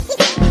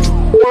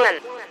One.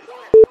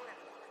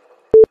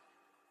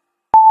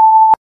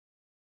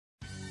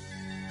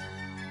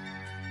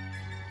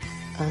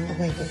 On the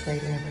Wake Up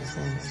Radio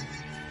presents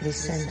The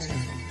Center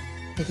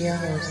with your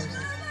host,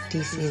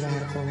 DC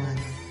Radical One.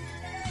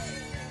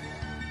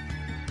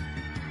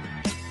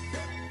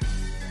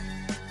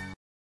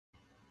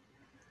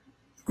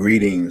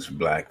 Greetings,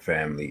 Black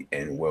family,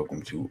 and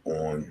welcome to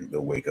On the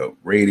Wake Up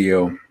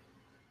Radio.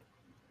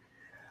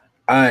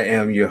 I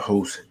am your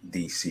host,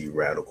 DC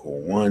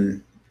Radical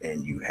One,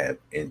 and you have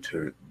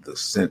entered the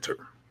center.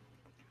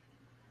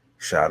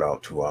 Shout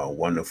out to our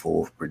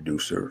wonderful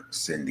producer,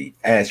 Cindy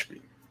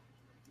Ashby.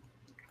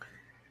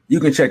 You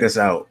can check us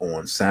out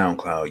on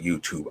SoundCloud,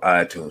 YouTube,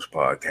 iTunes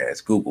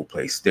Podcast, Google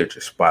Play, Stitcher,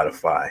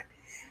 Spotify,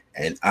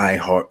 and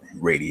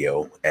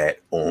iHeartRadio at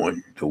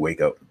On the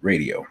Wake Up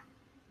Radio.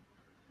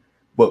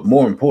 But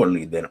more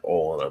importantly than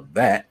all of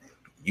that,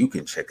 you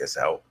can check us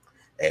out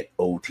at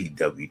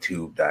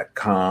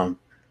otwtube.com.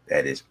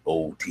 That is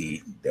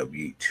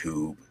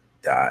otwtube.com.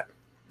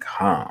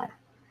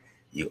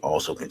 You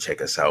also can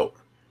check us out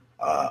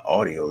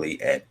audioly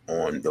at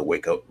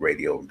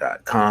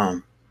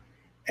onthewakeupradio.com.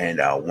 And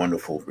our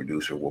wonderful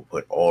producer will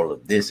put all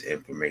of this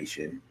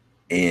information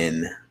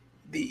in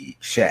the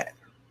chat.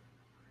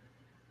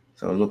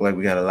 So it looks like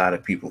we got a lot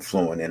of people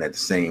flowing in at the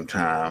same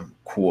time.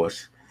 Of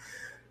course,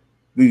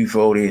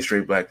 BB4ODA and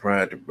Straight Black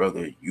Pride, the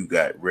brother you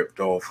got ripped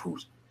off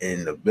who's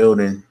in the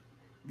building.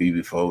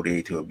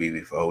 BB4ODA to a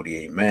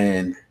BB4ODA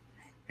man.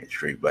 And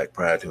Straight Black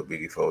Pride to a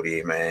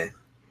BB4ODA man.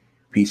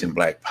 Peace and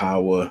Black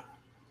Power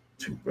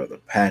to Brother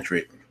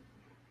Patrick.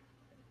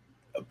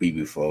 A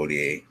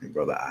BB4ODA and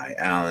Brother I.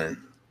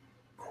 Allen.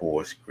 Of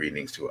course,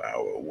 greetings to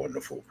our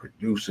wonderful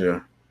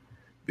producer.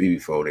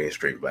 BB4ODA and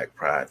Straight Black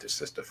Pride to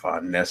Sister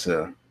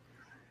Farnessa.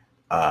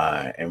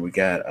 And we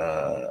got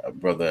a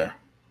brother,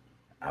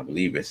 I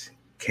believe it's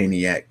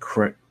Keniac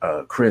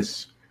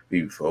Chris,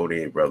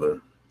 BB4ODA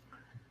brother,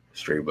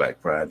 Straight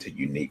Black Pride to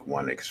Unique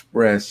One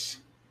Express.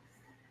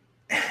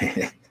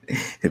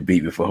 The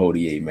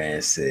BB4ODA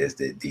man says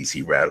that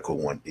DC Radical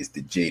One is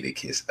the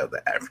Jadakiss of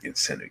the African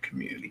Center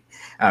community.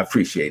 I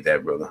appreciate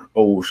that, brother.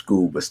 Old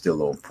school, but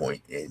still on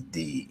point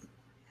indeed.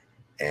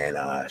 And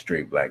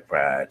Straight Black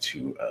Pride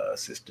to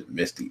Sister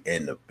Misty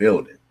in the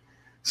building.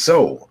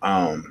 So,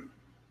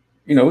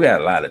 we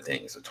got a lot of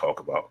things to talk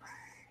about.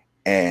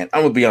 And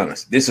I'm going to be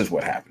honest, this is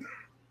what happened.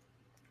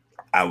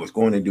 I was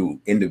going to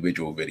do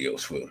individual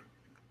videos for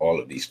all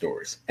of these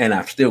stories. And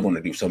I'm still going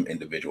to do some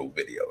individual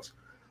videos.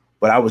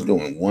 But I was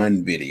doing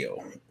one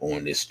video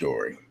on this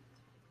story,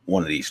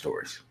 one of these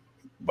stories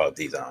about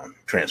these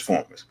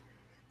Transformers.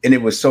 And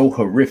it was so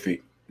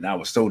horrific and I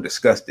was so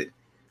disgusted.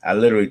 I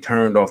literally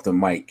turned off the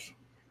mic,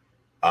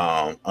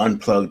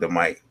 unplugged the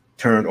mic,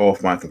 turned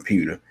off my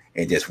computer,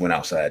 and just went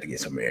outside to get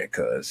some air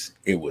because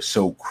it was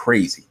so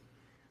crazy.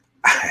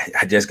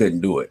 I just couldn't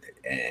do it.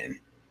 And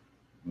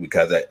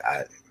because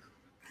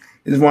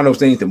it's one of those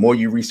things, the more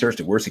you research,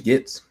 the worse it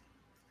gets.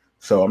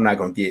 So I'm not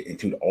going to get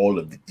into all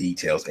of the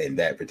details in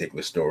that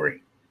particular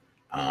story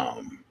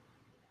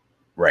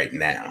right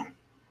now.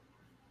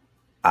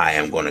 I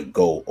am going to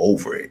go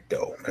over it,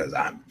 though, because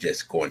I'm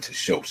just going to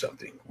show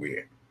something.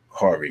 We're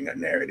carving a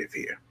narrative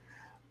here.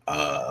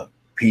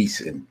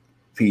 Peace and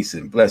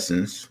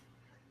blessings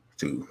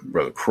to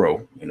Brother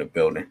Crow in the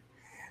building.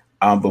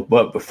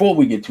 But before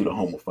we get to the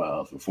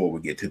homophiles, before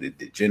we get to the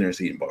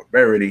degeneracy and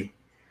barbarity,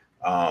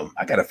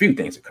 I got a few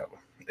things to cover.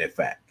 In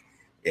fact,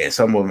 and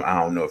some of them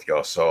I don't know if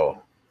y'all saw,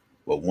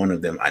 but one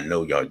of them I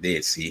know y'all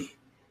did see.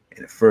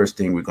 And the first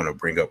thing we're going to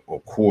bring up,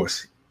 of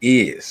course,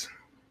 is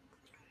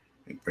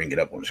bring it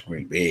up on the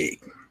screen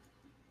big.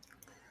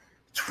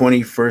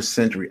 21st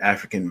Century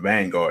African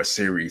Vanguard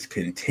series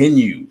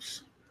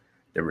continues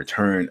the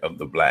return of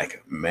the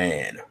Black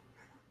man.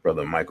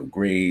 Brother Michael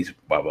Graves,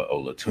 Baba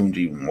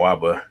Olatunji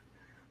Mwaba,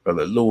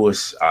 Brother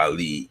Lewis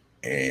Ali,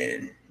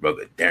 and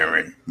Brother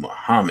Darren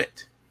Muhammad.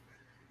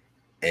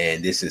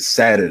 And this is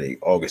Saturday,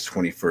 August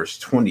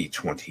 21st,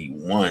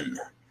 2021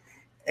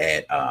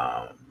 at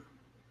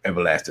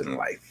Everlasting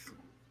Life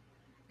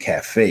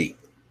Cafe,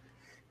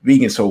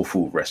 vegan soul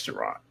food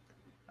restaurant.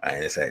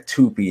 And it's at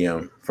 2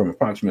 p.m. from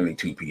approximately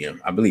 2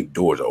 p.m. I believe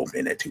doors are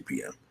open at 2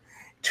 p.m.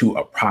 to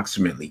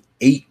approximately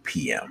 8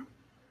 p.m.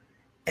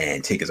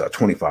 And tickets are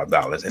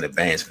 $25 in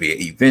advance via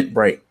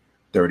Eventbrite,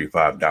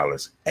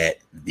 $35 at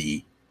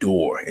the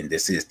door. And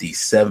this is the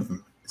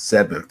seventh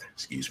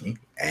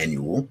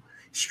annual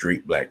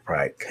Straight Black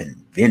Pride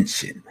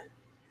Convention.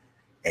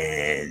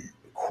 And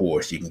of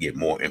course, you can get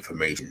more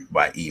information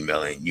by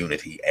emailing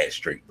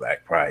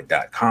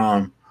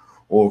unity@straightblackpride.com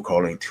or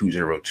calling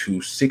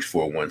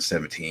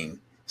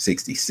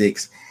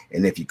 202-641-1766.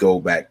 And if you go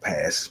back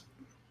past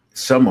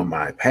some of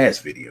my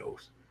past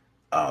videos,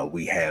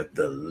 we have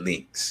the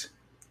links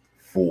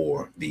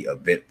for the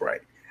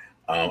Eventbrite.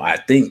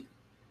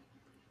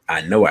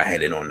 I know I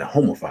had it on the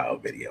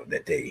homophile video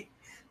that they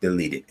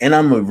deleted. And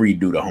I'm going to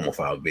redo the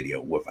homophile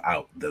video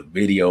without the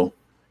video.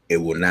 It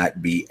will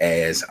not be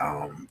as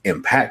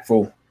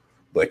impactful,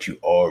 but you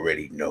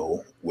already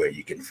know where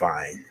you can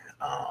find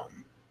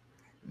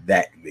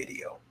that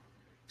video.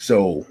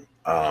 So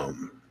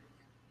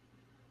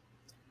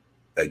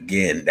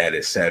again, that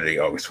is Saturday,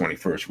 August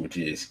 21st, which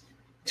is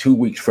 2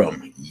 weeks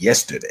from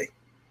yesterday.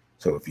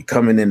 So if you're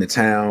coming into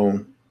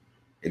town,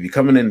 you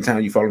follow me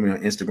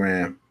on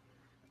Instagram,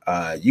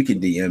 you can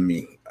DM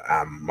me.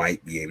 I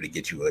might be able to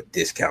get you a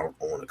discount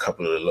on a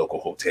couple of the local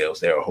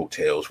hotels. There are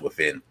hotels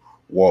within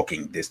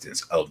walking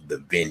distance of the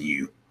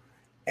venue,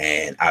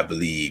 and I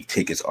believe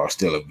tickets are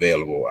still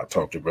available. I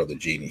talked to Brother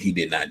Genie. He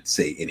did not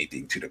say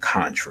anything to the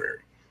contrary.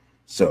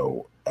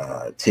 So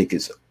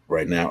tickets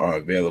right now are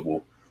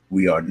available.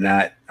 We are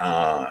not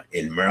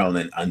in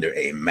Maryland under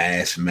a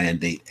mask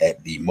mandate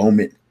at the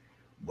moment,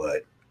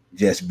 but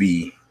just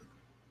be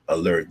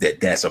alert that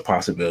that's a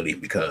possibility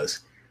because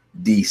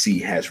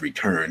DC has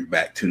returned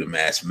back to the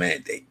mask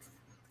mandate.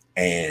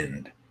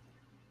 And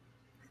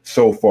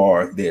so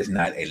far, there's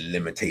not a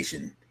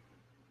limitation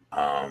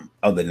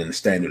other than the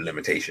standard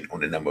limitation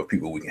on the number of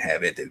people we can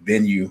have at the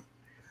venue.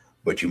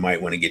 But you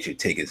might want to get your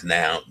tickets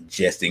now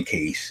just in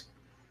case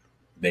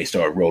they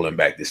start rolling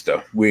back this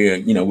stuff. We're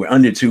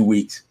under 2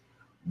 weeks,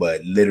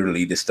 but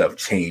literally this stuff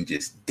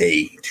changes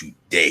day to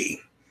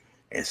day.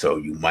 And so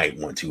you might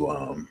want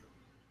to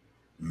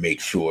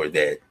make sure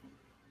that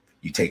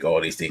you take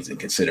all these things in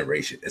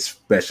consideration,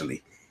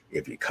 especially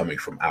if you're coming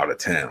from out of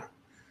town.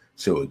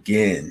 So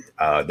again,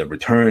 the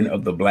return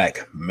of the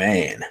Black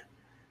Man,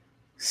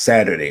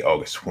 Saturday,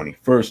 August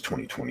 21st,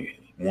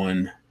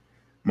 2021.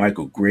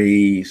 Michael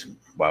Graves,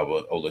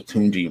 Baba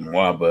Olatunji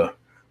Mwaba,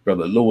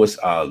 Brother Louis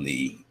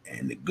Ali,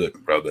 and the good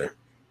brother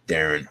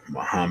Darren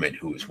Muhammad,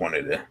 who is one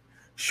of the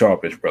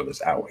sharpest brothers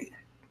out here.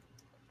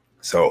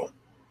 So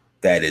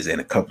that is in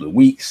a couple of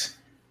weeks.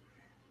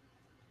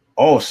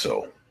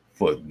 Also,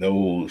 for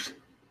those,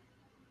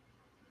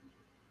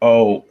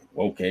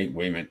 okay,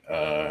 wait a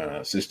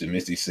minute. Sister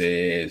Misty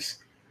says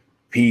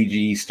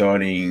PG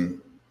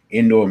starting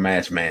indoor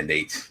mask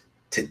mandates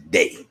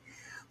today.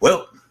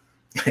 Well,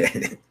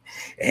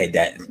 and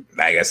that,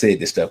 like I said,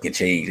 this stuff can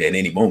change at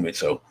any moment.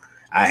 So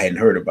I hadn't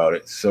heard about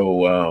it.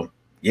 So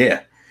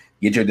yeah,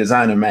 get your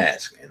designer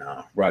mask and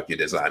rock your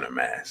designer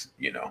mask,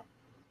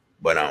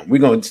 But we're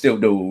gonna still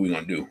do what we're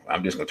gonna do.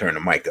 I'm just gonna turn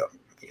the mic up.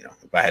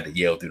 If I had to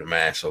yell through the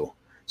mask,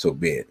 so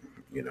be it.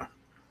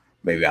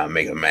 Maybe I'll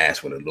make a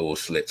mask with a little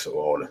slit so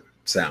all the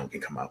sound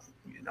can come out.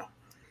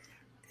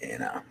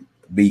 And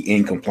be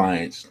in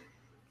compliance,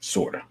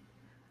 sorta.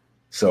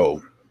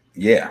 So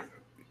yeah,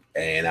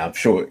 and I'm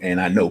sure, and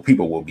I know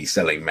people will be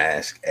selling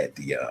masks at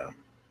the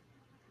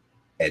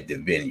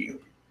venue.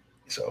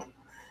 So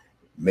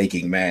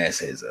making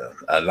masks is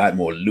a lot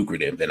more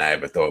lucrative than I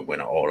ever thought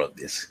when all of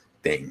this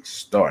thing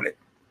started.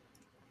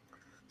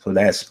 So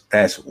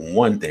that's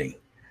one thing.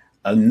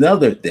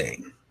 Another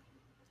thing,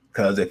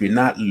 because if you're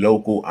not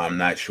local, I'm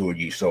not sure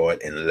you saw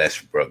it unless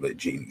Brother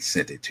Genie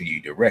sent it to you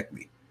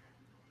directly.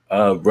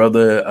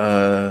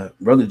 Brother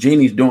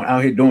Genie's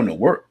out here doing the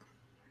work.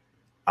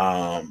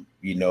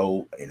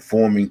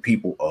 Informing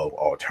people of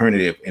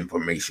alternative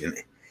information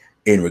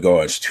in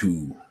regards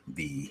to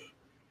the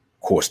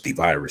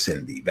virus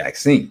and the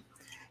vaccine.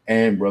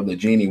 And Brother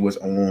Genie was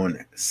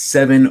on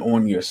 7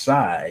 on Your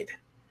Side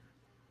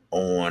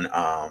on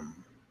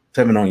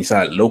 7 on Your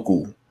Side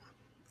local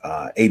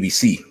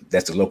ABC.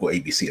 That's the local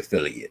ABC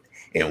affiliate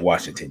in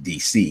Washington,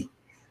 D.C.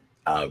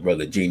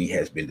 Brother Genie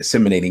has been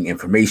disseminating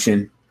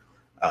information.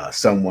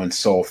 Someone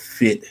saw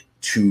fit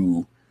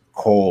to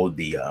call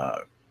the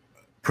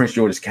Prince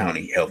George's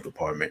County Health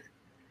Department,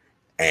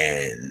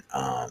 and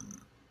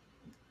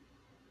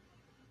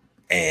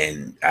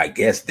I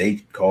guess they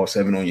called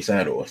 7 on Your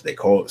Side, or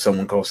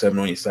someone called 7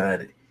 on Your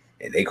Side,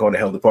 and they called the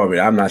health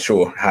department. I'm not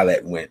sure how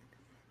that went,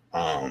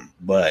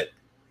 but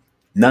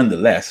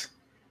nonetheless,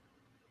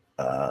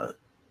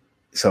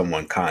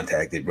 someone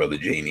contacted Brother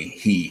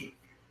Genie.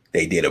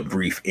 They did a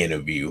brief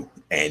interview,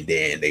 and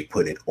then they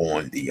put it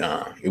on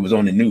it was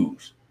on the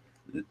news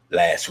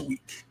last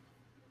week.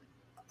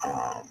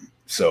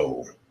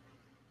 So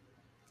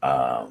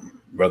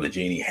Brother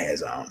Genie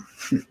has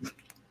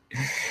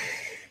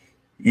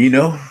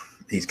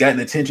he's gotten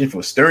attention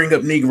for stirring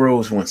up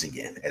Negroes once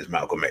again, as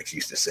Malcolm X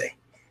used to say.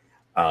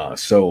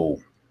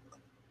 So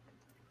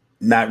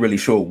not really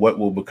sure what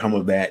will become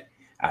of that.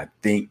 I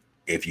think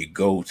if you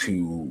go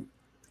to,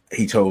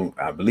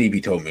 I believe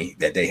he told me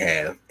that they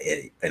have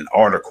an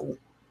article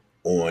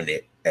on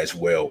it as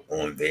well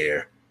on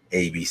their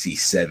ABC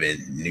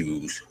 7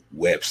 News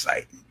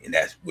website, and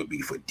that would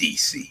be for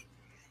DC.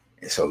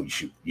 And so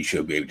you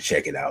should be able to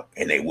check it out,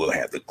 and they will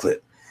have the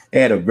clip.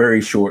 They had a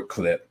very short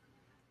clip.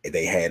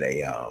 They had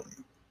a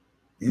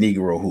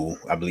Negro who,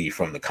 I believe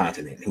from the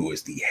continent, who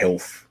is the in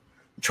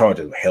charge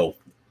of health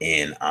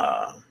in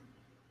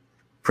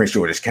Prince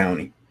George's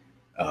County.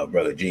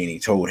 Brother Genie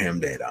told him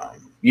that,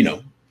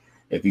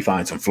 if he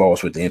finds some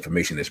flaws with the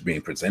information that's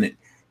being presented,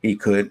 he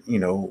could,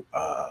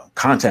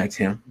 contact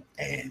him,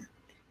 and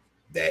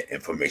that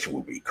information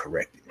will be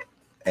corrected.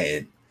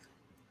 And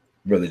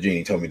Brother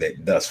Genie told me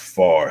that thus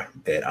far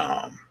that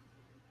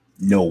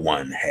no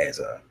one has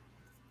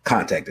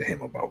contacted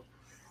him about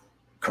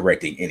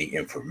correcting any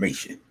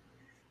information.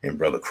 And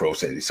Brother Crow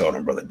said he saw it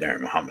on Brother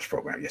Darren Muhammad's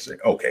program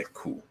yesterday. Okay,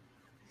 cool.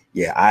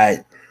 Yeah,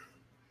 I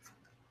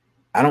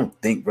don't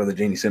think Brother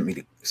Genie sent me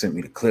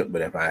the clip,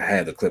 but if I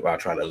have the clip, I'll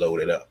try to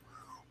load it up.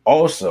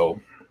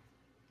 Also,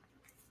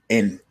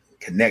 in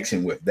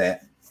connection with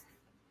that,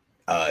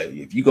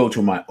 if you go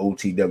to my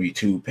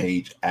OTW2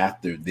 page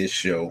after this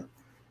show,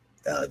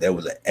 there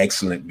was an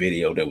excellent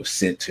video that was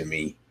sent to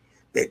me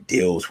that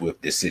deals with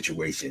this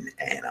situation,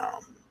 and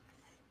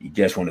you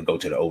just want to go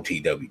to the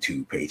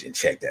OTW2 page and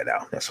check that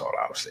out. That's all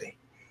I'll say.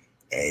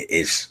 And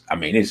it's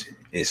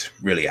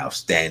really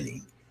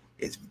outstanding.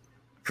 It's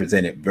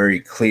presented very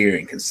clear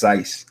and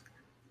concise,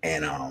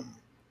 and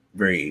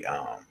very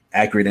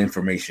accurate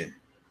information.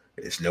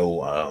 There's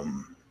no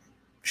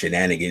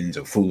shenanigans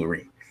or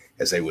foolery,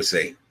 as they would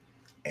say.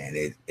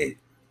 And it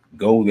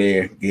go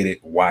there, get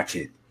it, watch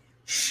it,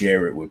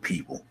 share it with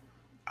people.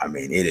 I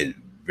mean, it is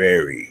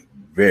very,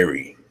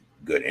 very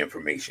good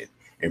information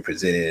and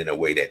presented in a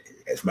way that,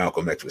 as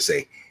Malcolm X would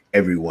say,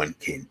 everyone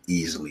can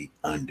easily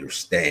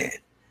understand.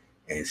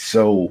 And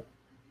so,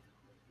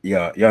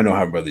 y'all know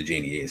how Brother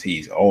Genie is.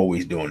 He's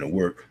always doing the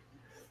work.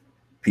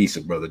 Peace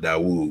of Brother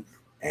Dawood.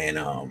 And,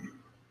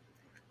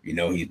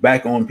 he's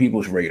back on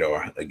people's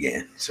radar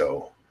again.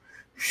 So,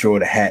 sure,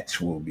 the hats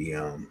will be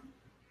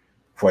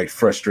quite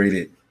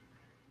frustrated.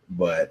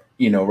 But,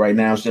 right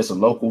now it's just a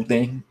local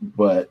thing.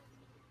 But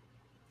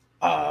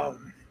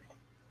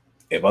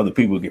if other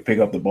people can pick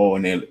up the ball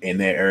in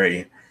their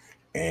area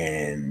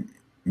and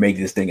make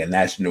this thing a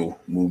national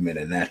movement,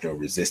 a national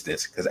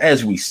resistance, because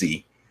as we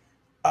see,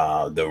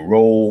 the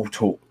role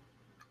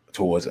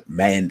towards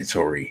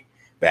mandatory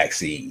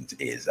vaccines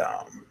is,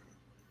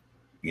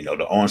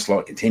 the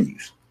onslaught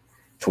continues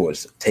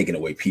towards taking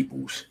away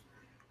people's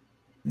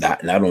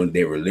not only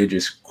their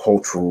religious,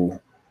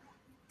 cultural,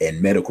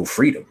 and medical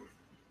freedom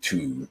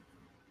to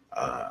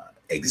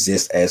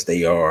exist as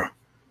they are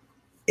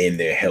in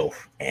their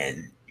health.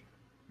 And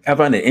I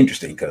find it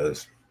interesting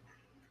because,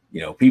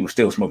 people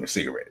still smoking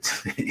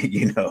cigarettes.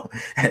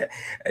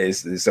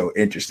 It's so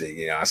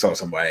interesting. I saw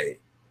somebody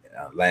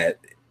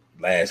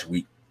last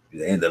week,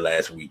 the end of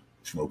last week,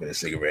 smoking a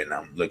cigarette, and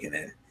I'm looking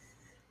at,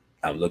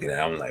 I'm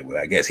like, well,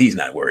 I guess he's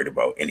not worried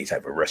about any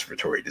type of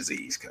respiratory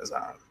disease because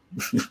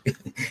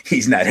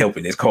he's not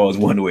helping this cause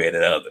one way or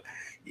the other,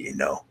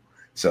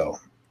 So,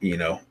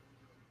 there's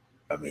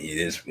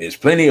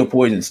plenty of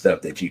poison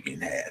stuff that you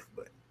can have,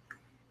 but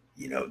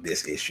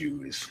this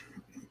issue is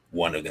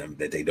one of them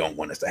that they don't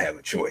want us to have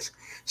a choice.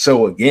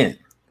 So again,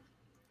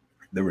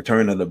 the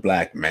return of the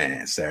black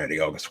man, Saturday,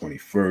 August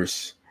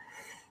 21st,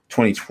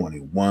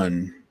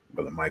 2021,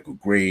 Brother Michael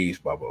Graves,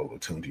 Baba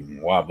Olatunji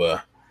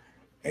Mwaba,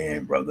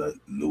 and Brother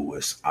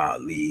Louis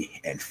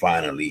Ali. And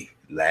finally,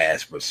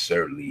 last but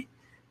certainly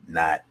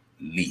not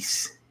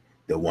least,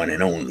 the one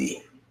and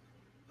only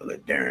Brother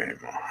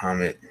Darren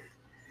Muhammad.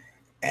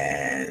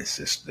 And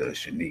Sister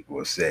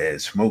Shaniqua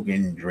says,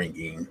 smoking,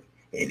 drinking,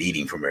 and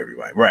eating from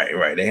everybody.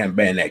 Right. They haven't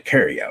banned that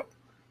carry out,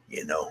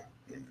 and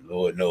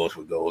Lord knows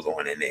what goes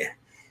on in there.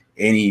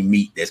 Any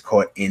meat that's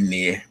caught in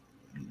there,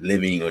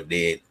 living or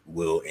dead,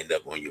 will end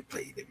up on your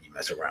plate if you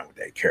mess around with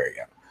that carry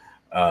out.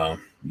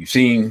 You've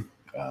seen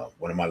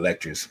one of my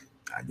lectures.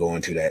 I go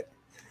into that,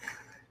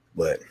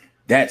 but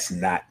that's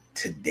not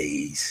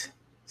today's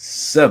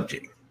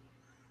subject.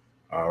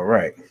 All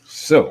right,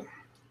 so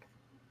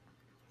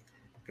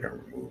gonna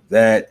remove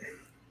that,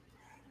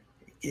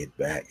 get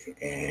back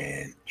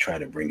and try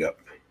to bring up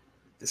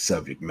the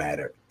subject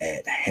matter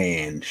at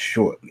hand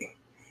shortly.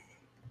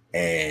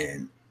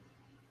 And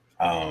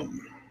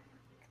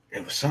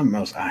there was something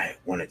else I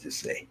wanted to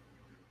say,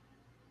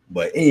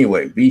 but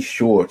anyway, be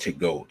sure to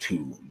go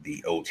to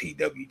the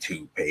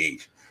OTW2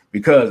 page,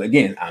 because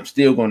again, I'm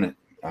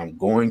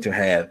going to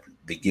have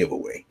the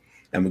giveaway.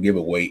 I'm gonna give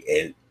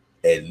away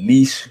at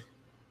least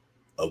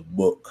a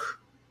book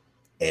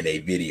and a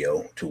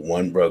video to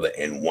one brother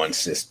and one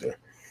sister.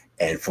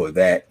 And for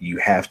that, you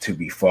have to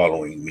be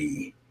following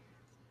me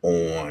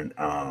on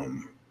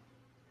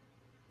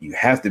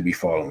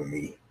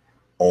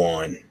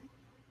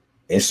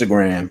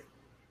Instagram,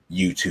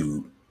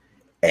 YouTube,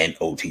 and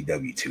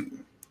OTW2.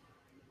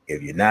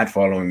 If you're not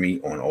following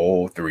me on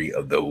all three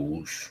of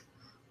those,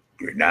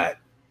 you're not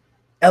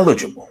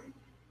eligible.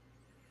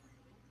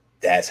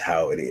 That's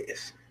how it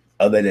is.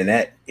 Other than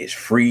that, it's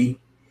free,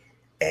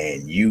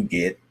 and you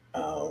get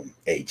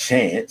a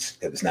chance,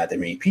 because it's not that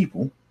many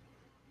people,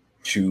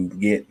 to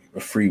get a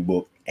free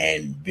book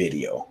and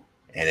video.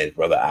 And as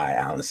Brother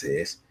Allen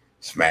says,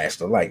 smash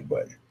the like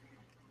button.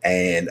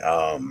 And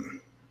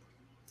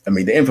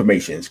the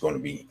information is going to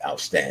be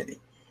outstanding.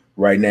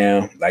 Right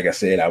now, like I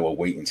said, I will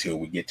wait until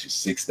we get to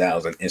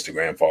 6,000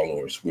 Instagram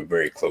followers. We're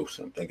very close.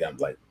 I think I'm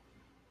like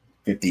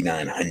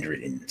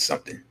 5,900 and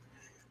something,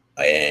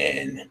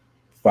 and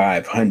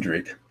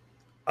 500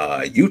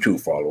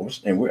 YouTube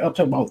followers, and we're up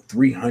to about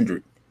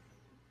 300.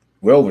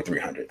 We're over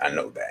 300. I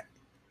know that.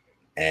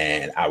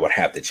 And I would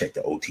have to check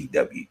the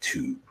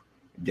OTW2.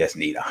 Just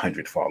need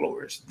 100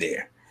 followers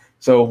there.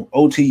 So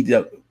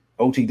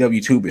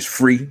OTW Tube is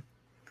free.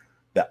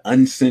 The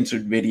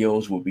uncensored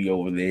videos will be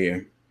over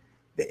there.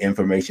 the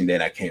information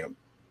that I can't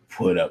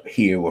put up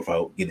here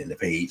without getting the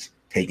page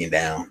taken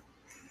down.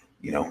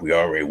 You know, we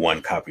already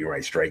one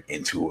copyright strike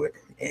into it,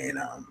 and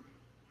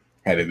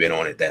haven't been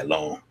on it that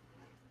long.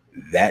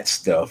 That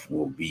stuff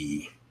will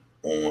be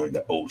on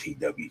the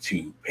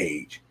OTW2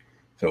 page.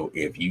 So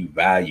if you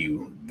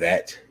value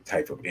that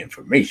type of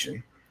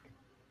information,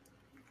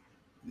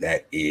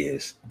 that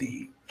is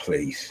the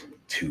place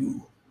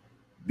to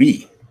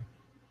be.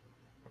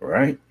 All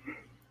right.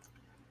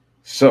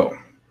 So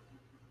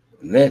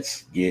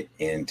let's get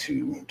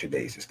into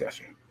today's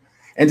discussion.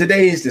 And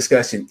today's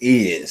discussion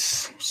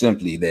is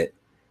simply that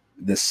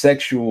the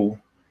sexual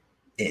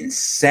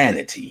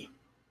insanity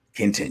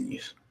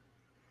continues.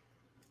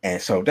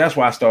 And so that's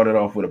why I started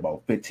off with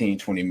about 15,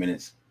 20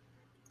 minutes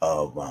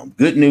of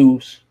good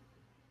news.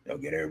 They'll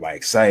get everybody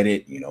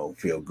excited, you know,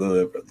 feel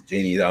good. Brother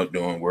Jenny's out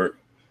doing work.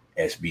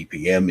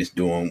 SBPM is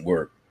doing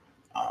work.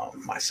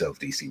 Myself,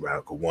 DC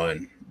Radical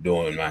 1,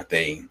 doing my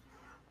thing.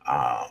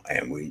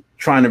 And we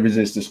trying to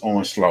resist this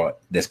onslaught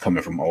that's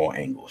coming from all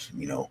angles.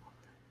 You know,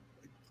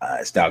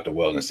 as Dr.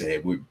 Weldon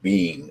said, we're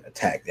being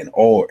attacked in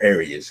all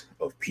areas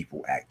of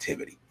people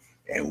activity.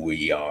 And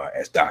we are,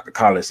 as Dr.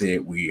 Collins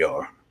said, we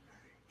are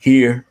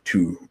here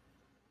to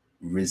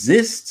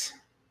resist,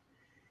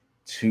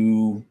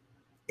 to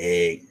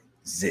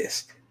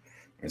exist.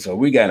 And so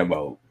we got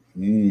about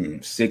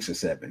 6 or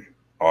 7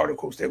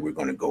 articles that we're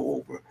going to go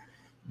over.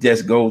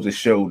 Just goes to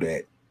show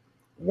that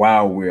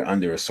while we're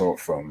under assault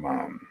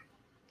from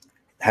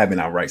having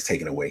our rights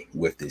taken away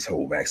with this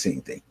whole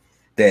vaccine thing,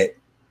 that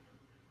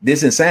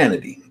this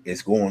insanity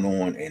is going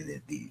on,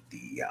 and the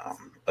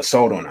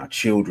assault on our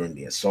children,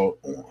 the assault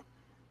on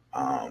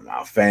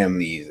our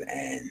families,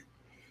 and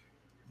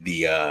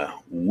the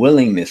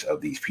willingness of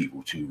these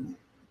people to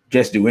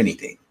just do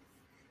anything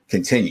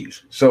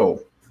continues.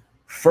 So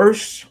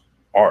first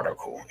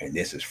article, and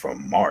this is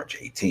from March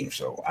 18th,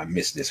 so I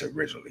missed this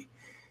originally,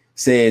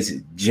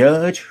 says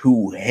judge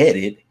who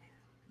headed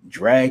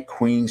Drag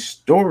Queen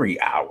Story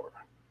Hour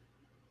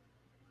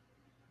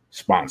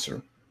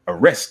sponsor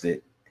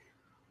arrested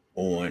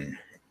on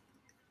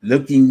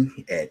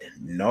looking at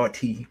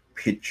naughty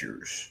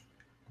pictures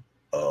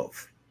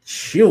of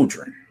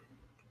children.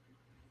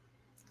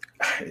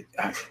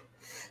 I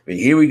mean,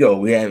 here we go.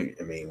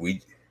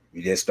 We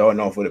just starting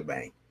off with a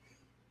bang.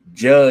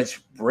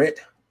 Judge Brett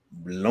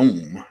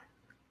Bloom,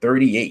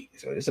 38,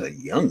 so this is a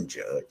young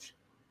judge,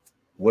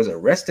 was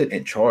arrested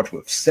and charged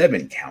with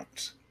 7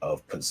 counts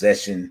of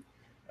possession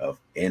of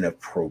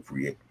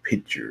inappropriate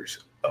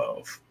pictures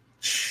of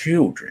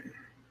children.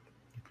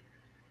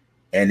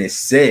 And it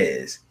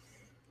says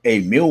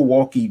a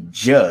Milwaukee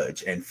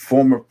judge and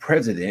former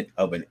president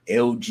of an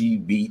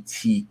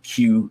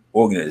LGBTQ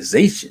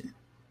organization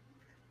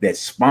that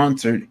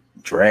sponsored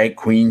Drag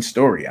Queen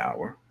Story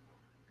Hour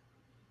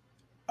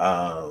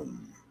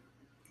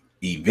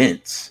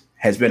events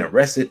has been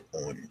arrested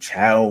on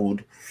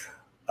child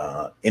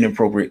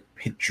inappropriate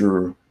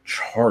picture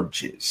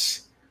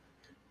charges.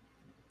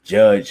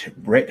 Judge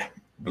Brett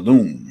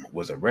Bloom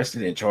was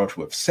arrested and charged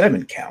with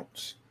 7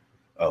 counts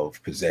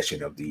of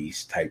possession of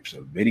these types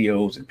of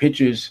videos and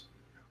pictures,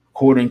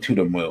 according to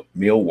the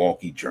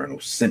Milwaukee Journal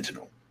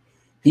Sentinel.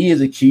 He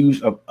is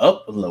accused of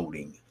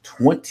uploading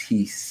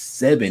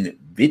 27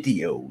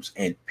 videos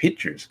and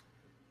pictures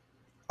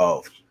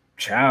of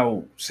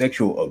child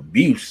sexual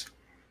abuse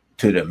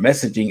to the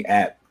messaging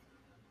app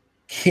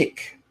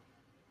Kik,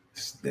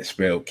 that's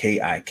spelled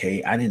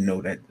K-I-K. I didn't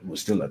know that was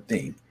still a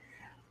thing,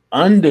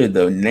 under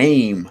the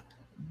name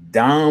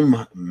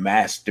Dom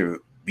Master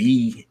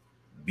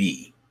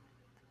BB.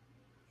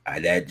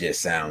 That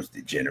just sounds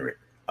degenerate.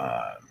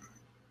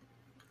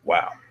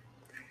 Wow.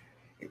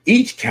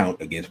 Each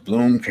count against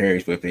Bloom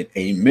carries with it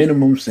a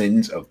minimum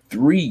sentence of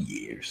 3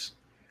 years,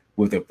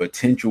 with a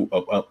potential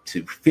of up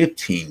to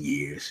 15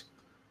 years,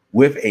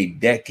 with a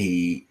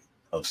decade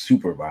of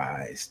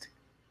supervised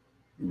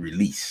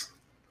release.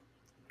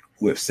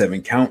 With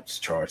 7 counts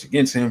charged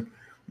against him,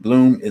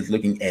 Bloom is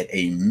looking at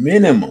a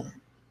minimum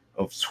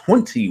of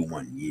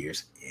 21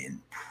 years in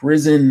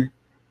prison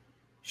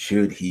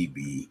should he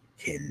be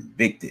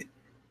convicted.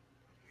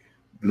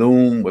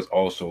 Bloom was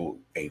also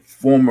a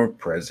former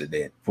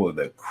president for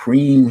the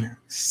Cream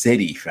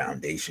City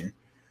Foundation,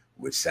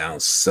 which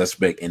sounds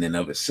suspect in and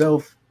of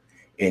itself,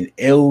 an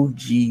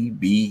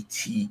LGBTQ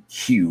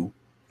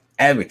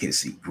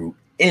advocacy group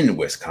in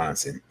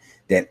Wisconsin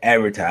that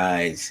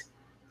advertised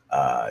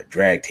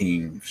Drag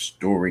Team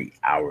Story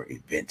Hour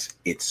events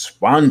it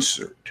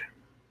sponsored,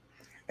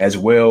 as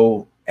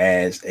well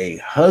as a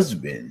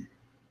husband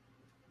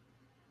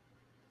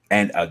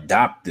and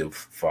adoptive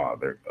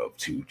father of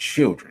 2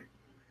 children.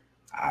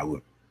 I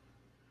would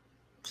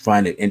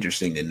find it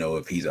interesting to know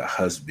if he's a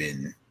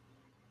husband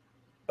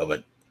of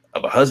a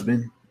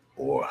husband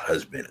or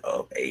husband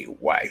of a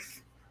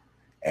wife.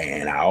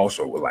 And I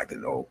also would like to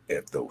know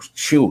if those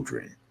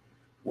children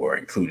were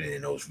included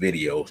in those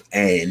videos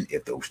and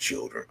if those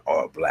children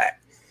are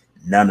Black.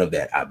 None of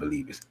that, I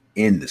believe, is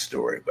in the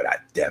story, but I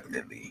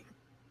definitely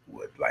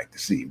would like to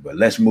see. But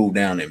let's move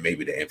down and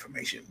maybe the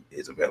information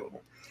is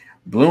available.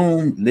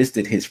 Bloom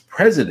listed his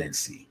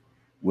presidency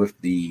with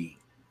the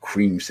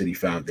Cream City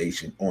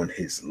Foundation on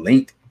his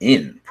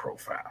LinkedIn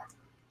profile.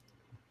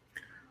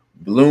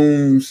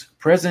 Bloom's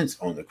presence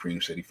on the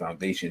Cream City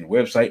Foundation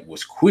website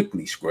was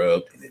quickly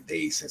scrubbed in the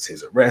days since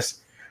his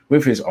arrest,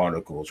 with his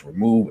articles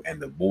removed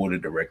and the board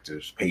of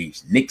directors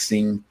page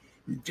nixing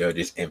the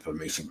judge's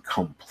information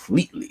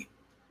completely.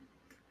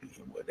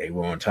 Well, they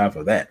were on top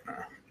of that,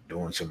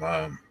 doing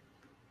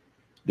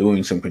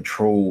some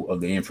control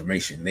of the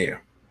information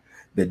there.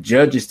 The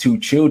judge's two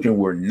children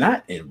were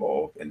not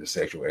involved in the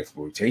sexual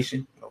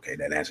exploitation. Okay,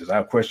 that answers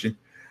our question.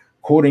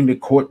 According to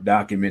court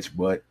documents,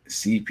 but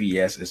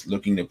CPS is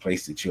looking to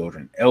place the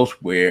children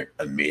elsewhere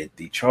amid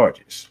the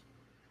charges.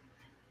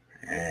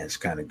 And it's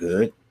kind of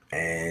good.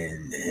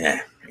 And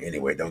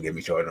anyway, don't get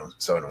me started on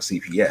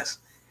CPS.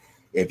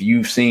 If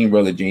you've seen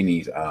Brother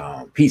Genie's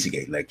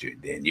Pizzagate lecture,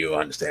 then you'll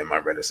understand my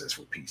reticence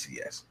for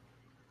PCS.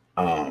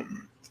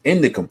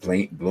 In the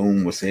complaint,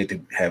 Bloom was said to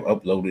have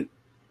uploaded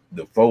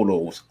the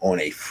photos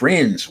on a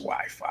friend's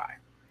Wi-Fi.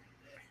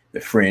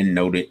 The friend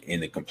noted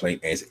in the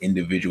complaint as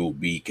individual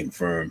B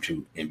confirmed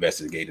to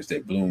investigators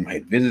that Bloom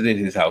had visited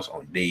his house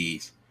on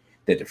days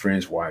that the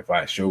friend's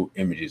Wi-Fi showed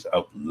images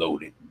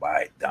uploaded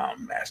by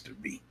Dom Master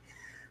B.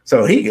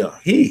 So he's over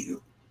here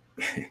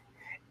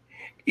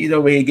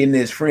getting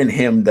his friend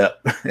hemmed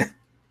up,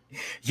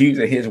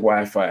 using his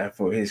Wi-Fi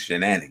for his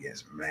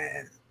shenanigans.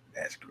 Man,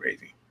 that's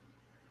crazy.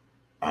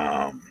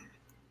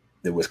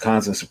 The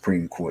Wisconsin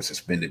Supreme Court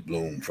suspended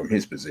Bloom from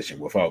his position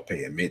without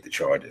pay amid the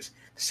charges.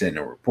 The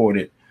Sentinel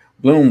reported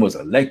Bloom was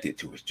elected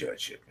to his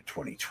judgeship in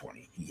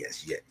 2020. He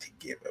has yet to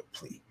give a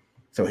plea.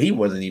 So he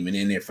wasn't even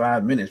in there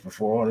 5 minutes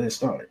before all this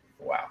started.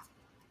 Wow.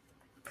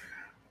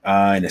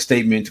 In a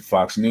statement to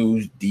Fox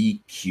News,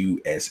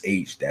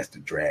 DQSH, that's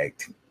the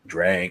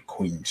drag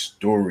queen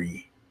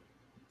story,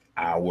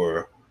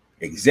 our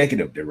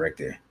executive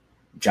director,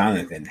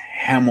 Jonathan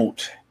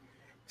Hamilton,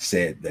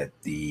 said that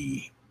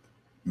the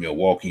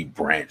Milwaukee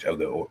branch of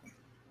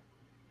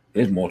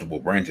there's multiple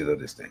branches of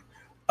this thing,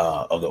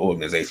 of the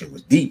organization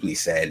was deeply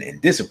saddened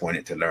and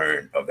disappointed to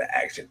learn of the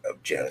action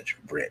of Judge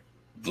Brett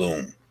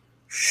Bloom.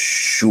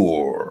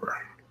 Sure,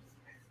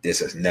 this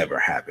has never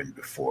happened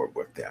before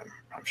with them,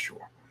 I'm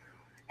sure.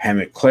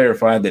 Hammett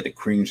clarified that the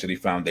Cream City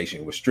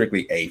Foundation was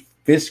strictly a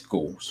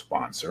fiscal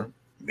sponsor,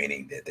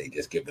 meaning that they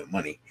just give them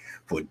money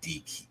for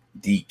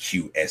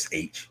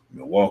DQSH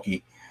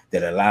Milwaukee,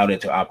 that allowed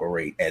it to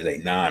operate as a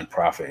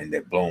nonprofit, and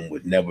that Bloom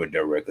was never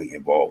directly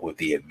involved with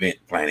the event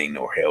planning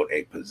nor held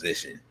a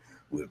position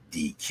with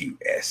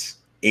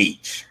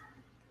DQSH.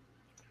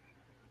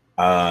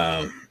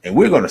 And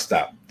we're going to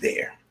stop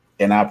there.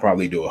 And I'll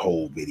probably do a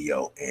whole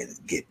video and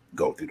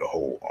go through the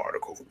whole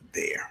article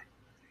there.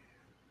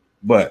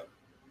 But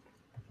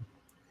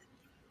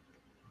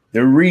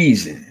the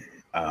reason,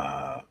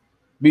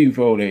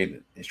 before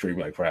they straight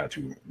black prior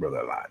to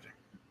Brother Elijah,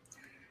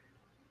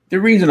 the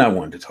reason I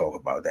wanted to talk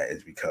about that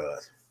is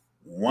because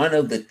one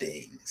of the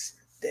things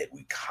that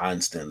we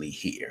constantly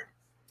hear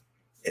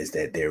is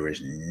that there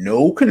is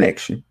no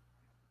connection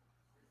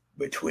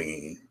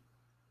between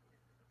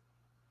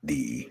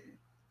the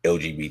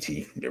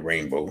LGBT, the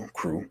Rainbow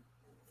Crew,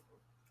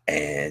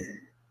 and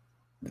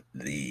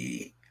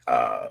the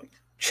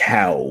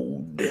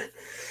Child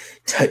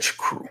Touch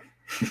Crew.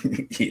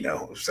 You know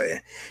what I'm saying?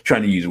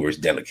 Trying to use words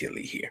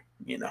delicately here.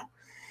 You know,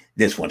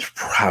 this one's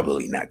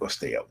probably not going to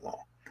stay up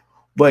long.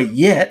 But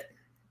yet,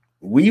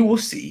 we will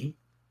see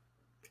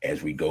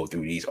as we go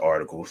through these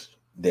articles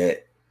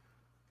that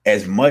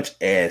as much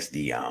as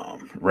the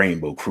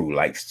Rainbow Crew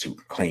likes to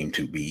claim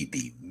to be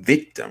the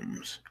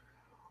victims,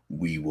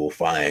 we will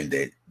find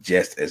that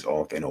just as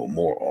often or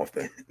more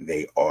often,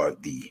 they are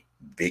the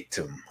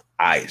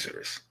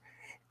victimizers.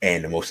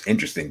 And the most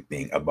interesting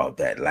thing about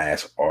that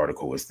last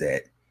article is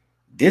that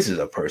this is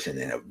a person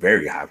in a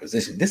very high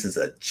position. This is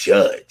a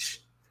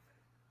judge.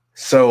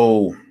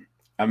 So,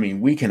 I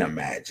mean, we can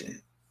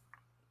imagine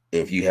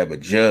if you have a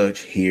judge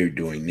here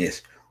doing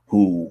this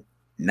who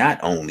not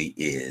only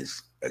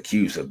is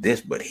accused of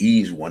this, but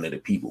he's one of the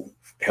people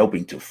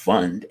helping to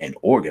fund and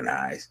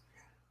organize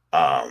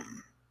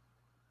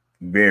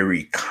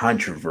very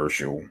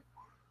controversial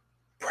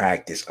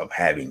practice of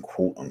having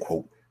quote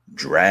unquote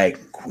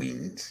drag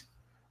queens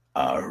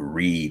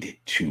read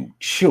to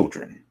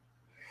children.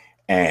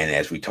 And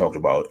as we talked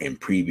about in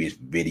previous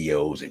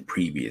videos and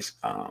previous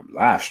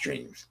live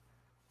streams,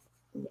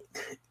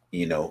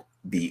 you know,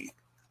 the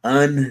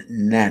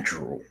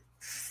unnatural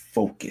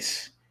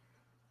focus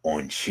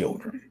on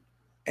children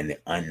and the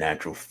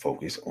unnatural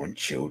focus on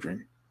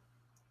children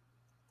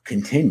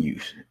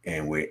continues.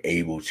 And we're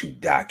able to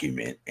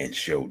document and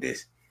show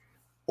this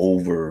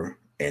over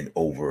and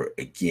over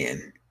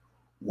again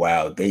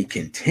while they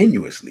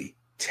continuously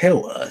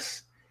tell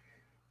us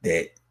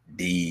that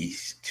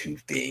these two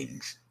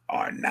things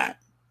are not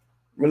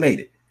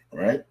related,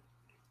 right?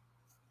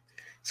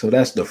 So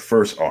that's the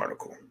first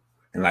article.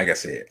 And like I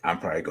said, I'm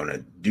probably going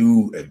to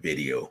do a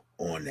video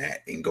on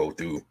that and go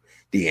through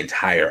the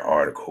entire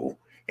article.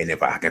 And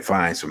if I can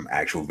find some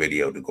actual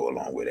video to go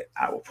along with it,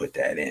 I will put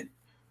that in.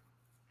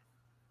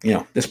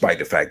 despite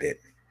the fact that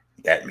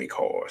that may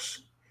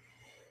cause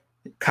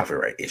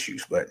copyright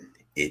issues, but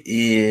it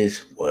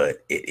is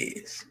what it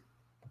is.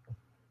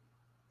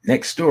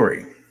 Next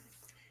story.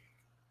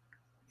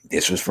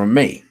 This was from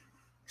May,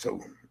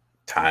 so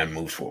time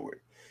moves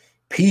forward.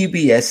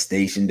 PBS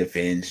station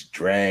defends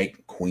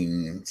drag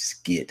queen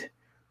skit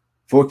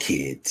for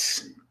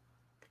kids.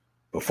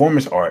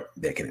 Performance art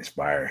that can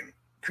inspire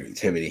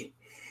creativity.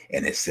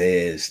 And it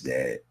says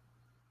the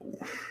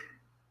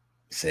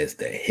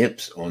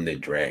hips on the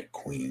drag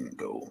queen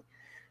go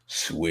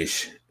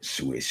swish,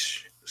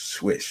 swish,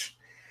 swish.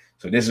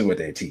 So this is what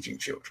they're teaching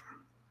children.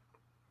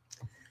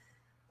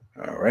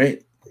 All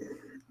right,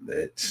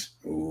 let's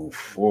move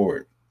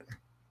forward,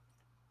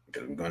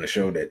 because we're going to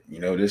show that,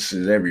 this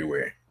is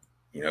everywhere.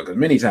 Because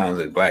many times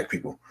as Black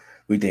people,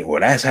 we think,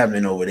 well, that's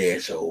happening over there,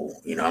 so,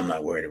 I'm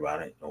not worried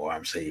about it, or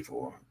I'm safe,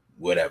 or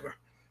whatever.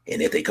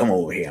 And if they come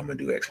over here, I'm going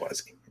to do X, Y,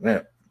 Z.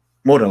 Well,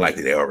 more than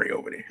likely, they're already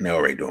over there, and they're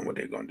already doing what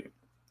they're going to do.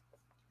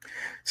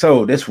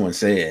 So this one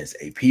says,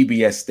 a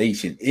PBS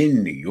station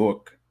in New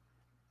York,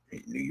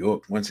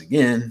 once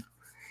again,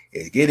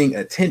 is getting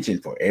attention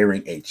for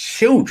airing a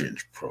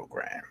children's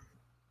program.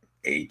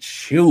 A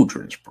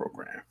children's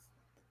program.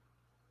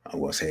 I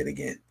will say it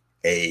again.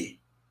 A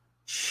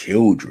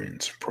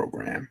children's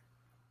program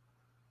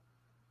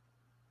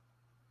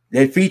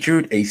that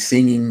featured a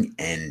singing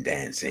and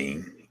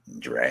dancing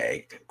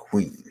drag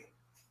queen.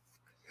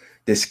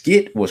 The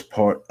skit was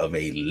part of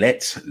a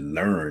Let's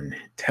Learn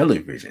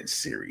television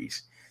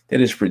series that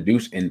is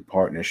produced in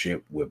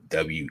partnership with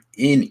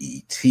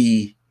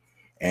WNET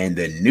and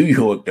the New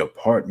York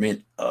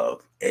Department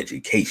of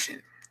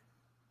Education.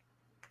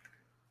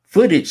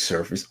 Footage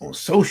surfaced on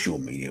social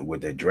media with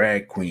the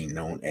drag queen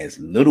known as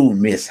Little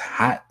Miss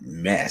Hot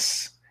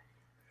Mess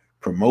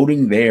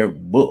promoting their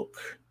book,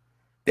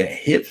 The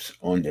Hips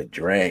on the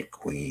Drag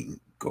Queen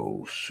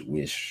Go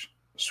Swish,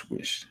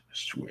 Swish,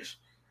 Swish.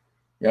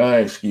 Y'all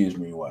excuse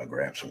me while I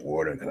grab some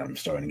water because I'm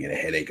starting to get a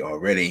headache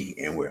already,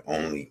 and we're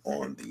only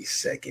on the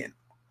second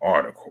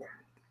article.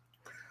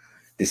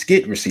 The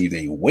skit received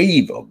a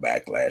wave of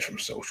backlash from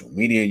social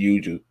media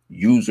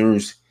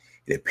users.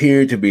 It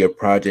appeared to be a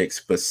project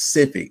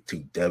specific to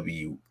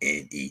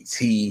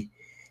WNET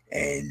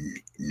and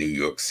New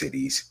York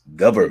City's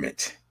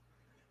government.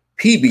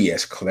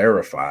 PBS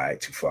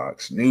clarified to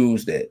Fox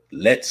News that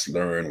Let's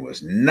Learn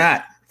was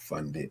not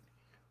funded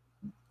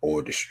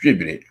or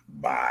distributed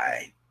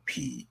by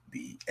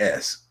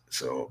PBS.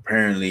 So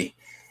apparently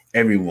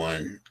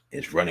everyone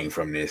is running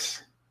from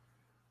this.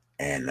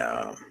 And,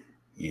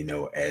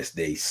 as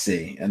they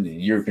say, and the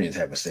Europeans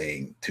have a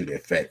saying to the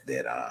effect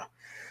that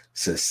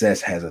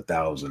success has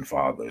 1,000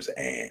 fathers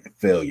and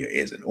failure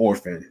is an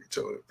orphan.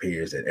 So it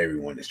appears that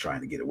everyone is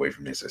trying to get away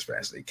from this as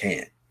fast as they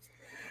can.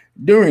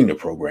 During the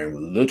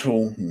program,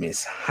 Little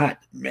Miss Hot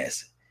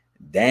Mess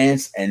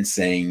danced and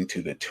sang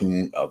to the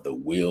tune of The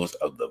Wheels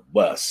of the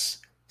Bus.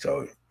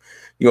 So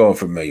you're all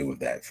familiar with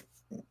that.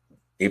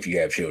 If you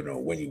have children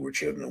or when you were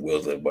children, the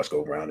wheels of the bus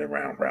go round and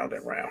round, round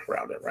and round,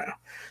 round and round.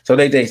 So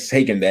they've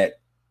taken that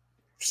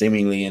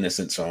seemingly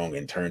innocent song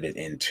and turned it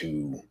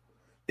into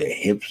the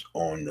hips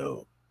on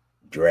the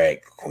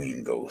drag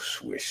queen go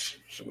swish,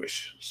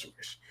 swish,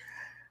 swish.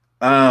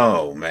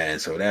 Oh, man.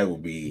 So that will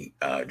be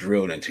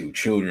drilled into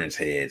children's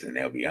heads and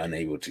they'll be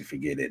unable to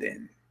forget it.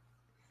 And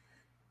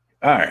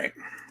all right.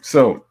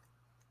 So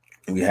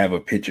we have a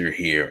picture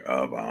here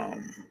of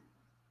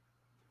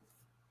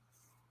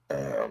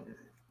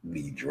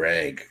the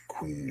drag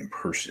queen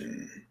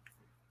person,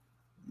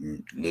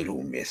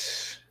 Little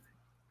Miss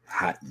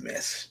Hot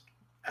Mess.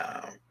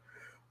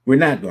 We're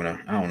not going to,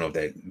 I don't know if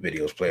that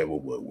video is playable,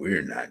 but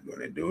we're not going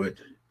to do it.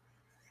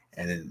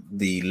 And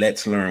the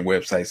Let's Learn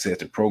website says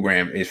the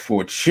program is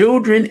for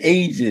children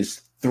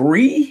ages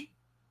 3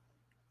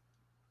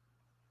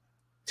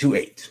 to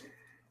 8.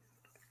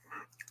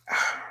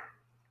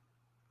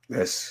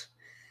 Let's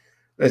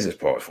just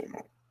pause for a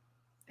moment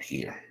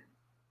here.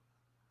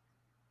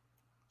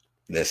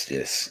 Let's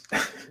just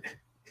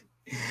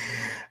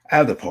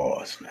have the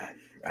pause, man.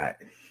 All right.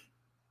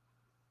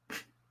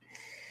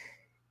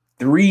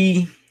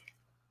 3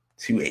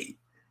 to 8.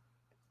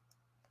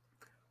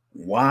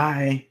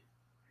 Why?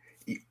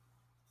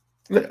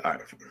 All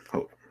right,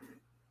 hold on.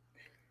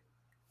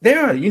 There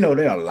are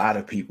a lot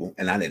of people,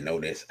 and I didn't know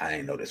this. I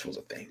didn't know this was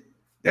a thing.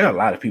 There are a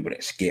lot of people that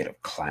are scared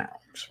of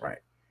clowns, right?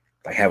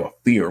 Like have a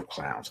fear of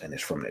clowns, and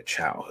it's from their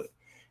childhood.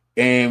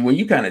 And when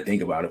you kind of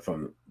think about it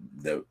from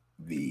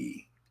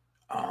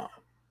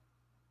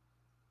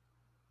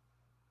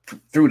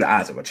through the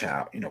eyes of a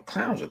child,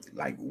 clowns are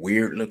like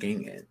weird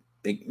looking, and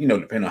they,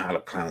 depending on how the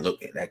clown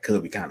look, that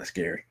could be kind of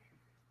scary.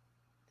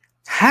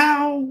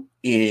 How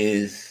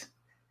is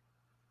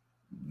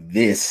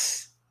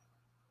this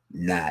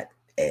not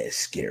as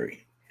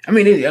scary? I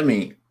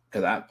mean,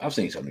 because I've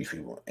seen some of these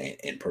people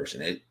in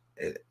person.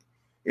 It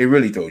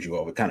really throws you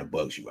off. It kind of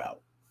bugs you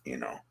out,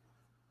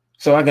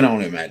 So I can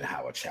only imagine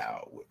how a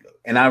child would look.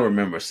 And I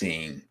remember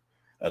seeing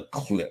a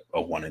clip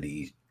of one of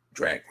these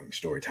drag queen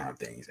story time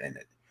things, and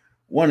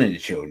one of the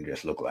children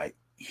just looked like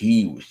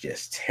he was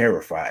just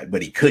terrified,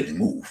 but he couldn't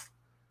move.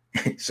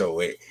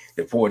 So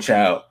the poor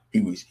child, he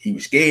was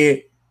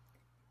scared.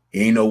 He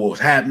didn't know what was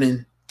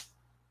happening.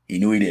 He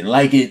knew he didn't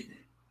like it,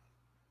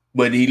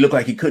 but he looked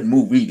like he couldn't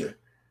move either.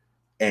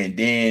 And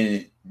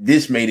then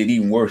this made it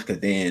even worse because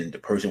then the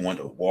person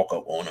wanted to walk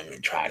up on him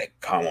and try to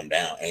calm him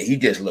down. And he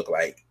just looked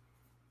like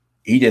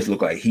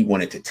he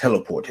wanted to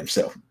teleport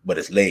himself, but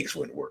his legs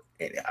wouldn't work.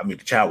 And I mean,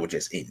 the child was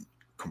just in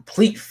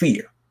complete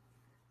fear.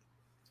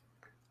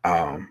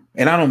 And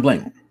I don't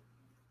blame him,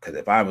 because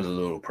if I was a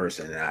little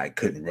person and I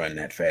couldn't run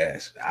that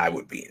fast, I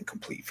would be in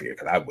complete fear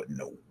because I wouldn't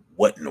know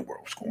what in the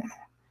world was going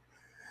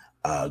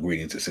on.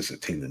 Greetings to Sister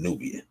Tila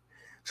Nubia.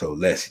 So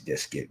let's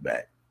just get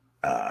back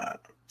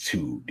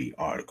to the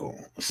article.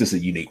 Sister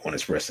Unique One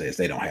Express says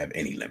they don't have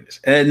any limits.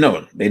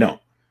 No, they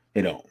don't.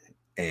 They don't.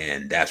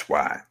 And that's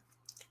why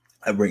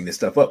I bring this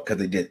stuff up,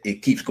 because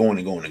it keeps going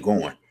and going and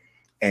going.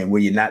 And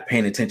when you're not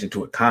paying attention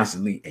to it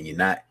constantly and you're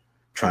not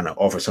trying to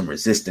offer some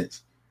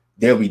resistance,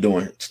 they'll be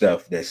doing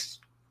stuff that's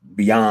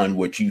beyond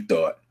what you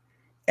thought.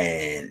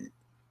 And,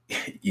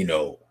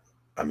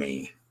 I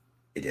mean,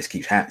 it just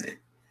keeps happening.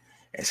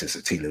 And Sister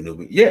Tila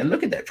Nubia, yeah,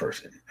 look at that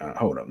person.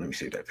 Hold up. Let me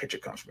see if that picture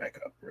comes back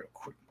up real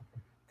quick.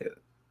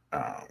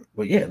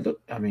 But yeah,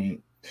 look, I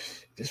mean,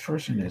 this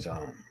person is,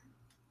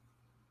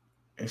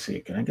 let's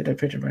see, can I get that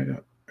picture back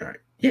up? All right.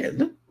 Yeah,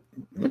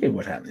 look at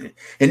what's happening.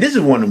 And this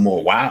is one of the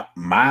more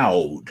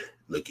mild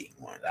looking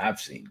ones. I've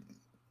seen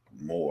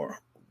more,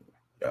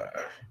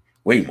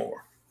 way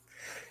more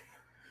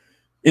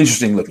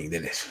interesting looking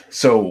than this.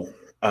 So,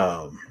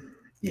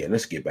 yeah,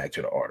 let's get back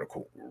to the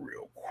article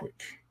real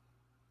quick.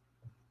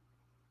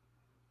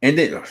 And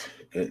then, oh,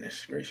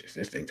 goodness gracious,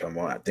 this thing talking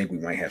about, I think we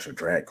might have some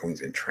drag queens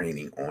in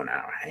training on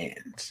our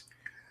hands.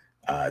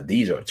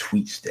 These are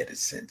tweets that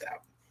is sent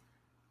out.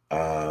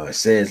 It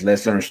says,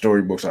 Let's Learn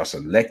storybooks are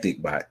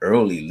selected by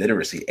early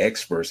literacy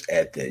experts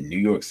at the New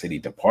York City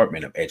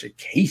Department of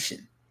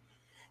Education.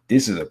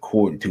 This is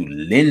according to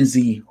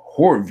Lindsay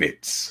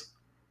Horvitz.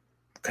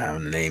 Kind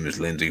of the name is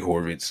Lindsay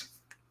Horvitz.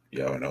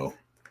 Y'all know.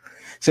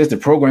 It says the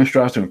program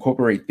strives to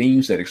incorporate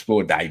themes that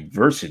explore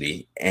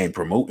diversity and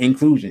promote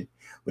inclusion.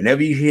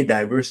 Whenever you hear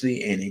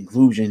diversity and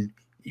inclusion,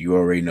 you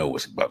already know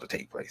what's about to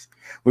take place,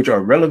 which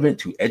are relevant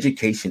to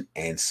education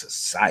and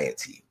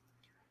society.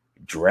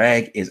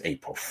 Drag is a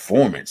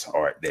performance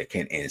art that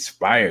can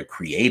inspire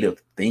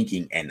creative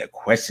thinking and the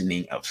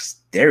questioning of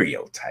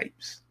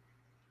stereotypes.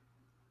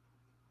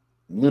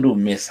 Little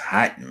Miss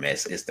Hot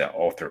Mess is the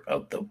author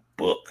of the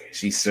book.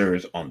 She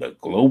serves on the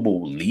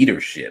global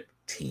leadership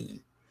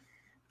team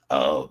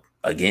of,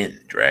 again,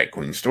 Drag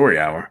Queen Story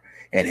Hour,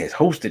 and has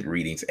hosted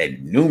readings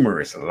at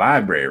numerous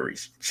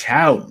libraries,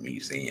 child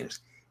museums,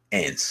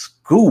 and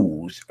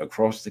schools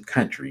across the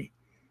country.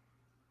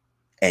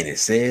 And it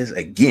says,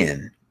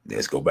 again,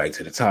 let's go back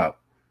to the top,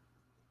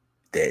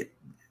 that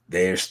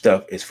their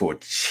stuff is for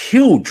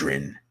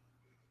children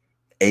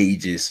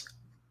ages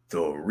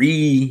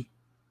 3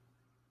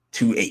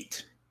 to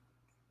 8.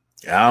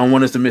 I don't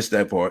want us to miss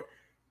that part.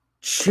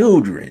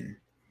 Children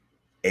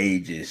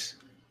ages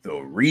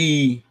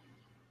 3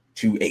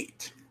 to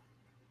 8.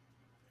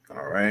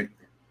 All right.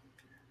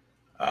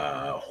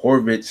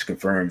 Horvitz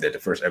confirmed that the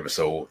first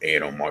episode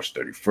aired on March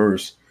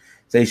 31st.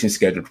 Station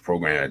scheduled the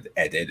program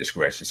at their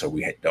discretion, so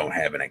we don't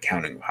have an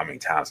accounting of how many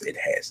times it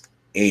has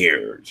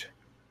aired.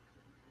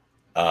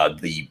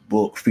 The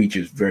book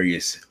features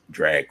various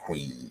drag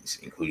queens,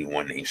 including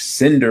one named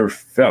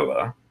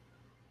Cinderfella,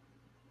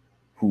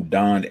 who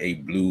donned a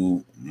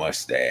blue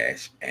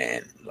mustache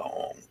and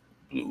long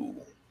blue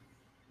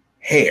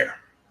hair.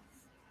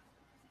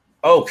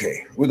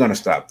 Okay, we're going to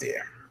stop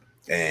there.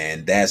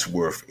 And that's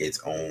worth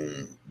its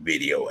own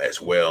video as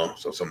well.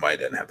 So somebody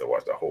doesn't have to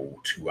watch the whole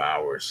 2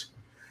 hours.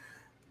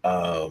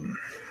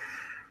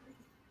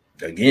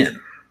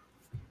 Again,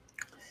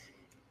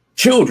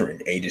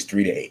 children ages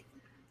 3 to 8.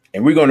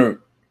 And we're going to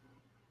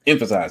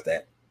emphasize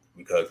that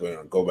because we're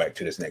going to go back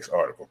to this next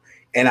article.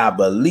 And I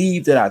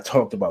believe that I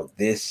talked about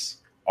this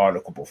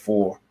article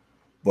before,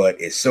 but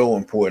it's so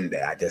important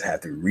that I just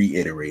have to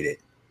reiterate it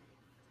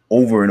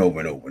over and over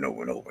and over and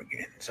over and over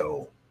again.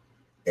 So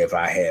if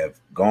I have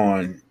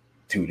gone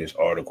to this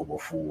article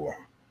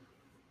before,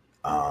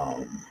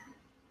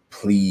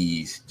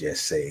 please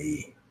just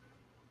say,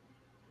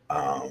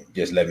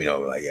 just let me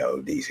know, like,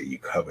 yo, DC, you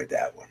covered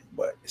that one.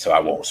 But so I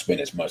won't spend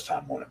as much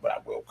time on it, but I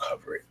will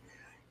cover it.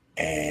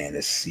 And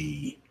let's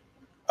see.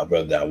 Our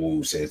brother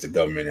Dawood says the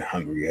government in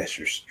Hungary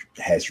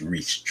has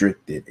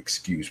restricted,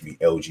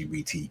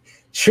 LGBT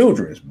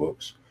children's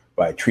books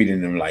by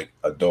treating them like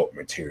adult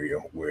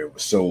material, where it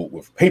was sold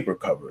with paper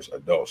covers.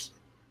 Adults,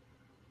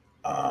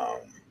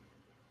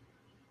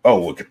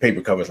 with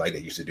paper covers like they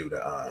used to do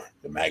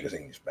the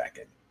magazines back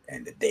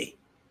in the day.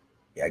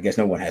 Yeah, I guess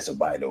no one has to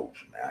buy those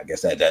now. I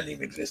guess that doesn't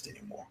even exist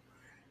anymore.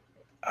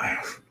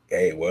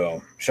 Hey,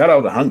 well, shout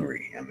out to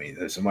Hungary. I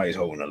mean, somebody's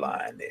holding the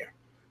line there.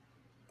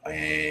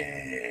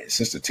 And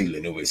Sister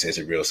Tila Nubia says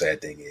the real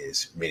sad thing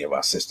is many of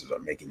our sisters are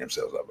making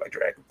themselves up like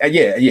drag.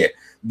 Yeah.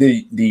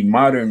 The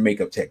modern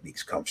makeup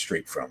techniques come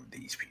straight from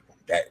these people.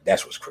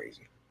 That's what's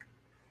crazy.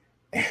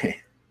 And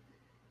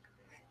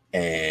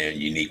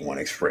Unique One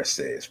Express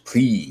says,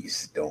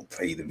 please don't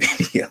play the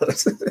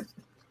videos.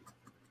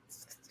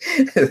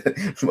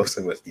 Most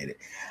of us get it.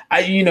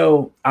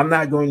 I'm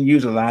not going to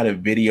use a lot of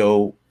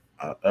video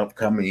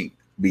upcoming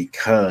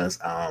because,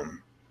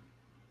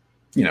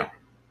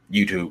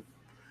 YouTube,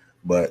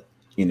 but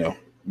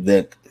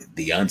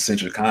the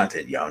uncensored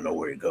content, y'all know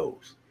where it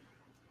goes.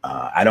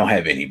 I don't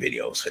have any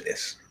videos for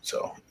this,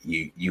 so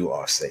you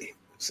are safe,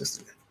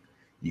 sister.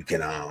 You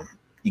can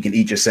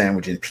eat your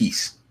sandwich in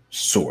peace,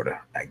 sorta,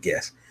 I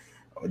guess.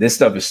 This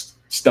stuff is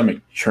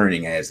stomach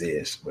churning as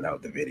is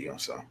without the video,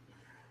 so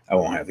I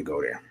won't have to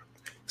go there.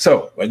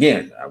 So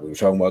again, we were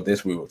talking about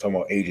this. We were talking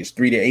about ages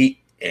 3 to 8,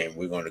 and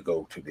we're going to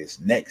go to this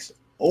next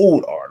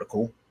old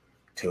article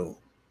to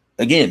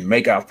again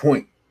make our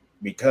point,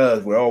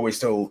 because we're always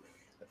told,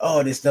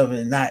 oh, this stuff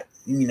is not,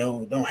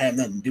 don't have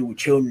nothing to do with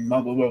children,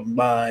 blah blah blah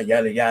blah,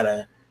 yada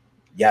yada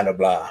yada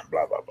blah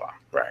blah blah blah.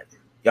 Right?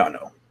 Y'all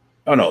know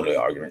the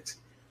arguments,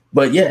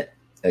 but yet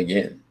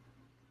again,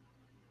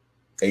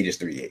 ages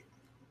 3 to 8.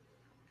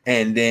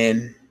 And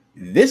then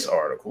this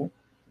article,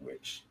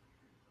 which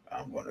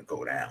I'm going to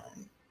go down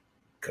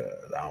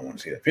because I don't want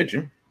to see that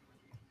picture.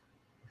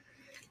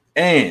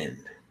 And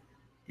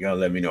y'all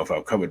let me know if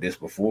I've covered this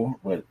before,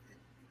 but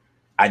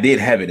I did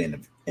have it in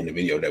the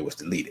video that was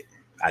deleted.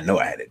 I know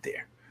I had it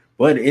there.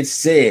 But it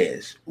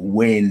says,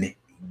 when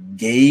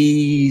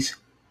gays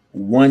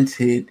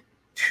wanted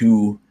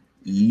to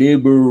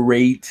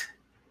liberate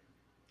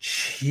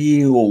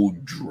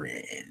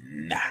children.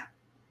 I'm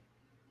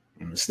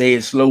going to say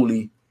it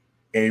slowly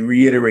and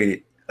reiterate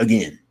it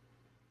again.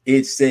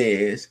 It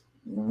says,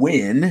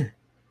 when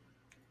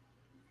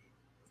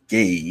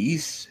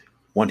gays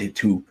wanted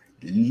to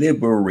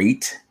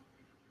liberate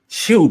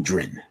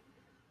children,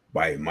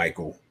 by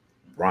Michael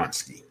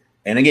Bronski.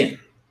 And again,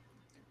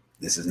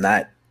 this is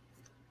not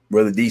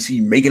Brother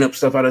DC making up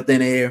stuff out of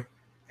thin air,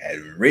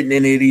 hasn't written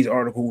any of these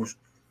articles,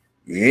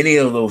 any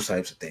of those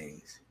types of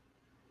things.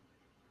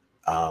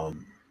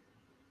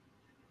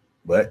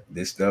 But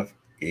this stuff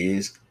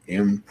is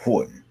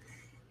important.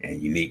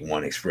 And Unique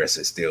One Express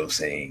is still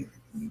saying,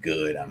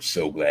 good, I'm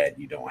so glad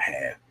you don't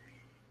have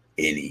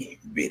any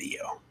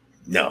video.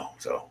 No,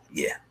 so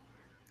yeah,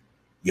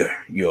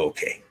 you're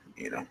okay,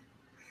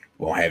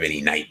 Won't have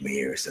any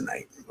nightmares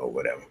tonight or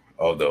whatever.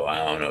 Although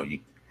I don't know, you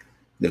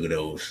look at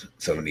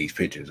some of these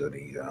pictures of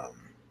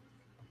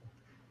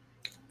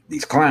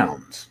these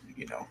clowns,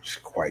 it's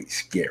quite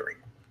scary.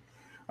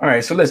 All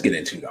right, so let's get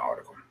into the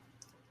article.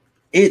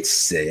 It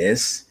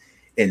says,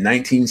 in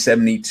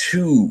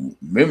 1972,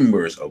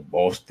 members of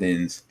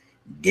Boston's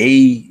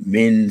Gay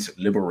Men's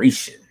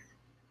Liberation,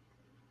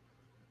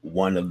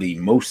 one of the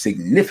most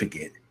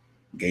significant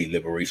gay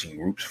liberation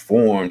groups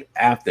formed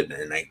after the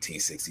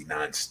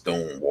 1969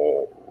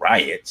 Stonewall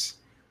riots,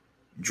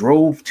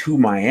 drove to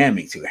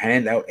Miami to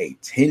hand out a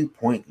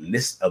 10-point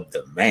list of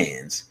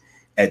demands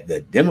at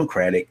the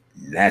Democratic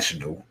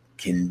National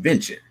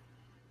Convention.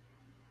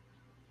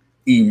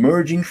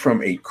 Emerging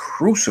from a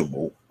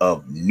crucible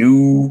of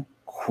new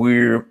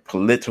queer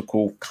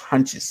political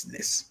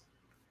consciousness,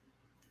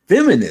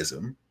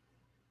 feminism,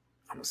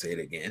 I'm going to say it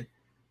again,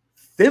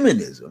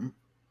 feminism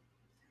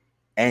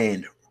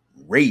and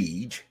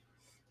rage,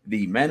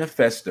 the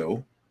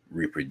manifesto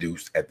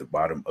reproduced at the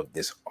bottom of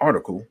this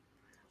article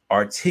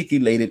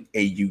articulated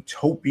a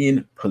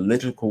utopian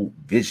political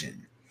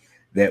vision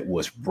that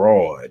was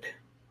broad.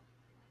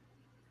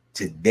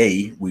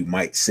 Today, we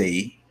might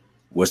say,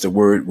 what's the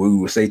word we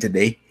will say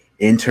today?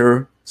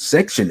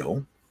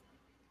 Intersectional,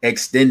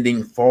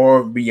 extending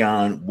far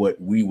beyond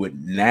what we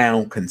would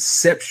now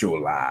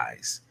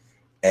conceptualize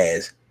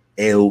as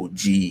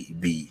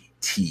LGBTQ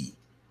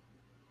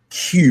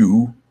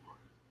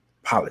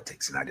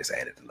politics. And I just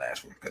added the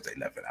last one because they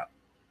left it out.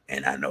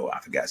 And I know I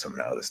forgot some of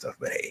the other stuff,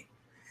 but hey,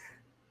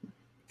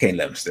 can't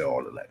let them steal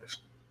all the letters.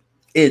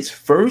 Its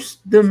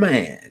first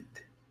demand,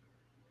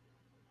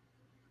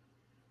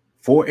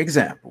 for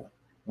example,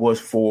 was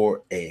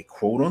for a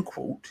quote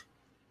unquote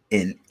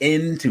an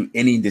end to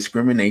any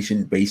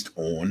discrimination based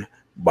on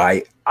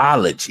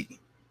biology.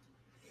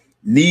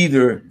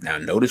 Now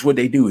notice what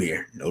they do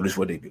here.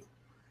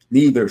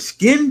 Neither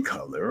skin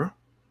color,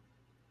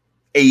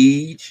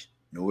 age,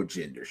 nor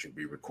gender should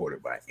be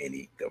recorded by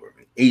any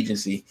government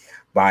agency.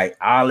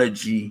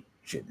 Biology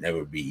should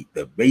never be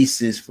the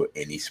basis for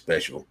any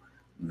special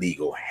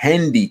legal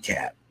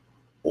handicap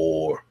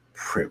or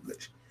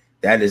privilege.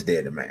 That is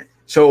their demand.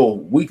 So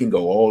we can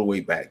go all the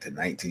way back to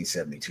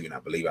 1972, and I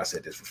believe I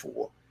said this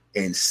before,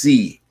 and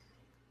see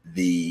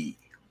the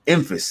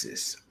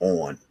emphasis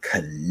on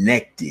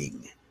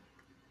connecting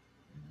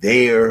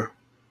their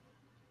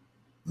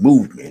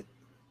movement,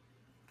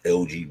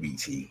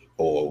 LGBT,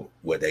 or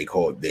what they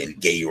call then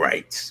gay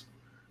rights,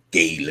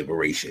 gay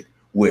liberation,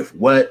 with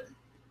what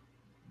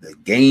the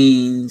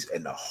gains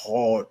and the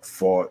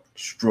hard-fought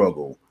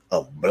struggle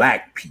of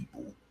Black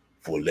people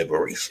for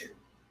liberation.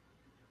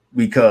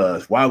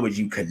 Because why would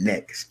you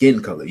connect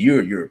skin color?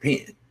 You're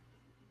European.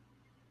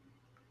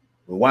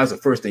 Well, why is the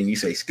first thing you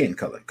say skin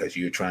color? Because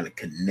you're trying to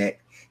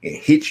connect and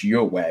hitch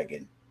your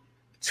wagon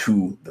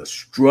to the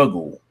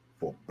struggle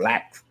for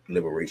Black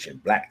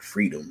liberation, Black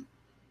freedom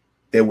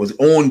that was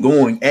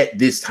ongoing at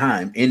this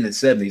time in the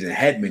 70s and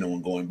had been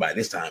ongoing by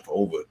this time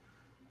for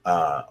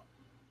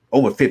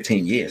over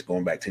 15 years,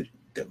 going back to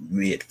the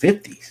mid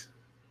 50s.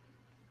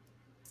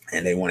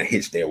 And they want to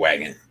hitch their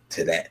wagon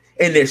to that.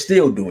 And they're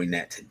still doing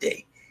that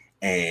today.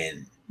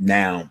 And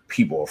now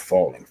people are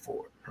falling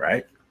for it,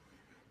 right?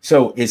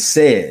 So it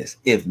says,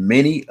 if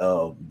many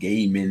of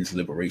gay men's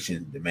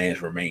liberation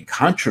demands remain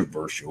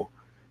controversial,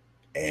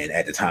 and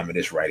at the time of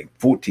this writing,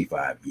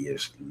 45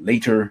 years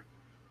later,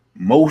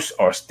 most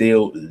are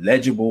still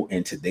legible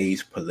in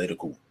today's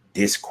political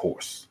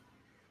discourse.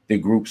 The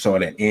group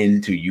sought an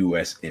end to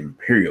U.S.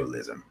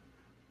 imperialism.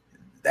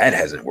 That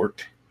hasn't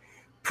worked.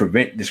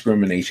 Prevent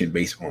discrimination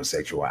based on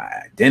sexual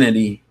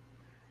identity,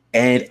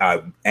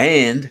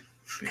 and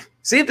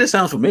see if this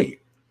sounds familiar.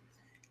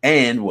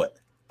 And what?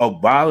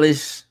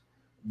 Abolish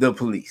the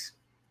police.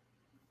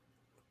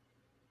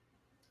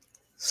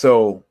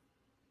 So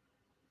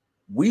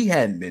we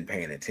hadn't been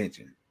paying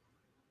attention,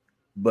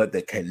 but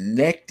the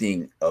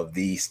connecting of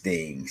these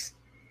things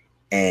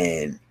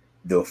and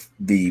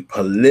the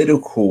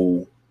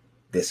political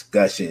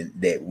discussion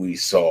that we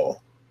saw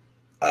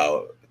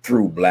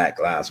through Black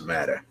Lives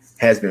Matter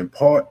has been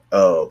part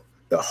of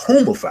the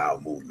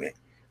homophile movement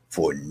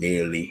for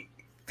nearly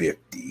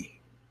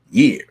 50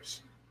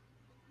 years.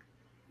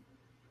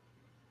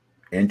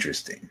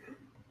 Interesting.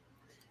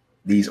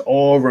 These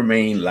all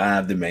remain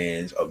live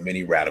demands of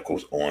many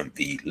radicals on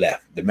the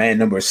left. Demand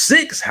number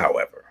 6,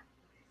 however,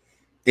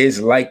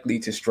 is likely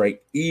to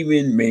strike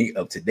even many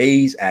of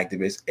today's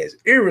activists as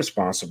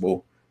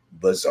irresponsible,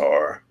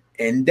 bizarre,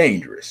 and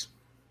dangerous.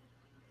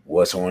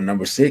 What's on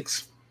number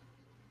 6?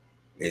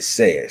 It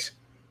says,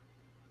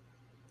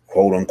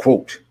 quote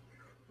unquote,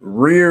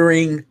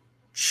 rearing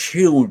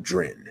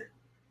children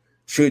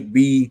should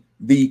be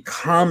the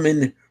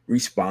common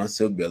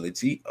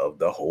responsibility of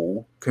the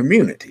whole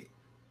community.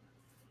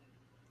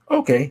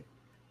 Okay,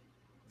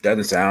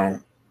 doesn't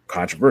sound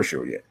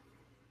controversial yet.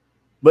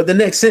 But the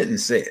next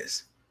sentence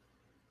says,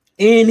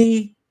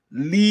 any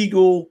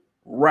legal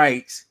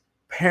rights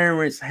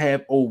parents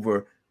have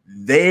over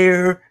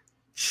their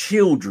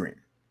children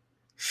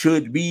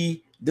should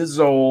be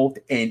dissolved,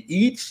 and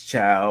each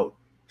child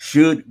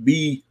should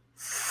be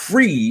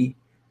free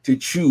to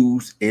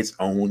choose its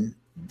own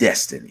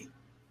destiny.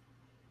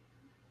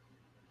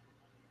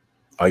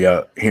 Are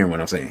y'all hearing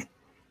what I'm saying?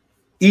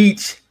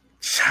 Each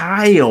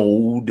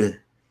child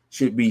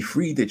should be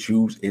free to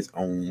choose its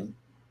own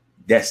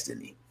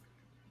destiny.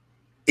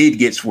 It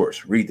gets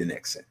worse. Read the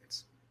next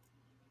sentence.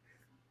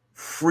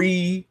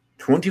 Free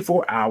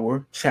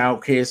 24-hour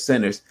child care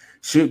centers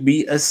should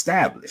be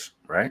established,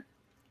 right?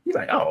 You're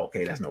like, oh,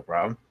 okay, that's no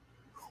problem.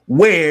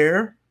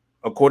 Where,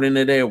 according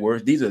to their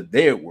words, these are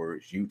their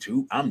words,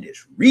 YouTube, I'm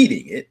just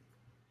reading it.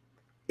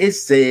 It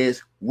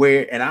says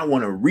where, and I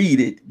want to read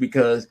it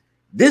because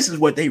this is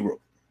what they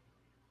wrote.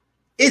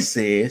 It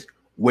says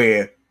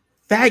where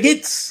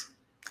faggots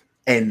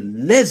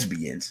and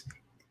lesbians,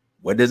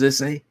 what does it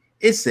say?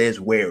 It says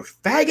where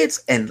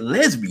faggots and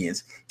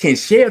lesbians can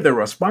share the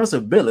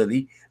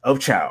responsibility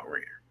of child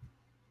rearing.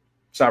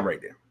 Stop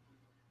right there.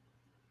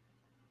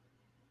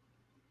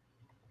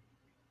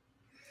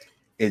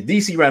 Is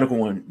DC Radical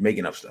One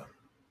making up stuff?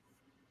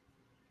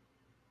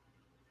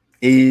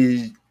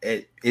 Is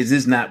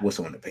this not what's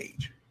on the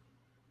page?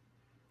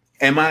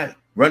 Am I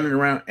running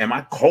around? Am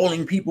I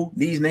calling people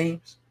these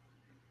names?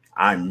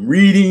 I'm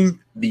reading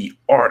the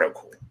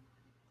article.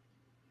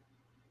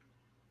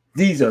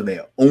 These are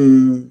their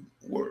own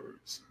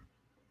words.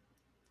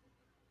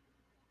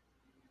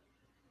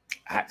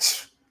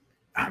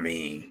 I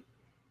mean,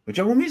 what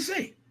y'all want me to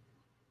say?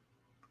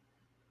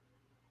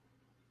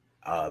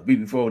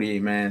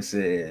 BB48 man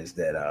says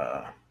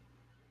that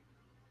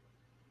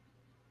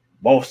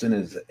Boston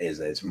is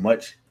as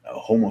much a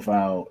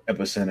homophile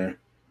epicenter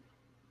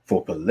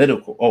for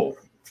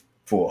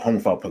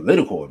homophile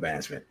political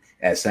advancement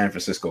as San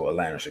Francisco,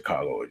 Atlanta,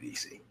 Chicago, or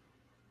DC.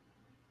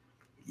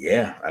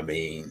 Yeah, I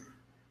mean,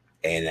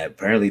 and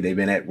apparently they've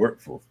been at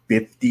work for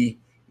 50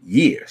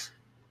 years.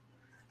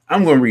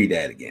 I'm going to read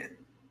that again.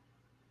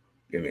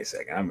 Give me a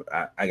second.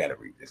 I got to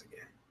read this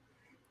again.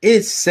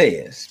 It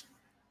says,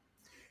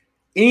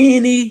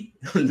 any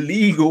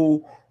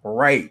legal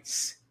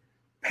rights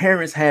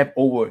parents have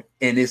over,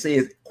 and it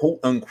says, quote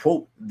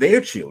unquote, their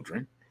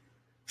children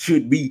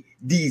should be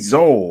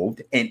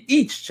dissolved, and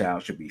each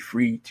child should be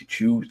free to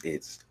choose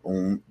its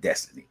own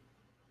destiny.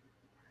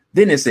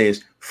 Then it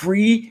says,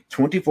 free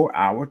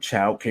 24-hour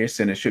child care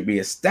centers should be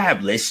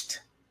established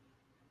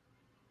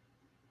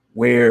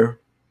where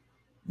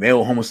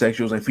male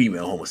homosexuals and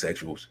female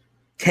homosexuals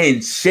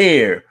can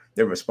share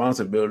the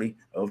responsibility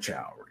of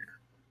child rearing.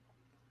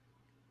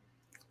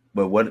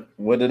 But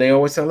what do they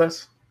always tell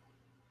us?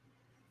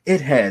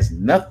 It has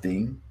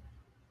nothing,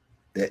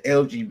 the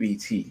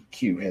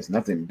LGBTQ has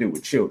nothing to do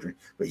with children,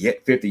 but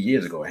yet 50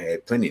 years ago it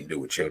had plenty to do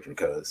with children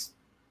because it's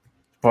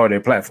part of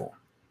their platform.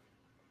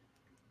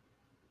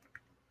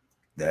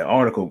 The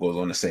article goes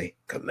on to say,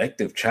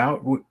 collective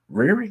child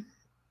rearing?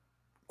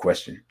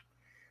 Question.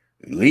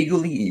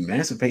 legally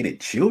emancipated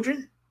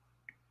children,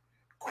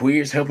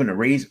 queers helping to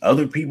raise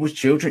other people's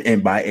children,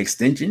 and by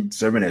extension,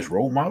 serving as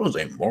role models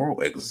and moral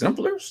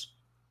exemplars?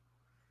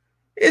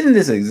 Isn't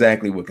this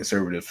exactly what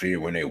conservatives fear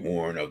when they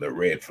warn of the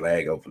red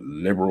flag of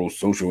liberal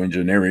social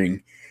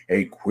engineering,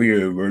 a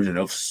queer version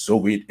of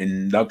Soviet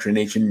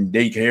indoctrination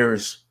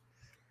daycares?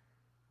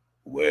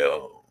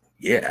 Well,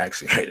 yeah,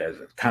 actually, that's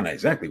kind of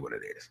exactly what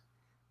it is.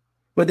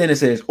 But then it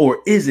says,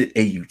 or is it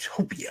a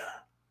utopia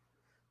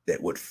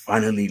that would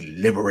finally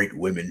liberate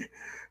women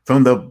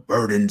from the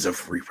burdens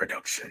of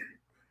reproduction,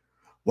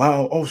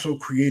 while also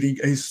creating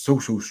a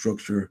social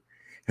structure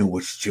in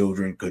which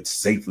children could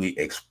safely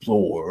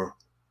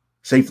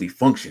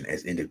function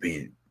as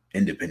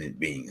independent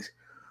beings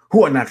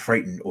who are not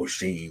frightened or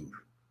ashamed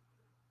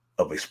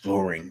of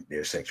exploring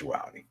their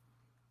sexuality?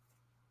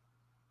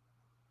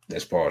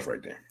 Let's pause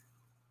right there.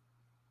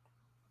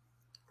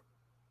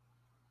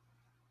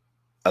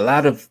 A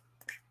lot of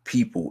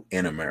people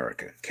in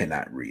America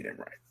cannot read and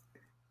write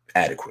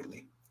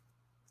adequately.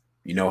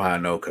 You know how I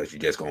know? Because you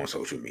just go on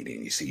social media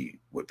and you see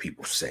what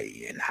people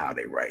say and how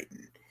they write.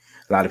 And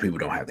a lot of people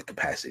don't have the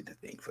capacity to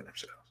think for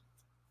themselves.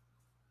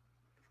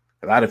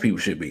 A lot of people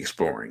should be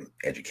exploring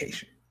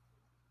education.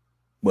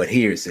 But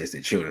here it says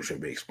that children should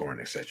be exploring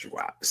their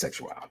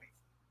sexuality.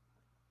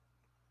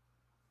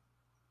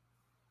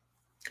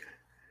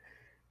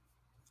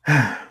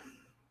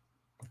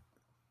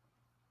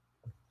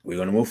 We're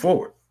going to move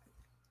forward,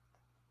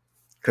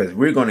 because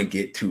we're going to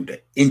get to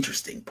the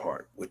interesting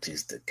part, which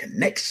is the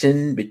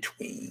connection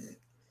between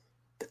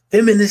the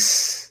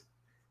feminists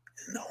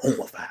and the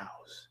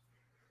homophiles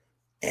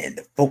and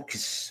the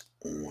focus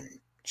on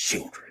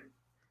children.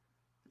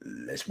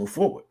 Let's move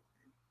forward.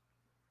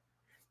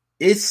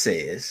 It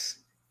says,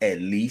 since at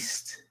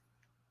least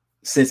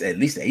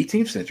the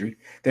 18th century,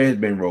 there has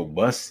been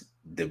robust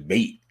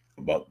debate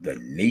about the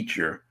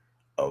nature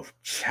of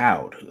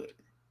childhood.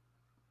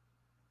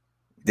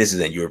 This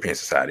is in European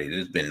society.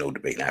 There's been no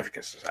debate in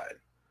African society.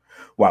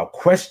 While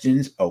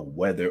questions of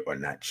whether or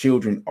not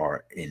children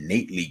are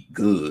innately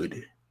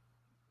good,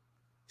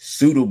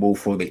 suitable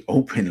for the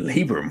open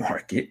labor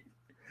market,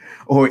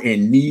 or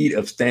in need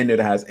of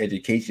standardized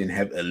education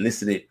have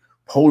elicited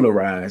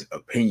polarized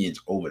opinions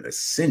over the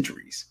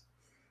centuries,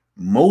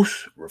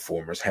 most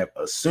reformers have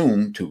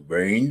assumed to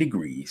varying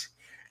degrees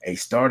a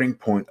starting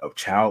point of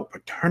child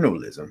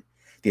paternalism,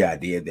 the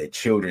idea that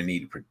children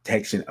need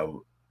protection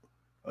of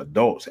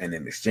adults and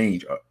in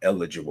exchange are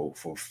eligible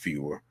for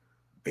fewer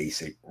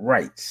basic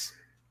rights.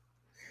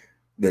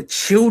 The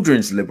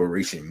children's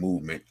liberation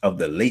movement of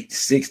the late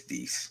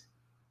 60s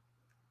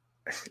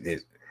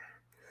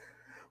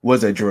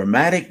was a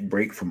dramatic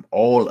break from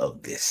all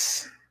of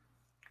this.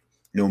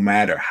 No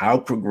matter how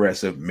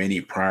progressive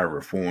many prior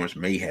reforms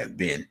may have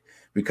been,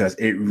 because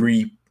it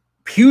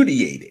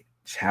repudiated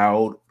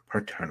child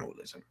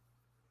paternalism,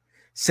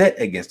 set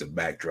against the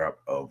backdrop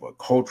of a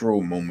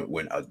cultural moment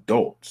when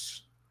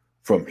adults,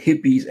 from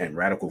hippies and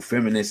radical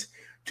feminists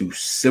to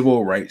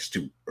civil rights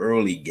to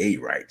early gay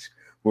rights,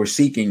 were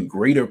seeking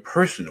greater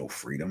personal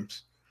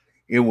freedoms.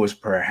 It was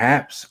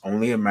perhaps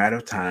only a matter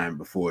of time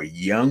before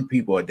young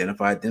people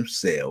identified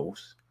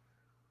themselves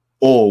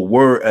or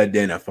were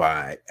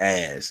identified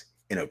as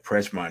an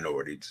oppressed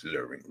minority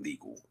deserving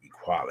legal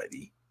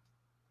equality,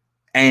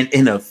 and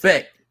in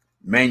effect,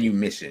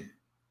 manumission,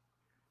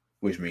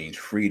 which means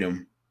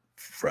freedom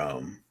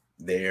from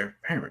their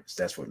parents.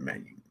 That's what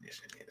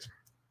manumission is.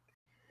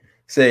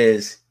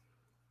 Says,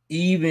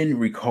 even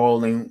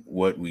recalling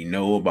what we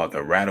know about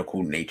the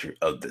radical nature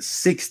of the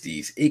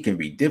 60s, it can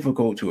be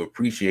difficult to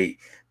appreciate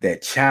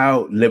that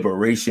child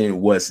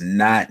liberation was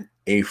not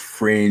a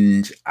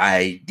fringe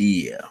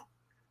idea.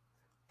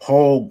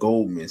 Paul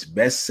Goldman's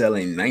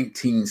best-selling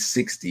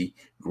 1960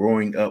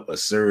 Growing Up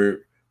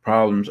Absurd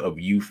Problems of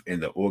Youth in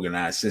the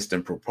Organized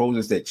System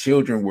proposes that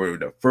children were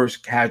the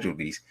first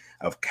casualties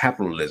of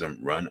capitalism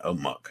run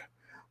amok,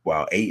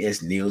 while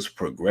A.S. Neal's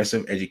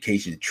Progressive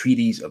Education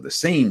Treatise of the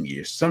same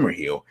year,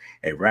 Summerhill,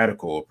 a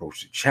radical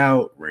approach to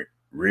child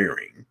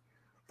rearing,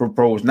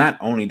 proposed not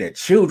only that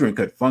children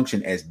could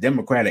function as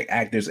democratic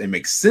actors and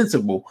make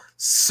sensible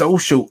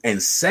social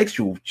and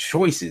sexual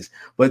choices,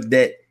 but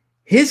that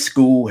his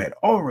school had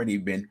already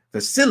been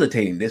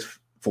facilitating this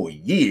for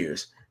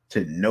years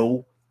to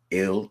no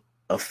ill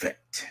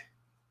effect.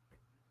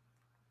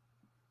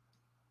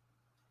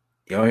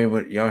 Y'all hear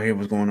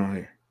what's going on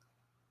here?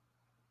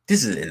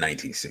 This is in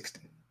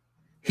 1960.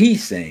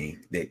 He's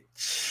saying that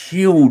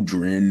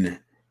children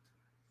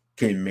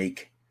can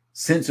make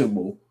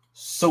sensible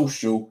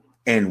social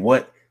and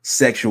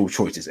sexual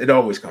choices. It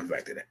always comes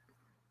back to that.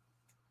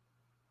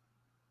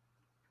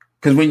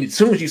 Because as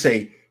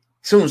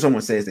soon as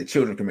someone says that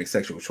children can make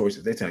sexual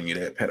choices, they're telling you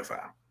they're a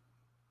pedophile.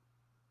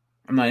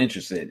 I'm not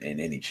interested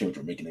in any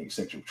children making any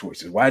sexual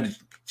choices. Why do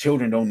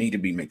children don't need to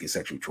be making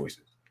sexual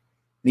choices?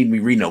 Need to be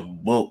reading a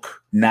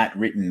book not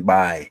written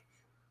by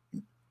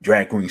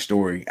Drag Queen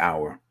Story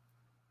Hour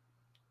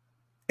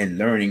and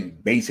learning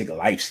basic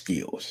life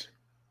skills.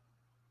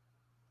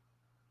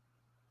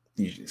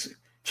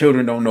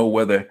 Children don't know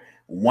whether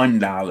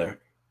 $1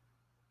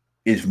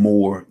 is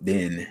more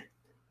than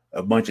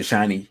a bunch of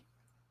shiny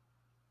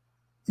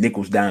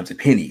nickels, dimes, and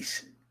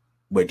pennies,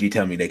 but you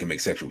tell me they can make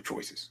sexual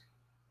choices.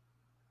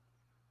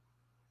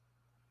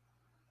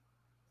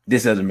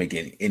 This doesn't make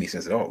any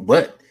sense at all.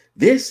 But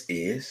this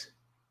is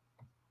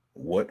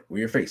what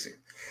we're facing.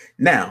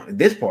 Now,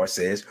 this part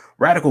says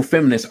radical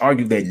feminists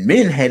argue that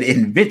men had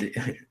invented.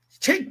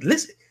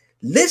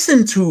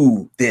 Listen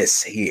to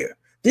this here.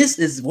 This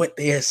is what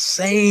they are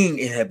saying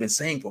and have been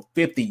saying for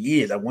 50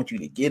 years. I want you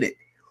to get it.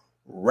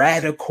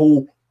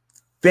 Radical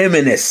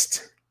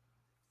feminists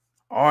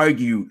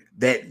argued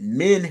that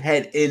men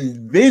had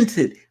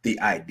invented the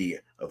idea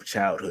of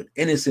childhood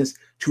innocence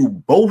to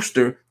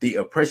bolster the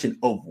oppression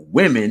of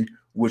women,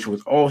 which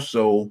was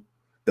also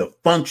the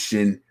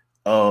function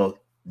of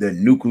the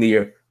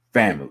nuclear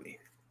family.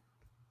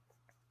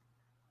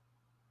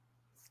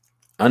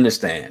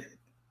 Understand.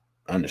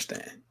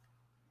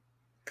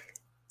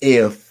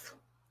 If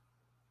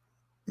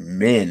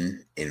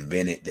men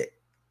invented the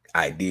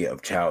idea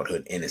of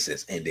childhood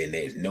innocence and then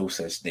there's no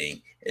such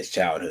thing as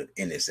childhood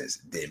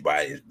innocence, then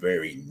by its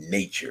very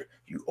nature,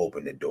 you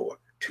open the door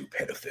to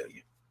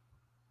pedophilia.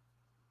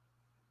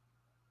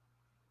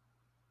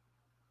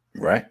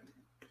 Right?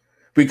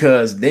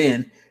 Because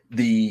then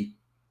the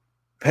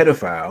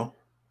pedophile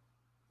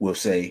will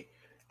say,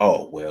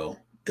 oh, well,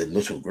 the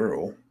little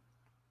girl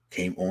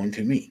came on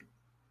to me.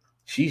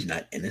 She's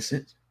not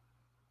innocent.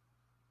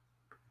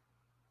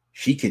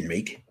 She can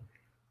make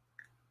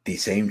the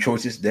same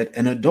choices that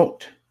an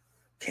adult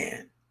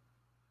can.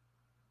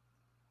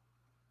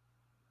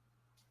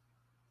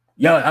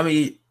 Y'all, I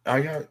mean, are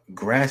y'all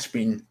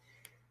grasping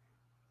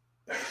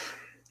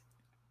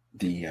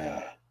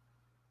the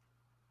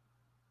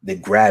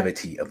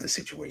gravity of the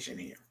situation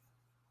here?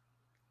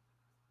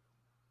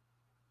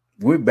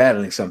 We're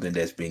battling something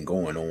that's been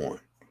going on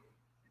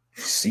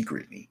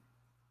secretly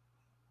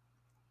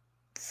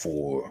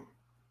for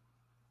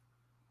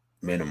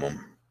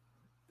minimum,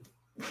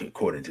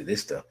 according to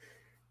this stuff,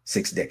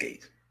 6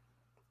 decades.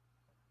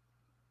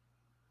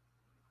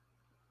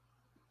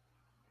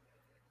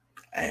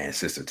 And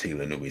Sister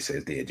Tila Newby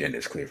says the agenda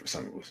is clear for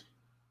some of us.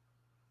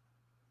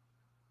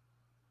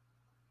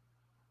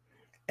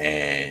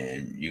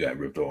 And you got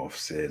ripped off.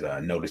 Says,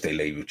 notice they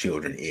label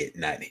children it,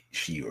 not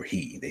she or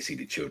he. They see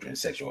the children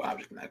as sexual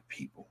objects, not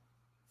people.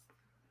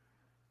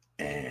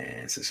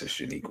 And Sister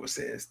Shaniqua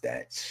says,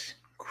 that's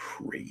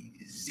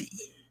crazy.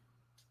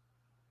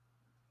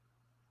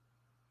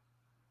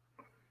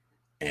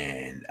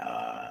 And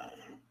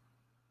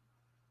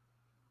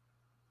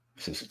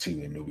Sister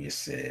Tila Nubia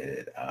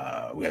said,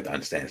 we have to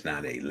understand it's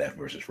not a left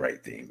versus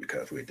right thing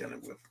because we're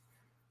dealing with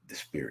the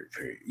spirit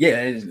period.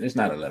 Yeah, it's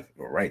not a left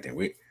or right thing.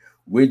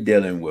 We're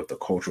dealing with the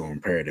cultural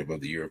imperative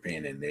of the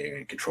European, and they're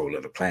in control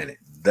of the planet.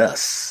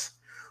 Thus,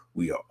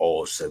 we are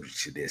all subject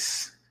to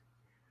this,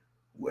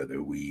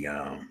 whether we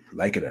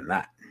like it or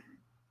not.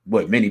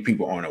 But many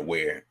people aren't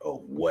aware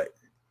of what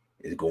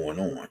is going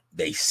on.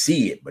 They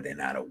see it, but they're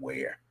not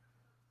aware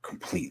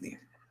completely.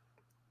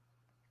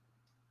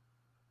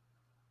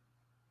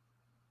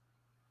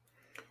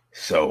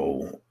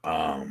 So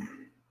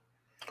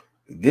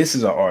this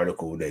is an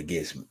article that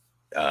gets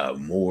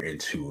more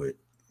into it,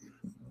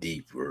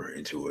 deeper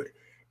into it,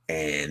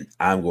 and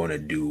I'm going to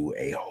do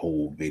a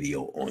whole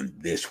video on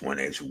this one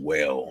as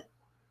well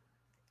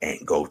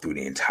and go through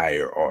the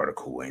entire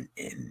article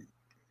and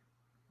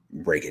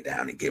break it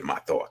down and give my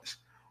thoughts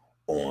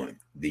on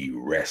the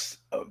rest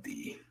of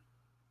the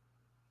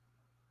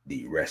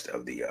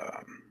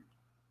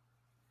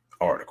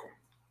article.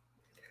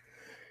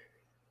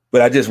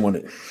 But I just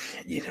wanted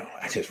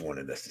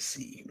us to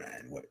see,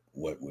 man, what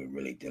we're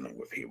really dealing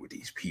with here with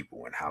these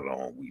people and how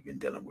long we've been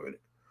dealing with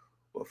it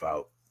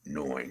without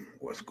knowing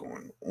what's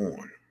going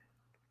on.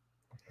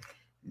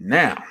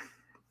 Now,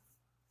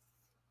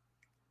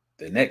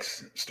 the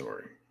next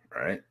story,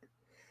 right?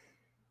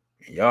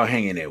 Y'all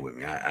hanging there with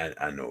me.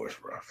 I know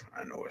it's rough.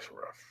 I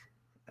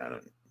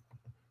done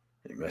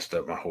messed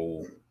up my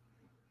whole.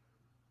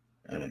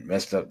 I done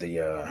messed up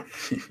the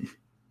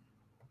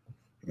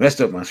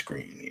messed up my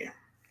screen here.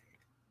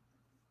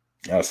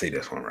 I'll say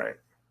this one right.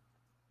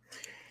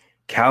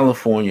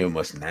 California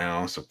must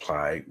now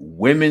supply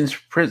women's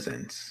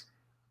prisons,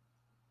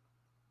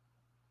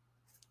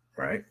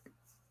 right,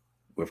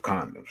 with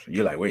condoms.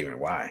 You're like, wait a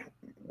minute, why?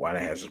 Why they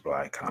have to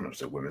supply condoms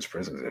to women's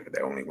prisons if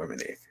they're only women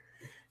there?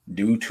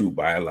 Due to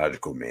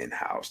biological men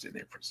housed in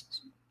their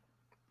prisons.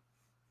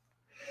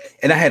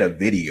 And I had a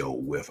video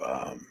with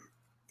I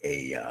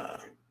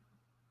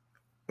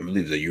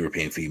believe it's a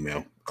European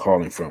female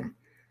calling from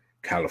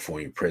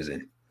California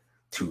prison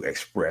to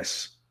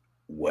express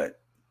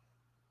what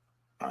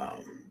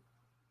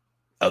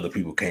other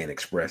people can't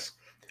express.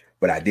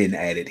 But I didn't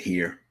add it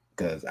here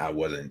because I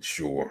wasn't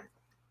sure.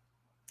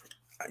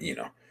 You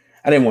know,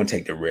 I didn't want to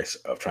take the risk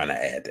of trying to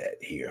add that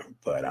here.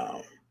 But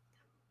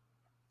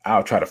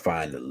I'll try to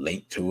find the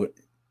link to it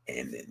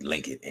and then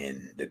link it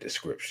in the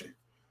description.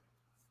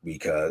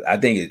 Because I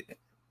think it,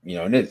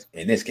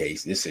 in this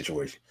case, this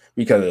situation,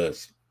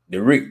 because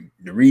the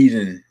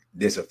reason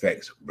this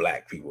affects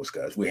Black people is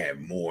because we have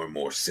more and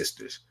more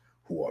sisters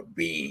who are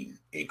being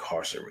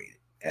incarcerated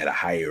at a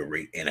higher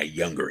rate and a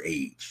younger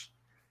age.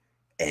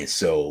 And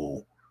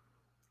so,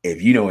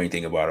 if you know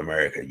anything about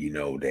America, you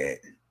know that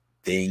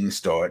things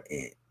start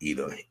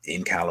either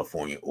in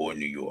California or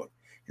New York,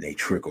 and they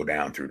trickle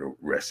down through the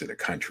rest of the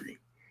country.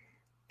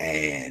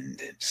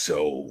 And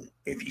so,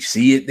 if you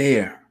see it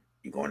there,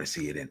 you're going to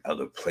see it in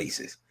other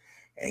places.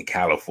 And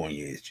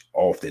California is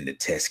often the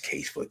test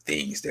case for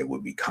things that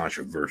would be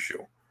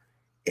controversial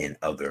in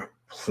other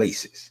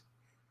places.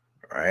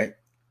 All right.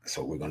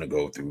 So we're going to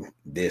go through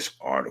this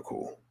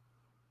article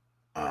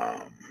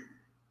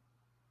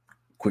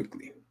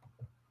quickly,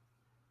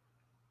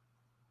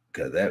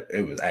 because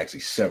it was actually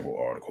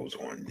several articles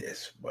on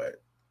this,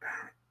 but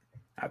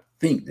I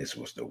think this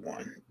was the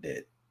one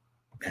that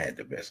had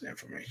the best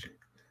information.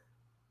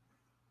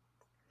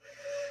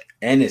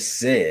 And it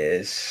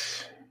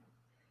says,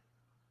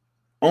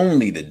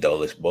 only the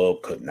dullest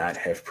bulb could not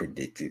have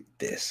predicted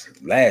this.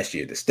 Last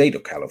year, the state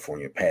of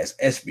California passed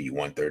SB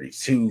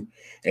 132,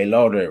 a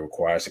law that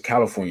requires the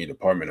California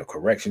Department of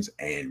Corrections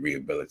and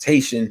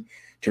Rehabilitation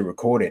to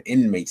record an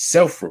inmate's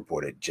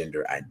self-reported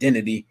gender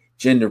identity,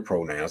 gender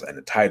pronouns, and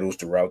the titles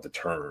throughout their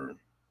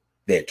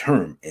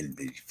term in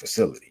the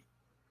facility.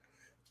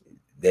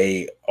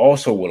 They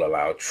also will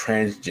allow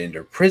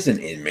transgender prison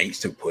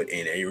inmates to put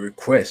in a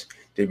request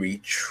to be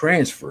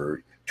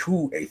transferred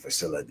to a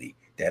facility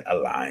that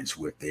aligns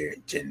with their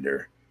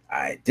gender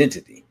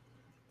identity.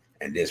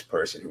 And this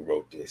person who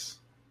wrote this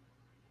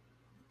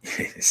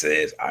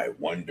says, I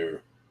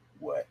wonder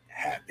what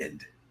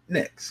happened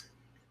next.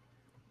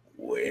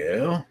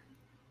 Well,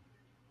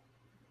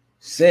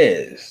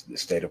 says the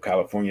state of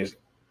California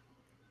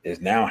is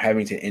now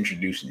having to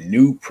introduce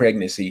new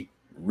pregnancy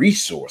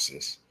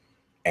resources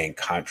and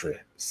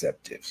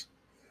contraceptives.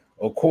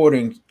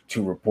 According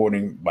to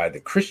reporting by the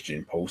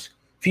Christian Post,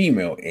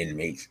 female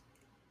inmates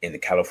in the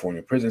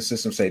California prison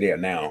system say they are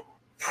now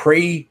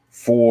pray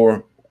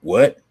for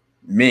what?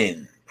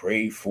 Men.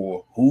 Pray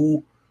for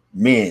who?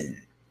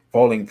 Men.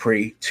 Falling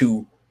prey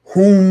to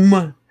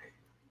whom?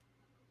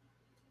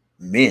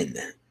 Men.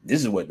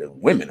 This is what the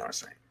women are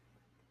saying.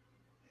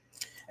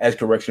 As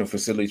correctional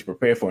facilities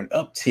prepare for an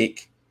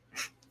uptick,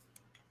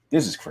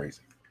 this is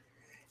crazy.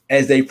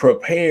 As they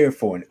prepare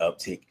for an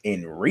uptick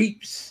in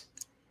rapes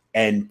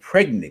and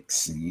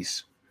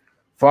pregnancies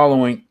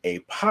following a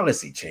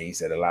policy change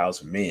that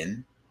allows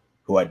men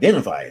who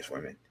identify as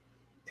women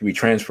to be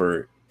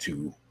transferred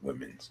to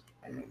women's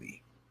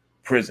only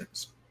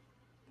prisons.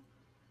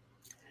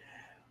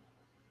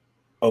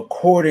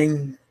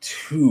 According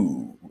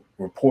to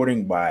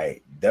reporting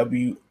by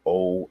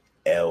WOLF,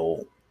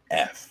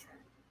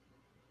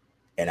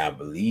 and I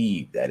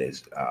believe that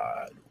is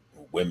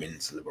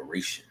Women's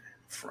Liberation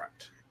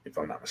Front, if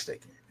I'm not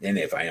mistaken. And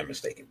if I am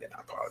mistaken, then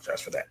I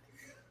apologize for that.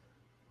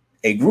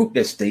 A group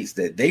that states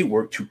that they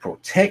work to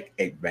protect,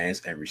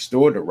 advance, and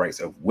restore the rights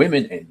of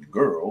women and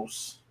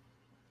girls.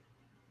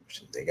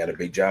 They got a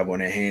big job on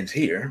their hands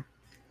here.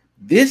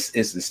 This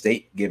is the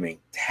state giving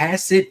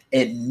tacit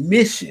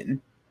admission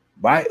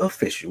by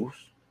officials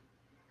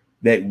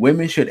that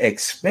women should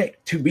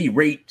expect to be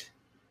raped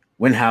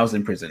when housed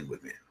in prison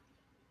with men,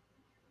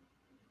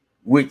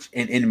 which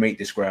an inmate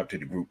described to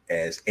the group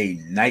as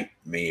a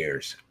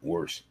nightmare's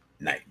worst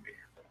nightmare.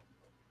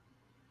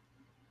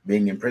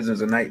 Being in prison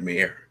is a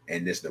nightmare,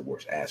 and this is the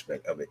worst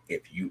aspect of it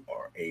if you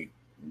are a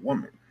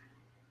woman.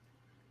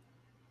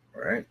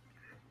 All right.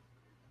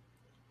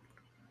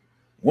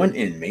 One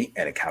inmate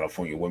at a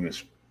California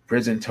women's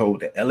prison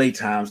told the LA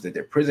Times that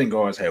their prison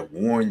guards have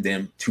warned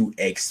them to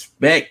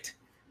expect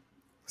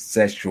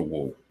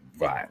sexual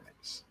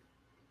violence.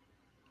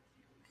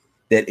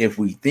 That if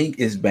we think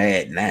it's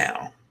bad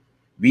now,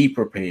 be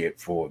prepared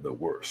for the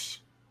worst.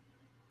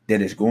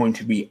 That it's going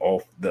to be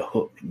off the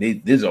hook. This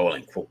is all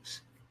in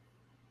quotes.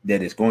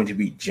 That it's going to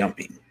be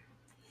jumping.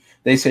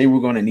 They say we're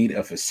going to need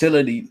a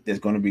facility that's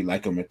going to be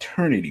like a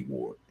maternity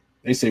ward.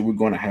 They say we're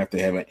going to have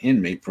an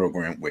inmate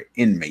program where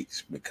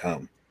inmates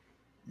become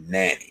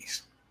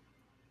nannies.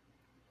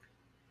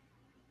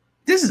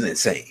 This is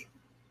insane.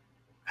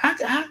 How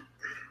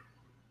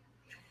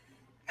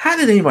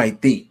did anybody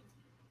think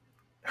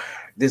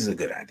this is a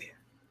good idea?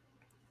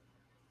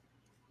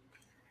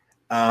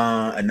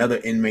 Another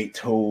inmate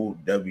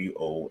told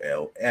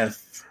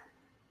WOLF,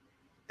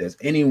 does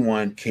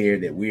anyone care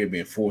that we are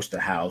being forced to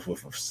house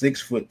with a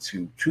 6 foot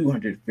to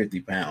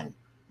 250 pound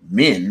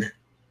men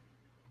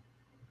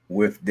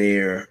with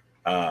their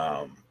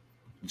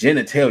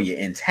genitalia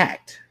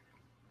intact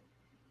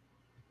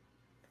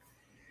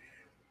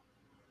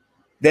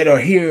that are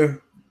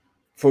here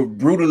for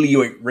brutally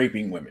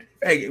raping women?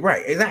 Hey,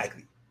 right,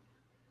 exactly.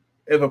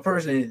 If a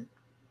person,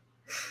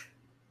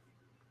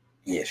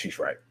 yeah, she's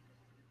right.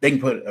 They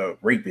can put a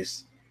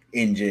rapist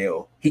in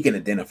jail. He can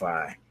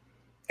identify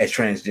as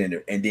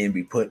transgender and then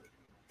be put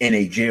in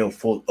a jail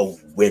full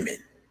of women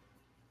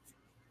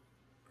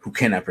who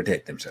cannot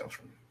protect themselves.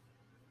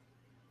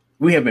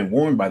 We have been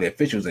warned by the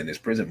officials in this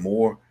prison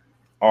more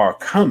are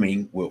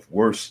coming with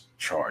worse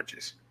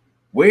charges.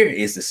 Where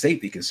is the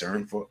safety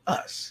concern for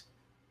us?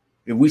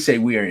 If we say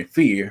we are in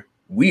fear,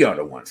 we are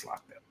the ones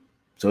locked up.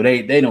 So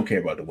they don't care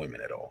about the women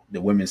at all. The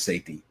women's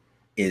safety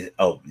is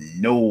of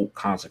no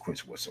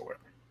consequence whatsoever.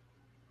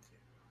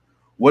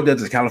 What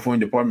does the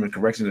California Department of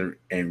Corrections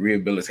and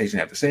Rehabilitation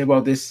have to say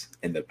about this?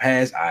 In the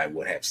past, I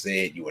would have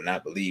said you will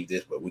not believe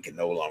this, but we can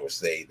no longer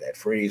say that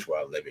phrase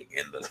while living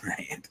in the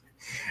land.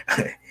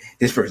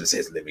 This person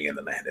says living in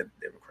the land of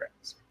the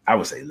Democrats. I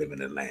would say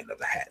living in the land of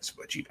the hats,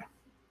 but you know,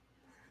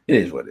 it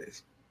is what it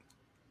is.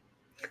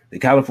 The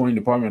California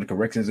Department of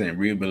Corrections and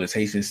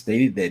Rehabilitation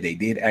stated that they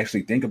did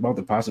actually think about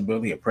the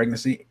possibility of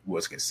pregnancy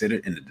was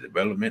considered in the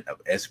development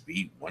of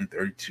SB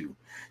 132.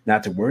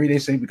 Not to worry, they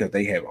say, because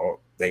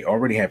they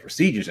already have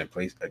procedures in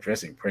place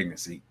addressing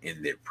pregnancy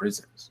in their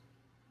prisons.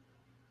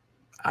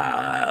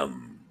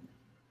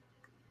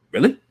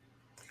 Really?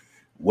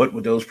 What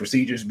would those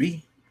procedures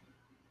be?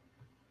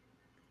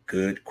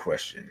 Good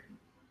question.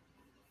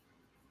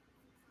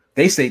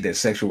 They say that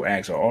sexual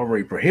acts are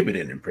already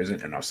prohibited in prison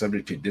and are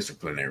subject to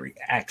disciplinary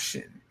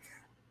action.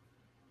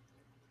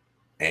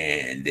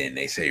 And then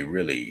they say,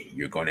 really,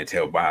 you're going to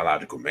tell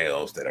biological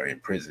males that are in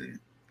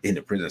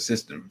the prison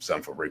system,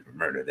 some for rape and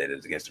murder, that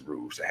it's against the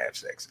rules to have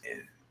sex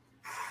in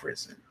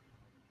prison.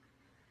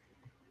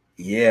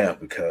 Yeah,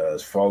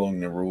 because following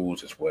the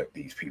rules is what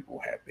these people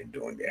have been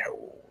doing their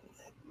whole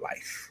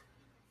life.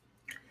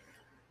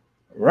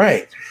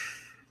 Right.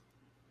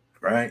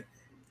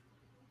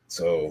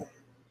 So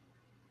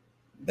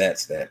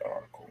that's that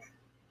article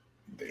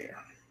there.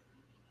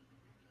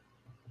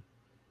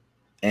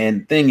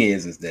 And the thing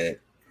is that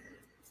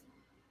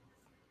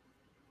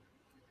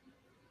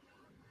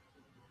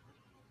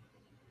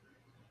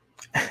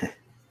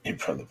and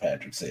Brother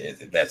Patrick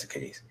says if that's the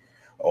case,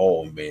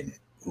 all men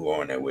who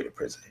are on their way to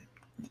prison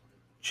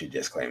should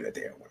just claim that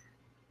they are women.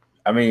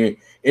 I mean,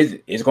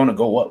 it's going to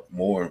go up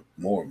more and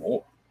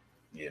more,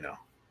 you know.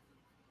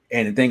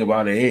 And the thing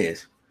about it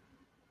is,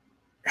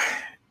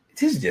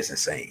 this is just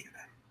insane.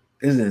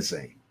 This is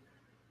insane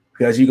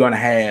because you're gonna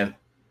have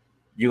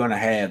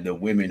the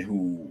women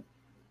who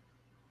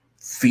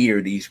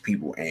fear these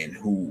people and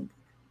who,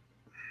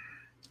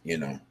 you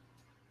know,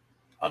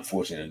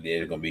 unfortunately,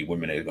 there's gonna be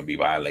women that are gonna be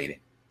violated,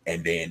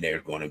 and then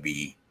there's gonna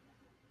be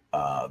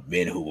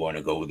men who want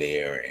to go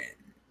there and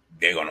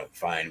they're gonna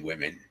find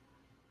women.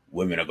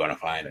 Women are gonna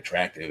find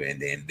attractive, and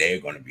then they're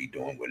gonna be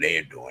doing what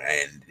they're doing,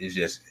 and it's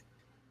just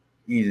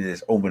you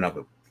just open up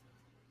a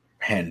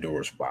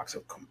Pandora's box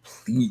of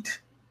complete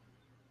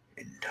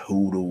and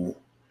total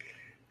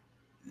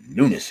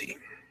lunacy,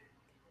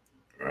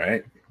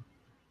 right?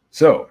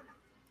 So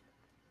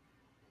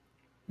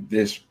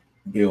this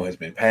bill has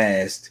been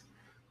passed.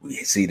 We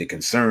see the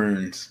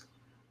concerns,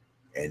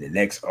 and the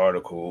next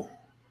article,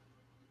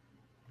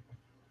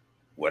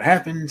 what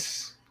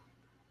happens?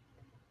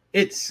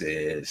 It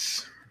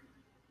says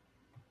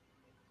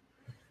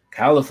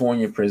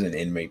California prison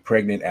inmate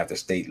pregnant after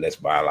state lets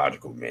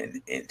biological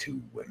men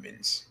into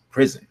women's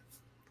prison.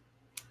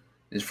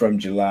 It's from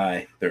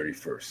July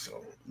 31st,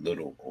 so a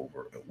little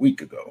over a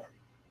week ago.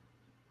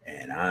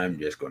 And I'm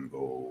just going to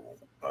go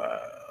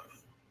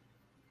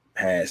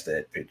past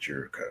that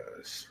picture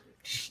because,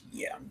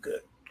 yeah, I'm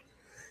good.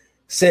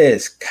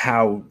 Says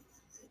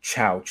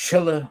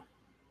Chowchilla,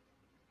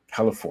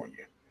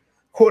 California.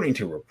 According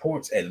to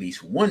reports, at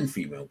least one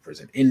female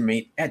prison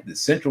inmate at the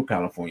Central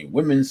California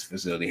Women's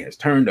Facility has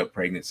turned up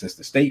pregnant since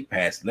the state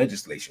passed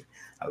legislation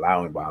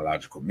allowing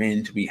biological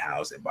men to be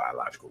housed in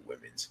biological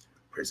women's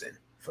prison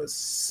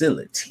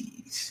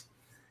facilities.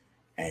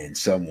 And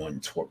someone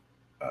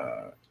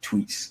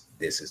tweets,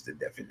 this is the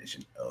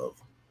definition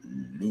of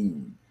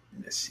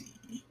lunacy.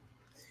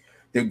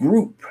 The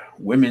group,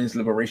 Women's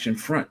Liberation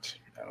Front,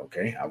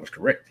 okay, I was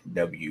correct,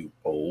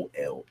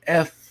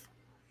 WOLF,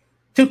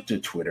 took to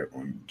Twitter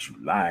on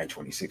July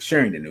 26,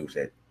 sharing the news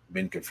that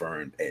been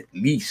confirmed at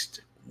least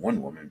one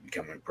woman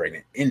becoming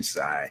pregnant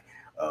inside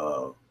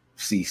of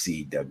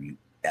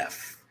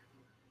CCWF.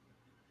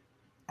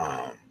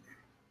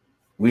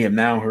 We have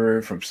now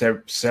heard from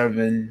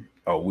seven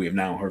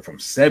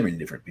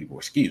different people,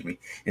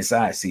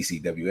 inside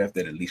CCWF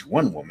that at least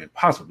one woman,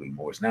 possibly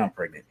more, is now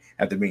pregnant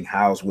after being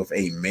housed with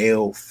a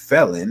male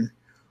felon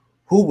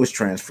who was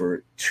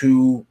transferred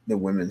to the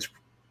women's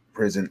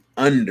prison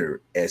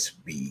under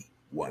SB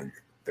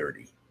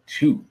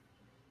 132.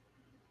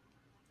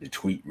 The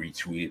tweet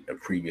retweeted a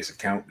previous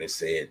account that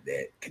said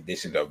that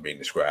conditions are being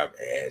described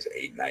as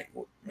a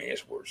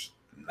nightmare's worst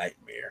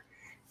nightmare,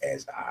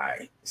 as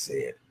I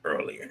said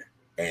earlier,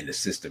 and the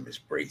system is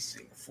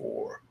bracing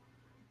for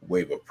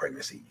wave of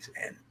pregnancies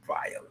and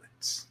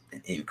violence,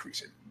 an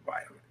increase in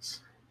violence.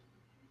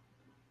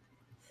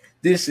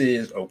 This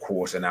is, of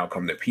course, an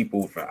outcome that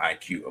people with an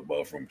IQ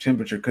above room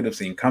temperature could have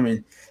seen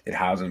coming, that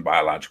housing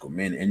biological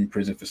men in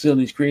prison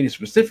facilities created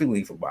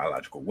specifically for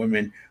biological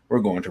women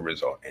were going to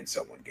result in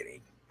someone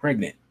getting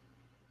pregnant.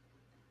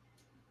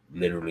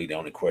 Literally, the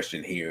only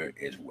question here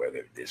is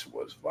whether this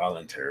was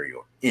voluntary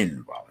or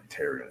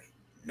involuntarily.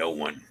 No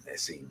one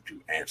has seemed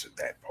to answer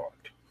that part.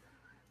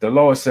 The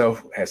law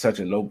itself has such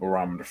a low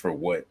barometer for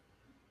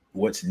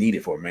what's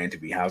needed for a man to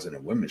be housed in a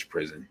women's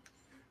prison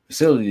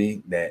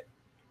facility that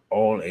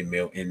all a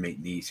male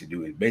inmate needs to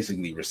do is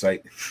basically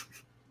recite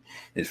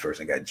This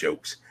person got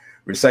jokes.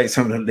 Recite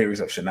some of the lyrics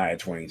of Shania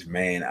Twain's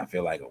 "Man, I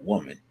Feel Like a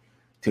Woman"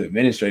 to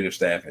administrative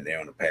staff, and they're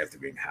on the path to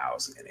being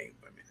housed in a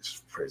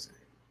women's prison.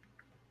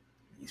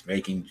 He's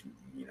making,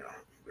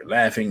 we're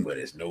laughing, but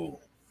it's no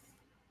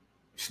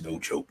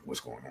joke what's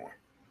going on.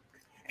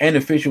 And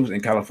officials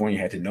in California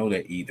had to know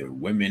that either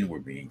women were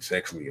being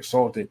sexually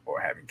assaulted or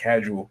having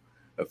casual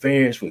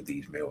affairs with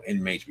these male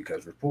inmates,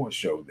 because reports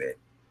show that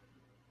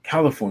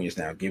California is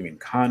now giving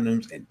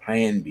condoms and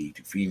Plan B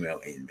to female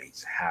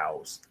inmates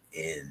housed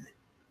in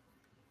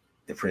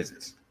the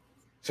prisons.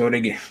 So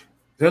they get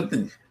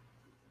something.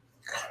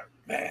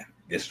 Man,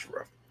 this is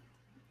rough.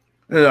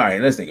 All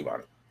right, let's think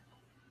about it.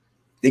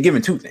 They're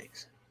giving two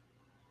things.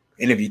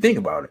 And if you think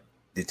about it,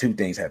 the two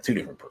things have two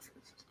different purposes.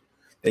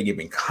 They're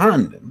giving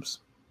condoms,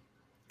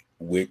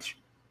 which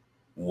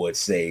would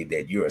say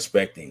that you're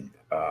expecting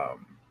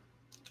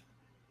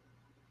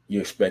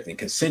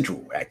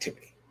consensual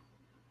activity.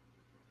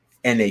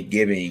 And they're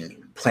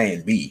giving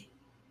Plan B,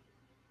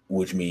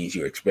 which means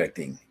you're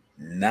expecting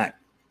not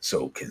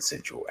so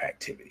consensual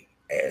activity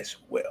as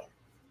well.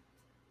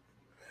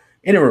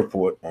 In a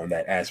report on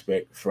that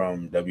aspect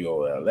from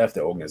WOLF,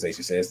 the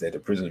organization says that the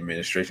prison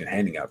administration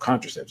handing out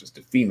contraceptives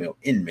to female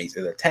inmates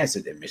is a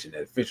tacit admission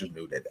that officials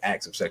knew that the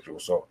acts of sexual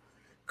assault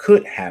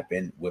could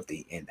happen with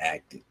the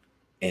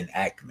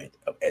enactment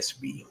of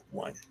SB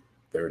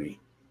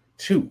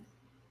 132.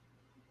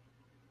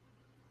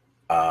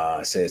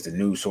 Says the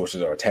news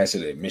sources are a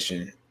tacit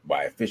admission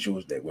by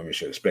officials that women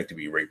should expect to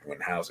be raped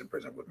when housed in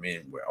prison with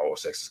men, where all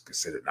sex is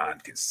considered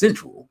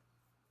non-consensual.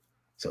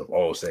 So if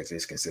all sex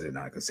is considered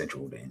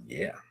non-consensual, then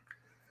yeah,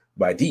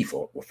 by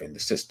default within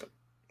the system.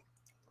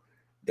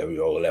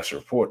 WOLF's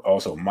report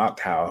also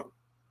mocked how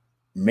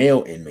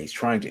male inmates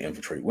trying to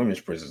infiltrate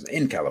women's prisons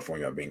in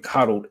California are being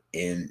coddled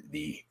in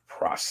the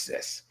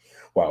process,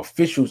 while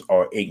officials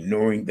are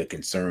ignoring the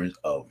concerns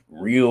of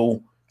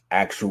real,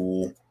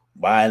 actual,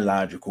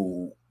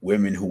 biological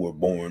women who were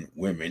born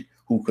women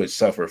who could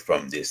suffer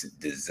from this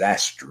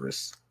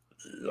disastrous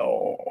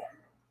law.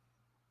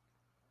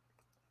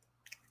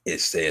 It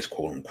says,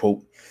 quote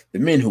unquote, the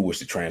men who wish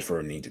to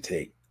transfer need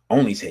to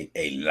only take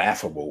a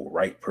laughable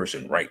right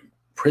prison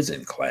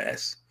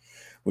class,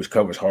 which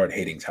covers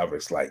hard-hitting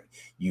topics like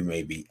you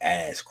may be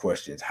asked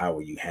questions, how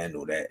will you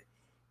handle that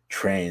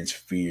trans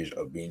fears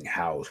of being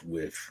housed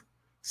with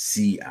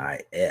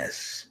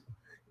CIS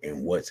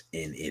and what's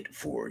in it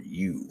for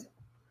you.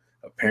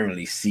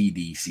 Apparently,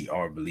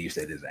 CDCR believes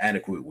that it is an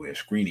adequate way of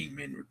screening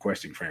men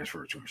requesting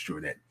transfer to ensure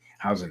that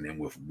housing them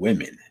with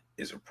women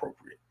is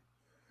appropriate.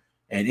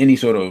 And any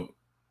sort of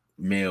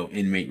male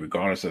inmate,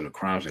 regardless of the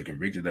crimes they're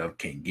convicted of,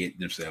 can get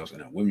themselves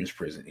in a women's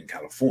prison in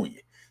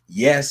California.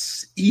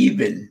 Yes,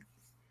 even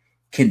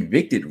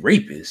convicted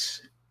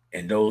rapists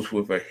and those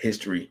with a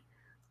history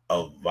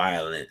of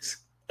violence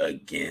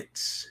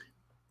against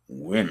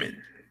women.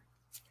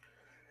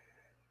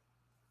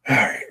 All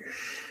right.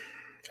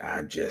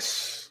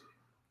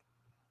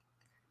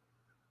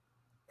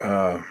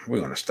 We're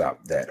going to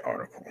stop that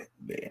article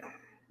there.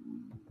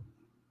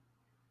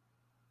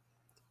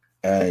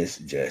 It's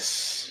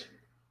just,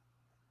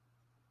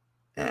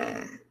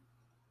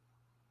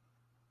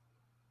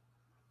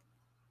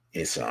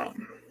 this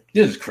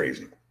is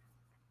crazy.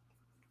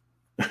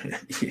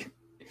 This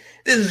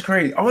is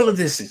crazy. All of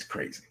this is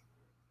crazy.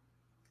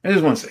 I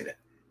just want to say that.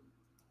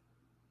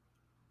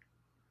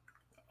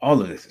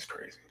 All of this is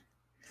crazy.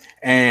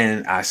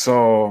 And I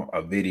saw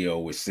a video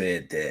which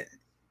said that,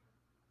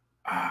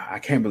 I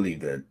can't believe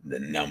the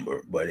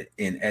number, but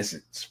in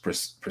essence,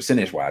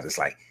 percentage-wise, it's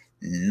like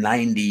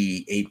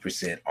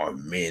 98% are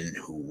men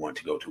who want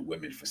to go to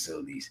women's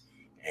facilities,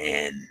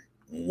 and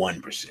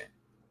 1%,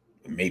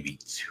 maybe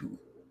 2%,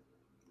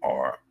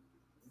 are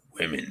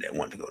women that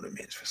want to go to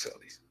men's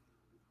facilities.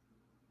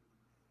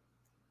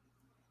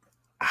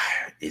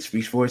 It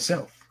speaks for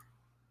itself.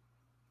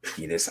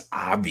 It's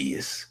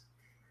obvious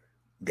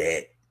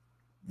that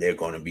there are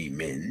going to be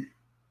men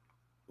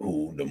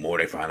who, the more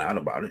they find out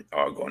about it,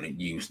 are going to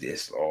use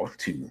this law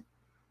to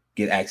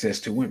get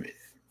access to women.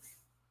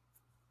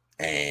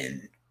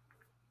 And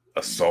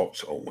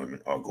assaults on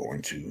women are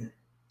going to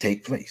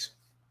take place.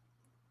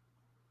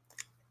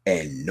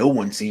 And no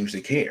one seems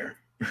to care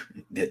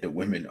that the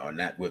women are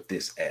not with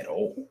this at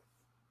all.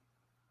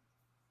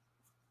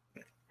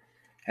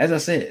 As I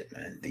said,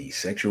 man, the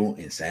sexual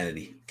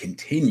insanity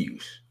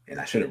continues. And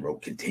I should have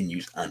wrote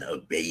continues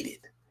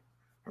unabated.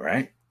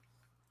 Right?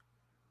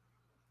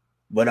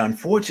 But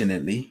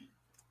unfortunately,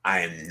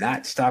 I am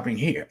not stopping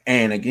here.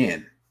 And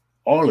again,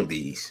 all of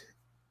these,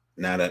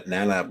 now that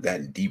I've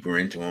gotten deeper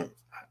into them,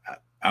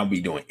 I'll be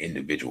doing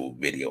individual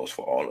videos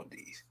for all of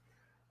these.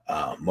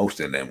 Most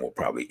of them will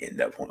probably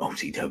end up on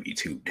OTW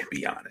too, to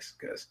be honest,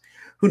 because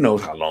who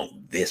knows how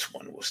long this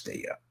one will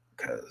stay up,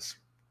 because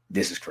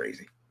this is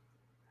crazy.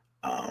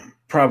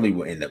 Probably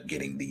will end up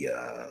getting the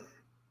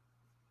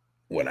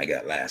what I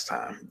got last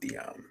time, the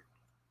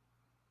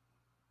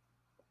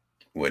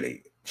where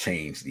they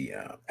changed the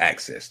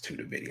access to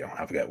the video.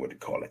 I forgot what to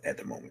call it at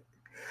the moment.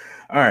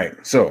 All right,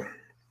 so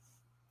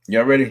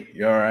y'all ready?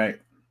 You all right?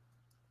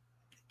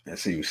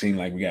 Let's see. It seems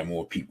like we got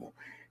more people.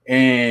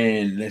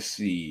 And let's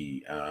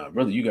see.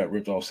 Brother, you got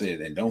ripped off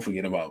said, and don't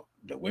forget about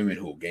the women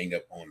who gang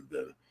up on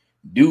the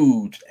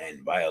dudes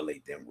and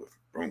violate them with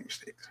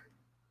broomsticks.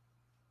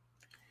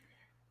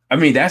 I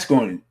mean, that's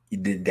going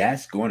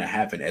to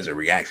happen as a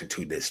reaction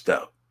to this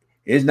stuff.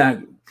 It's not.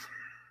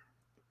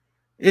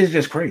 It's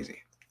just crazy.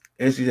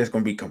 It's just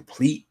going to be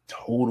complete,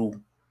 total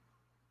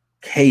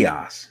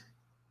chaos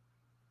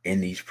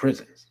in these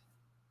prisons.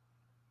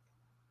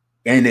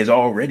 And there's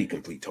already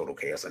complete, total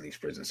chaos in these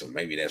prisons. So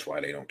maybe that's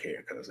why they don't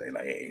care, because they're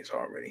like, hey,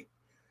 it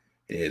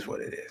is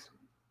what it is.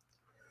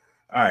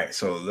 All right.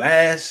 So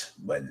last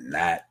but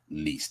not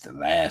least, the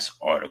last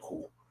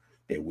article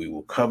that we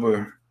will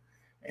cover,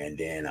 and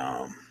then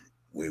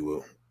we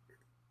will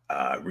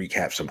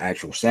recap some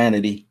actual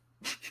sanity,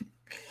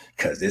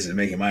 because this is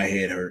making my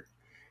head hurt.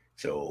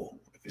 So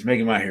if it's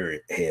making my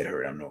head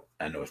hurt, I know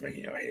it's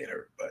making your head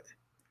hurt, but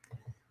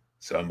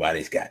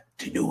somebody's got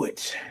to do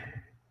it.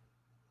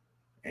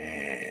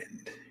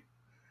 And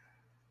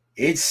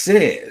it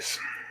says,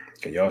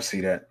 can y'all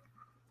see that?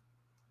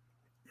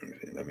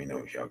 Let me know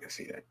if y'all can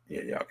see that.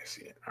 Yeah, y'all can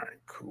see it. All right,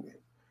 cool.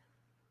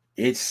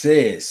 It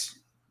says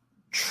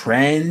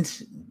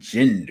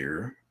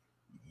transgender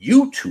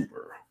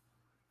YouTuber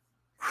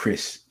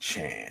Chris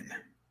Chan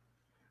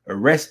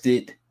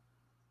arrested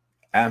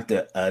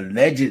after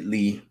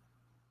allegedly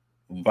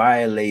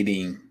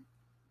violating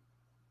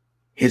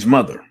his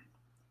mother,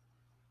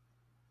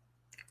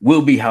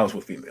 will be housed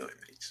with female inmates.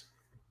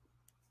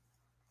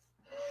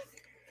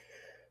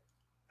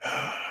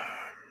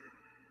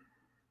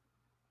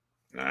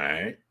 All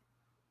right.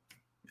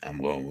 I'm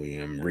going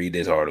to read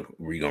this article.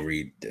 We're going to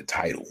read the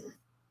title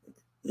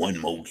one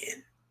more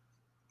again.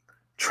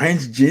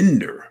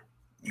 Transgender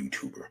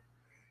YouTuber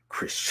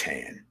Chris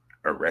Chan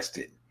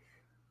arrested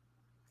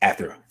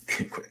after,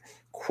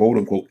 quote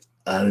unquote,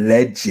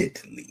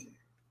 allegedly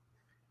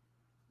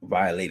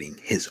violating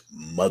his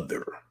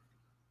mother,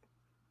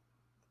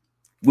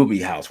 will be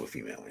housed with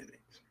female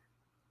inmates.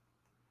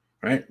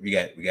 Right? We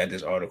got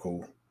this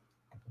article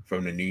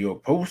from the New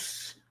York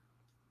Post.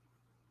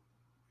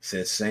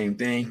 Says same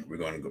thing. We're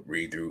going to go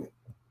read through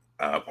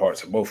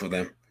parts of both of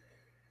them.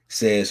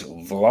 Says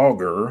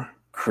vlogger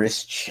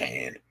Chris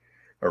Chan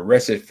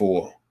arrested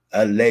for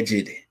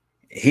alleged,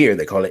 here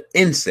they call it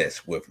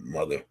incest with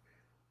mother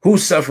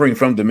who's suffering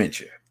from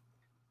dementia.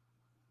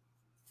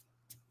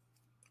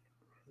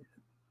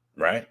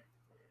 Right?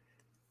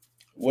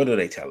 What do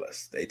they tell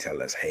us? They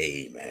tell us,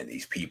 hey, man,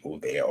 these people,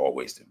 they're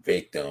always the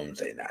victims.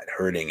 They're not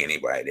hurting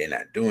anybody. They're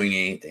not doing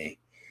anything.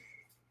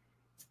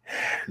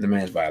 The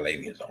man's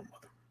violating his own mother.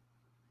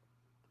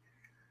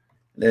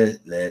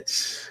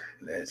 Let's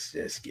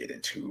just get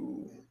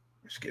into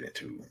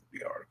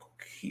the article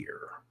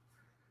here.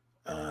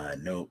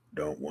 Nope,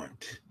 don't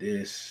want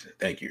this.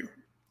 Thank you.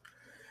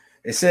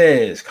 It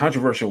says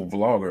controversial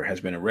vlogger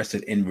has been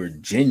arrested in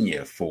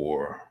Virginia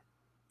for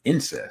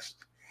incest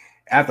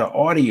after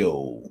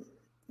audio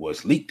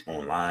was leaked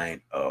online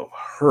of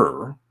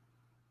her,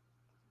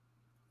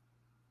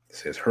 it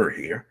says her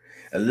here,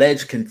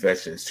 alleged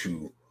confessions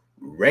to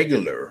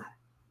regular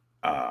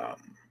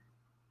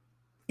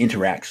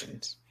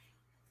interactions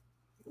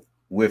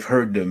with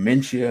her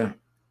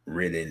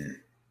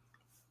dementia-ridden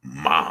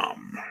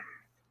mom.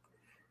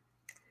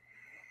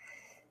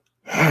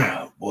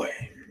 Oh, boy.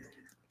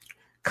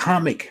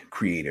 Comic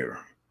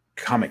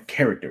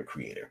character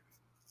creator,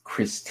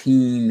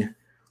 Christine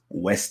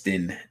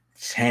Weston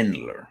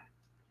Chandler,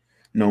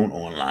 known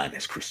online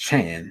as Chris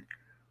Chan,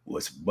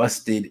 was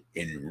busted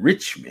in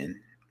Richmond,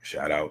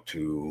 shout out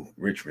to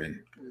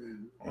Richmond,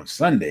 on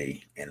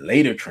Sunday, and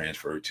later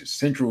transferred to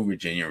Central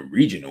Virginia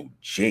Regional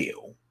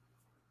Jail,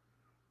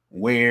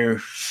 where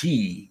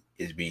she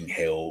is being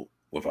held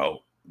without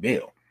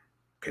bail,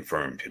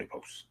 confirmed to the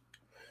Post.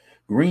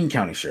 Greene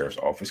County Sheriff's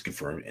Office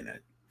confirmed in a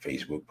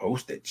Facebook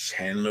post that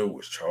Chandler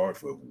was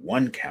charged with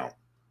one count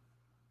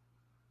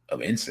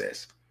of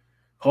incest,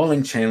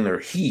 calling Chandler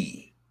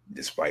he,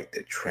 despite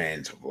the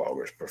trans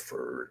vlogger's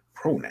preferred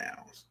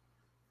pronouns.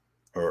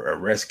 Her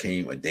arrest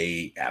came a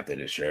day after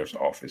the sheriff's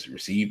office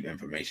received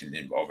information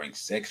involving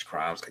sex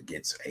crimes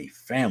against a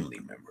family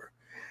member.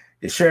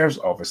 The sheriff's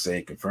office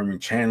said, confirming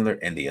Chandler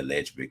and the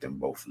alleged victim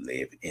both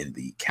live in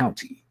the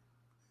county.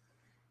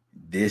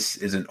 This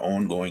is an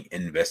ongoing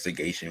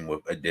investigation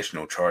with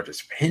additional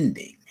charges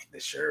pending, the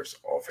sheriff's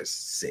office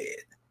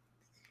said.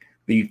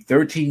 The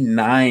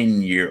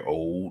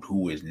 39-year-old,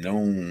 who is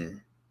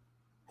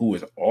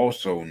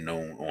also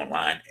known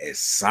online as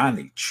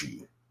Sonic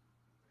Chew,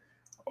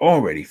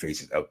 already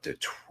faces up to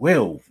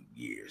 12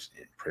 years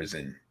in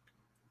prison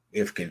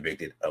if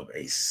convicted of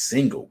a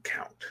single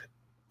count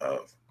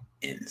of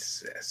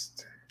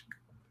incest.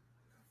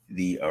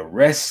 The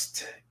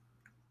arrest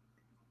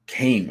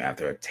came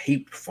after a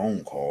taped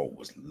phone call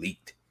was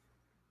leaked,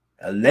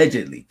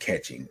 allegedly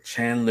catching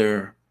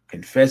Chandler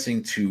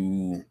confessing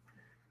to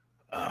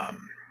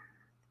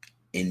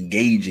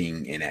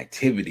engaging in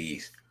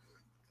activities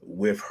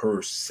with her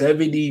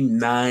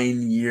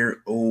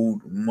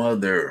 79-year-old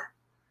mother,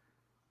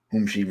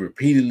 whom she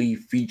repeatedly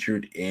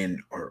featured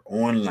in her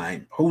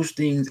online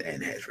postings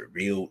and has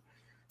revealed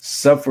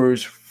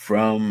suffers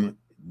from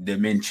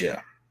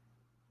dementia.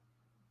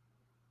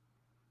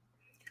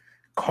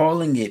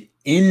 Calling it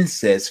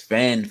incest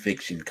fan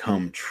fiction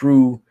come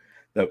true,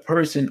 the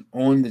person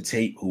on the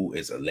tape who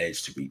is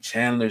alleged to be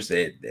Chandler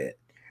said that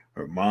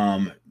her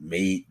mom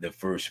made the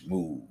first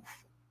move.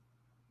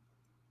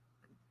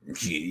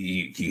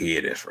 You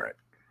hear this, right?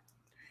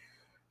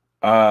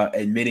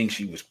 Admitting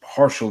she was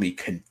partially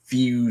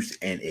confused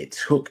and it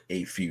took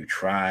a few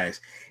tries.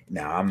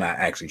 Now, I'm not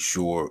actually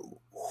sure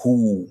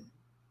who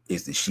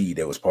is the she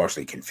that was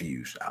partially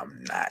confused.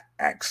 I'm not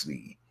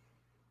actually,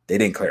 they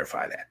didn't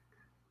clarify that.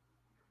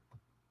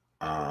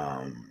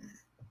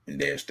 And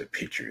there's the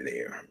picture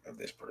there of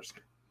this person.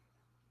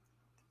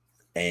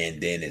 And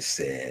then it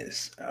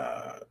says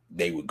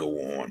they would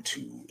go on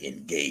to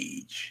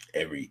engage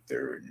every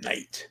third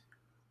night,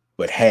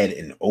 but had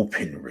an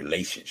open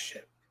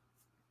relationship.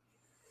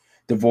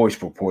 The voice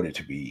purported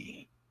to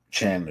be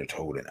Chandler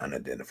told an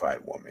unidentified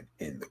woman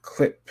in the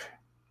clip.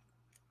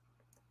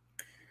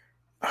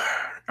 All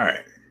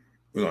right,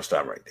 we're going to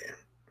stop right there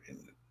and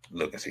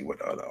look and see what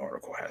the other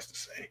article has to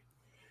say.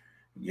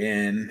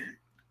 Again,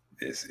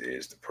 this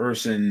is the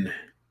person.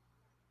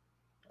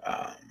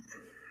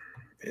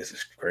 This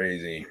is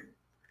crazy.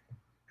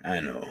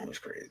 I know, it's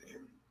crazy.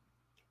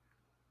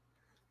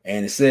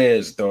 And it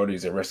says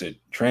authorities arrested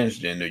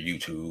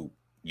transgender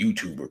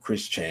YouTuber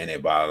Chris Chan, a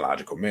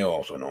biological male,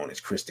 also known as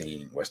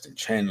Christine Weston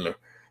Chandler,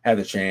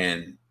 after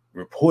Chan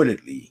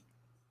reportedly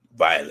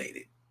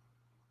violated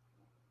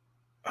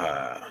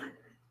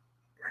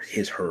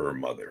her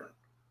mother,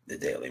 the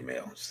Daily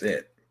Mail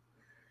said.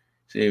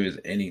 See if there's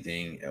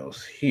anything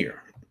else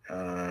here.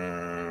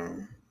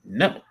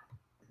 No,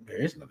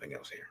 there is nothing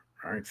else here.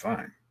 All right,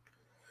 fine.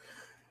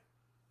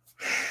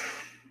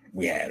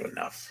 We had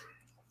enough.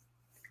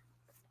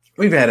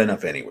 We've had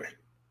enough anyway.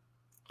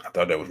 I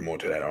thought there was more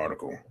to that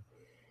article.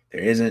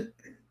 There isn't.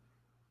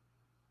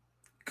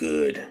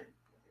 Good.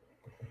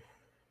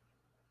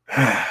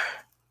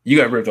 You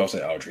got ripped off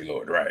at Audre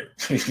Lorde, right?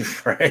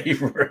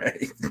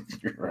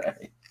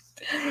 right.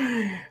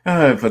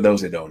 For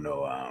those that don't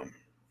know,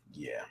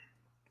 yeah,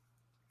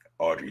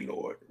 Audre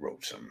Lorde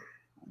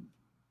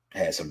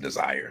had some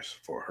desires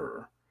for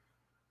her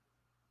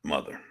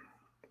mother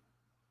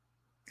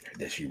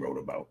that she wrote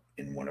about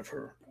in one of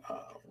her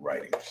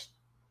writings.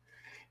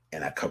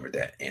 And I covered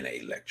that in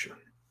a lecture.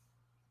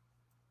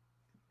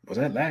 Was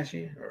that last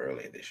year or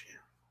earlier this year?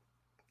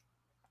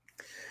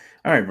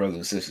 All right, brothers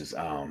and sisters.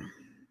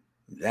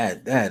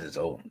 That is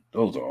all.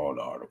 Those are all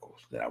the articles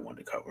that I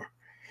wanted to cover.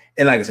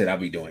 And like I said, I'll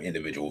be doing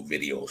individual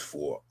videos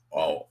for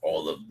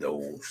all of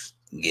those,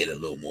 get a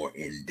little more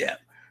in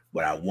depth.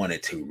 But I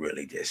wanted to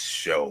really just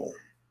show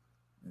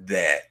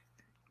that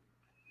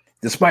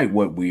despite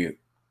what we're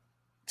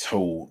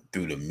told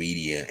through the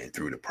media and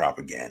through the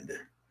propaganda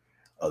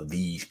of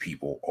these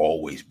people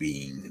always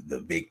being the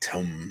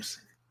victims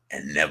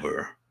and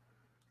never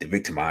the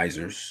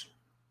victimizers,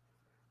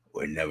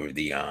 or never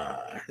the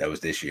that was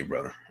this year,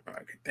 brother.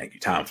 Okay, thank you.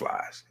 Time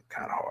flies.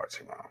 Kind of hard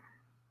to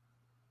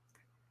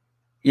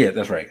yeah,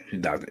 that's right.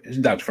 It's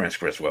Dr. Francis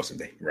Cress Welsing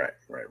Day. Right.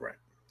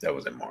 That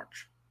was in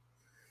March.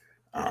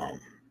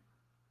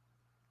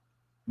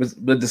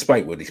 But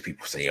despite what these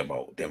people say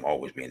about them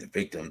always being the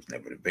victims,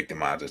 never the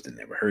victimizers, they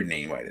never hurting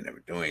anybody, they never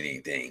doing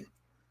anything,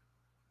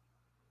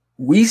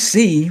 we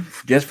see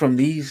just from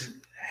these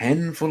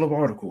handful of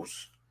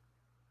articles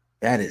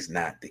that is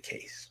not the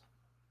case.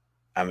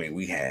 I mean,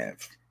 we have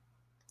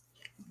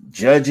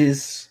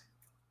judges.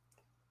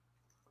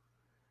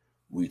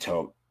 We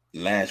talked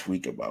last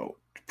week about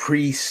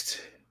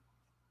priests.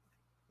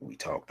 We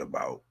talked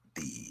about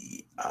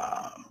the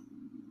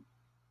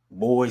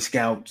Boy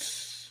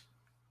Scouts.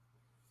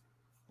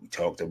 We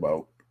talked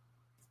about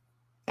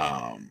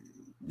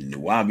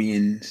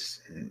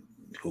Nubians,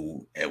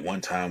 who at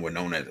one time were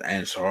known as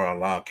Ansar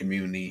Allah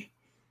community,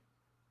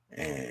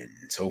 and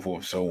so forth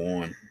and so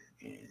on,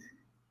 and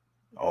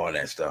all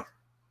that stuff.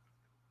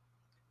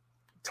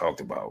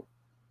 Talked about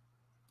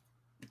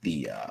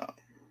the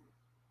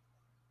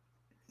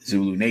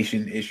Zulu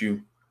Nation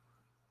issue.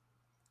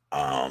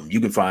 You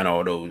can find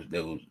all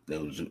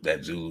that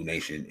Zulu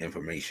Nation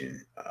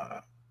information.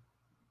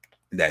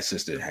 That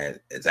sister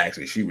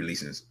she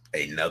releases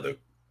another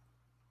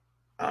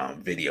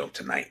video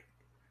tonight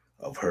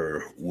of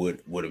her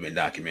would have been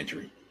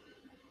documentary.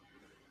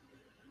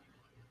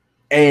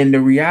 And the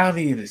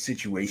reality of the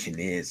situation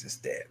is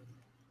that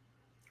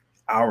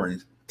our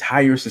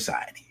entire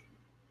society,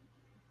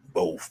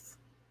 both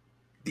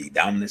the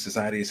dominant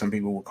society, as some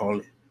people would call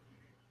it,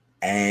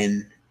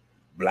 and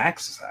Black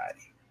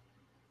society,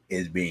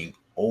 is being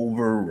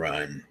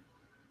overrun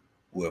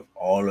with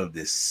all of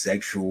this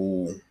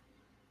sexual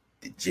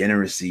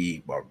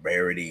degeneracy,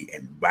 barbarity,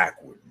 and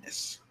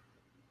backwardness.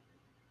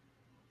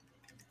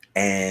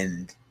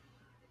 And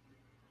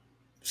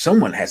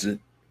someone has to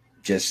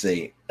just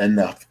say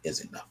enough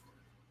is enough.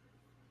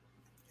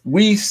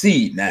 We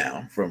see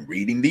now from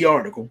reading the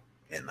article,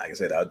 and like I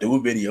said, I'll do a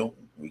video.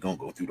 We're going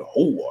to go through the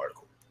whole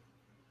article.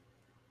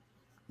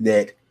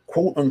 that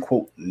quote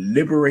unquote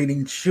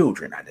liberating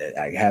children,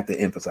 I have to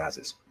emphasize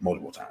this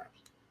multiple times,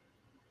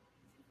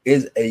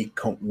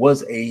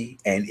 was a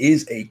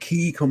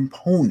key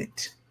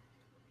component,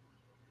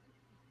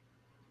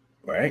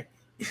 right,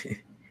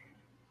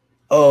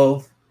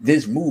 of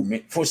this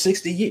movement for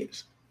 60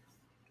 years.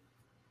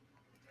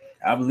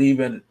 I believe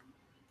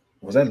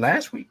was that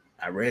last week?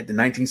 I read the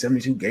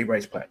 1972 Gay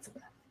Rights Platform.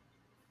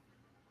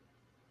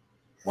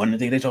 One of the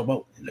things they talk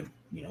about,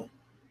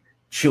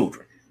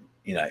 children.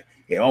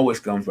 It always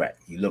comes back.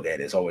 You look at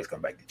it, it's always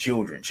come back to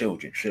children.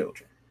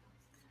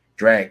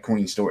 Drag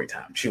queen story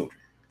time, children.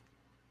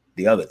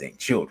 The other thing,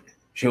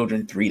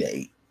 children 3 to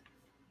 8,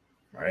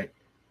 right?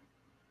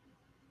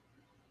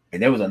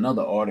 And there was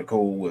another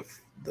article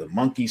with the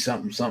monkey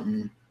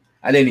something.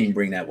 I didn't even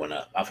bring that one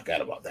up. I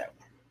forgot about that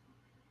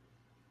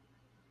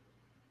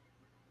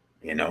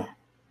one.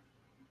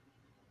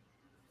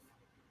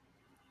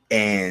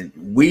 And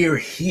we're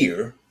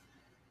here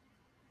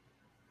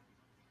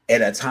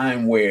at a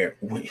time where,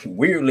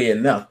 weirdly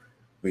enough,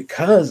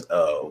 because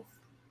of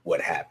what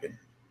happened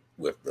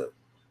with the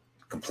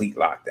complete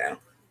lockdown,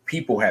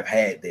 people have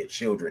had their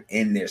children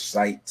in their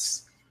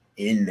sights,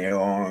 in their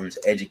arms,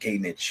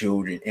 educating their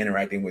children,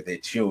 interacting with their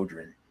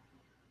children,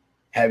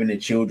 having their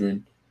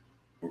children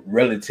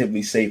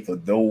relatively safe for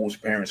those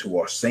parents who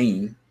are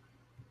sane.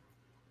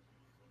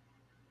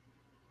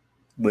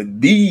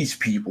 But these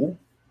people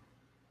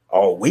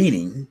are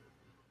waiting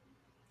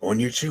on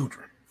your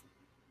children.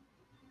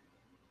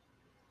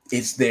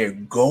 It's their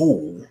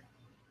goal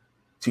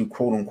to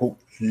quote unquote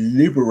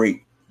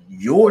liberate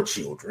your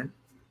children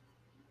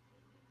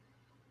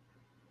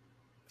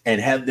and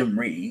have them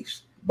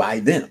raised by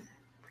them.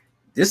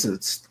 This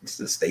is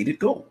the stated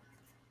goal.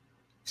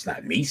 It's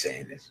not me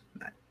saying this,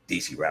 not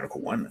DC Radical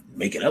One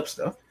making up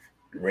stuff.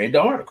 Read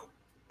the article.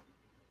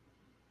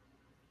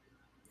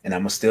 And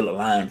I'm going to steal a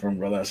line from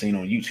brother I seen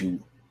on YouTube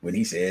when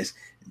he says,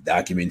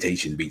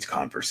 documentation beats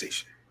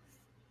conversation.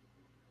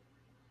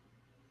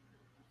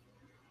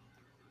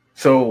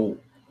 So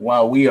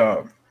while we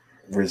are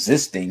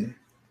resisting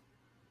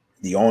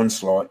the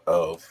onslaught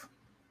of,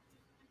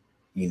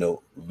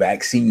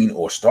 vaccine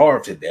or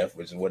starve to death,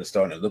 which is what it's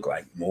starting to look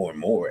like more and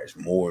more as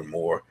more and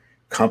more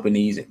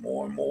companies and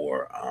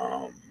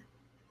more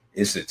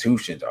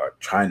institutions are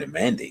trying to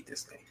mandate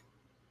this thing.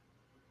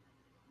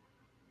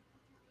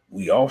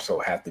 We also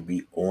have to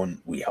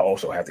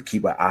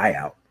keep an eye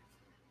out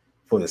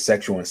for the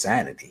sexual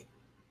insanity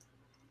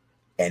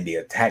and the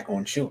attack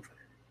on children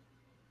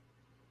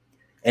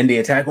and the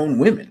attack on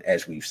women,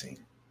 as we've seen.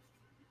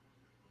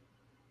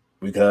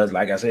 Because,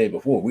 like I said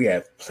before, we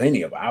have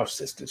plenty of our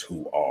sisters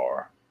who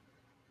are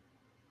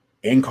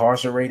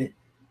incarcerated,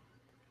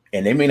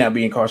 and they may not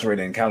be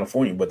incarcerated in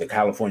California, but the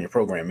California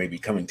program may be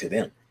coming to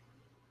them,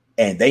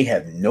 and they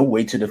have no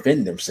way to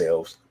defend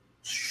themselves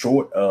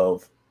short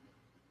of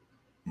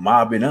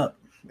mobbing up,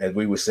 as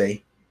we would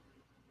say,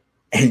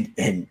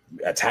 and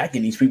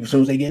attacking these people as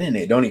soon as they get in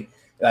there.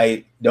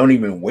 Don't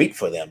even wait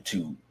for them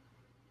to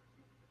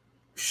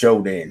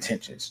show their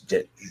intentions.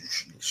 Just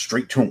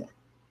straight to them.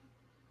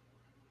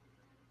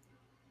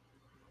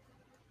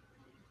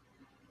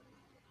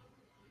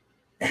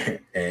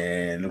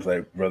 And looks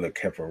like Brother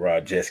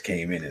Kefarah just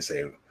came in and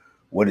said,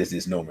 "What is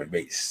this Norman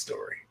Bates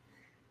story?"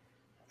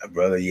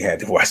 Brother, you had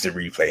to watch the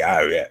replay.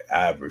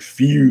 I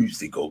refuse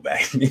to go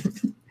back.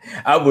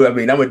 I'm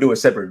gonna do a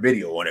separate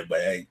video on it, but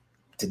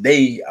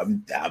today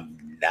I'm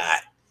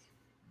not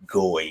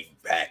going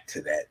back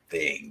to that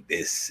thing.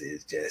 This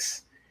is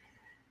just,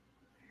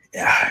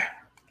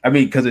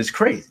 because it's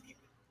crazy.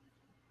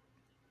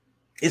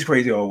 It's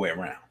crazy all the way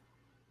around.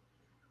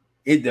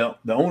 The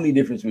only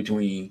difference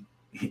between,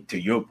 to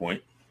your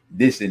point,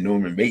 this and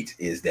Norman Bates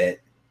is that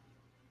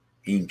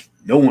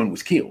no one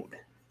was killed.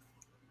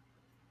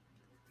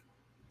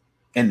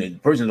 And the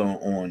person's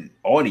on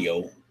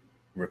audio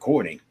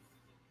recording,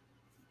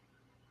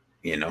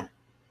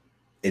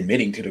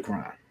 admitting to the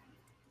crime.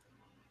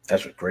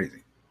 That's what's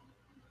crazy.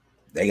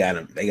 They got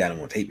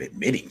him on tape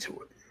admitting to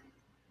it.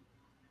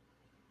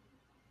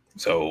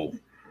 So,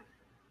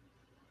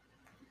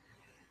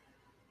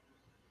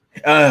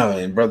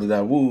 and Brother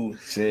Dawood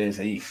says,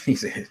 he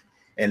says,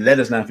 and let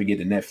us not forget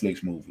the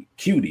Netflix movie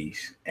Cuties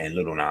and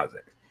Lil Nas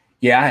X.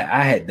 Yeah,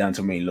 I had done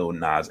so many Lil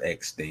Nas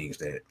X things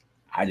that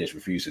I just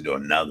refused to do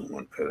another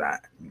one because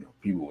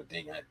people would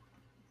think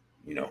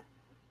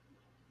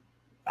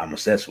I'm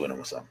obsessed with him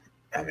or something.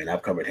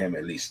 I've covered him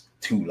at least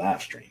 2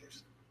 live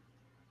streams.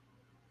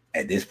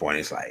 At this point,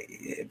 it's like,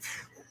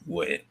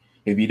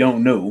 if you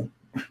don't know,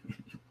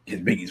 as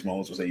Biggie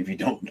Smalls will say, if you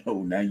don't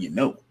know, now you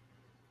know,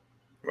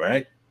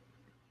 right?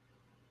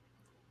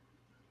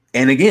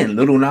 And again,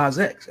 Lil Nas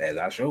X, as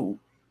I showed,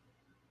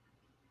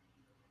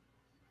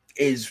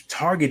 is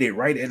targeted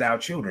right at our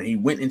children. He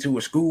went into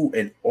a school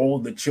and all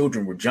the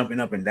children were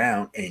jumping up and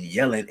down and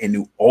yelling and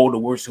knew all the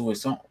words to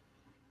his song.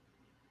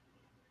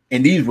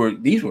 And this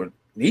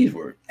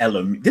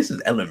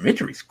is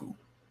elementary school.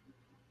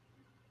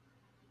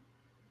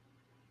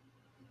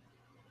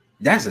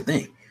 That's the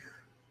thing.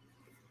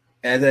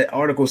 As that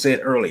article said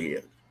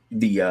earlier,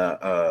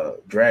 the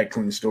drag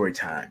queen story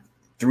time,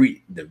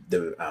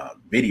 the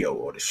video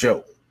or the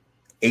show,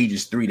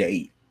 ages 3 to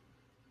 8.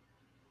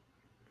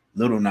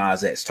 Little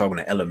Nas X talking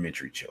to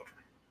elementary children.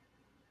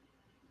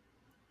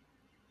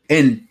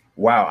 And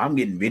while I'm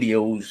getting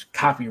videos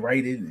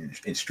copyrighted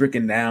and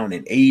stricken down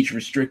and age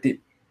restricted,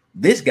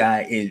 this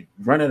guy is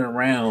running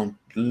around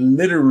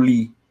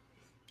literally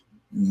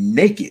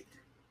naked,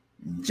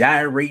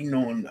 gyrating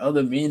on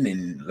other men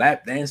and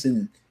lap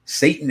dancing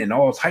Satan and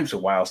all types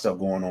of wild stuff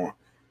going on.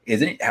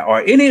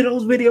 Are any of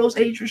those videos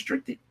age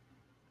restricted?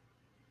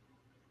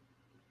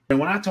 And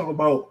when I talk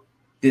about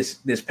this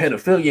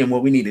pedophilia and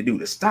what we need to do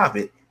to stop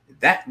it,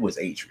 that was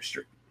age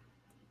restricted.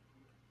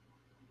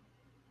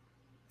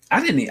 I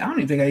don't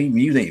even think I even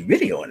used any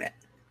video in that.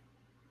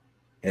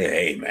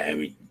 Hey man,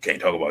 we can't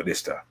talk about this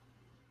stuff.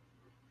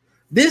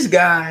 This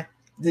guy,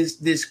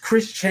 this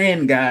Chris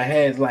Chan guy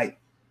has like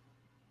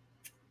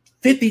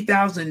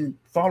 50,000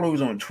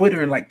 followers on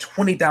Twitter and like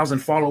 20,000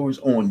 followers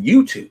on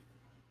YouTube.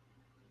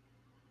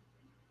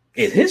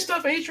 Is his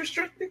stuff age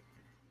restricted?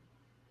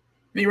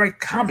 Maybe write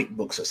comic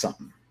books or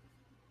something.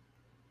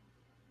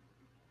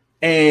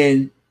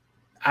 And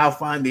I'll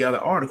find the other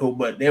article,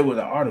 but there was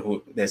an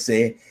article that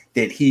said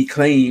that he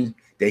claimed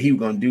that he was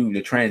going to do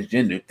the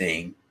transgender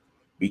thing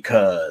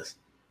because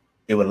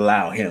it would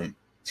allow him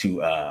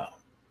to,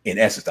 in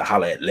essence, to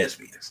holler at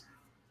lesbians.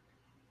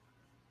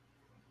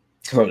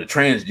 So the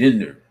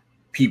transgender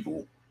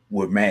people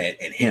were mad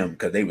at him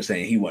because they were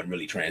saying he wasn't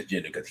really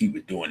transgender because he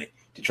was doing it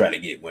to try to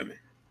get women.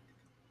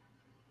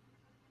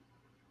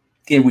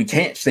 And we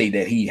can't say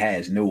that he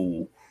has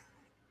no,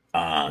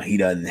 he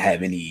doesn't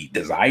have any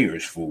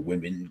desires for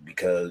women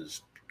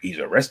because he's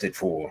arrested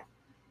for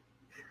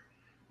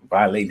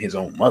violating his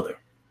own mother.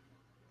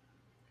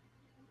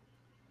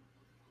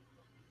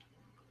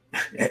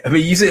 I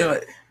mean, you say,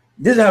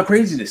 this is how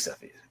crazy this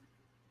stuff is.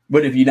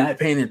 But if you're not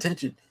paying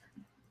attention,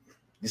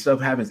 this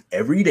stuff happens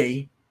every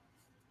day.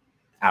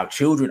 Our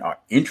children are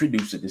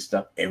introduced to this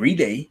stuff every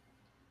day.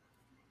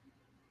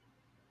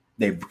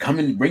 They're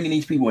bringing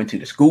these people into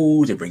the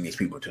schools. They bring these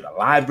people to the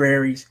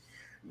libraries.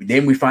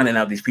 Then we're finding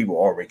out these people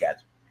already got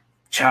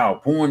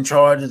child porn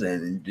charges,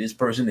 and this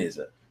person is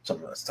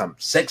some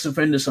sex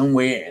offender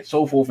somewhere, and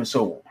so forth and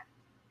so on.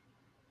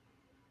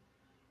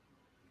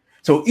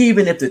 So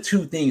even if the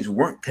two things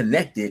weren't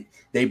connected,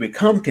 they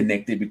become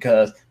connected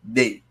because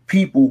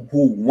people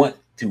who want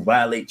to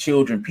violate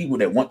children, people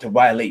that want to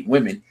violate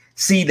women,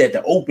 see that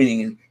the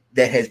opening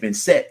that has been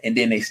set, and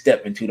then they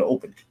step into the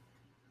opening.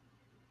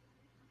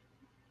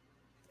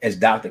 As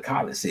Dr.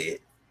 Collins said,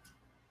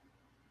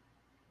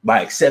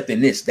 by accepting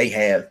this, they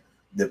have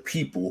the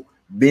people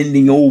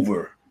bending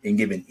over and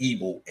giving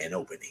evil an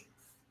opening.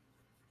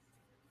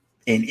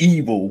 And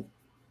evil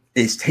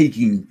is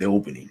taking the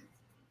opening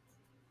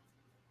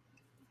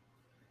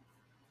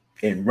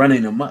and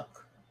running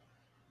amok.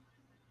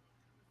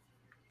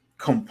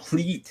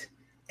 Complete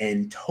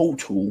and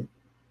total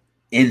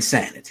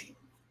insanity.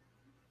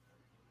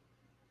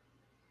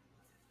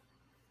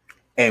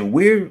 And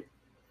we're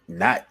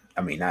not,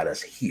 not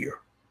us here,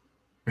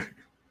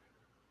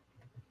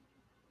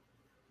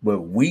 but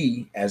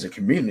we as a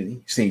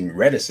community seem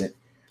reticent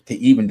to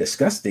even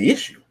discuss the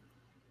issue.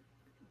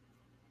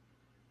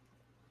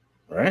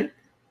 Right?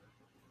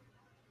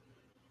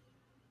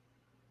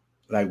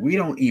 Like, we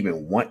don't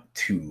even want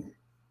to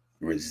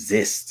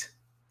resist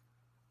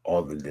all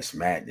of this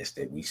madness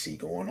that we see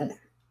going on.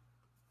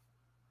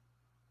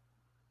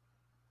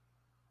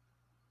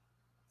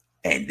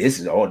 And this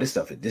is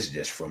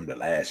just from the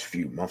last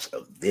few months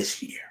of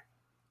this year.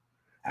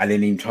 I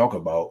didn't even talk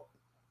about,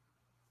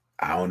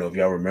 I don't know if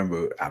y'all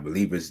remember, I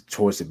believe it's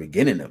towards the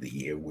beginning of the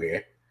year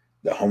where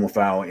the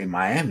homophile in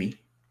Miami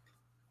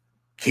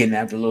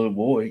kidnapped a little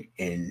boy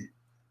and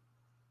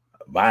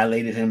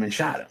violated him and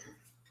shot him.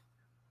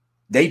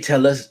 They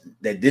tell us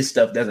that this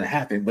stuff doesn't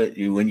happen, but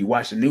when you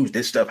watch the news,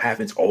 this stuff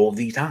happens all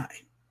the time.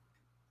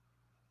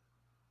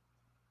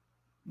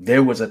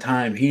 There was a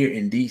time here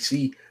in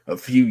DC a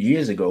few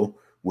years ago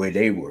where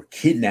they were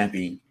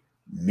kidnapping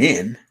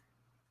men,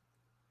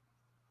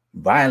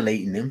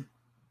 violating them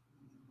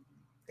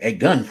at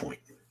gunpoint.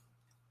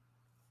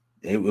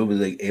 It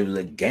was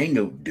a gang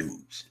of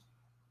dudes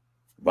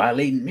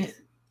violating men.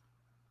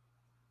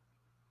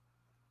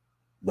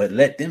 But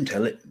let them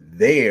tell it.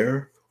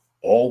 They're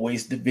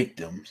always the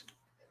victims,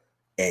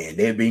 and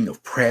they're being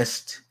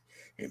oppressed,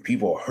 and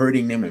people are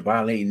hurting them and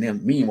violating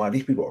them. Meanwhile,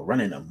 these people are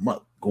running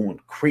amok, going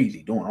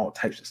crazy, doing all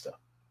types of stuff.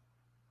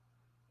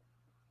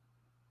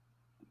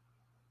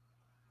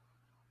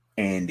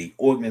 And the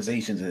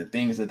organizations and the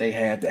things that they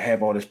have to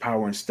have all this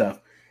power and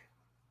stuff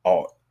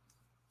are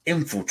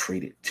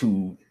infiltrated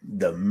to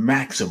the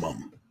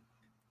maximum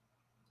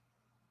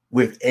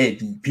with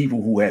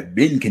people who have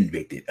been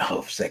convicted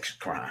of sex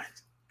crimes.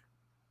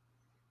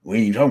 We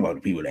ain't even talking about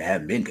the people that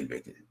haven't been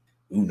convicted.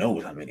 Who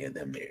knows how many of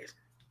them there is.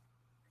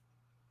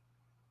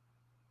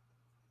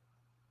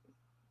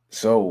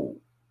 So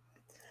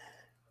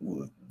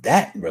with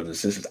that, brothers and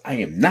sisters, I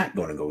am not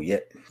going to go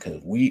yet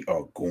because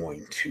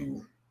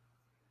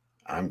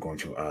I'm going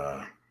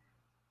to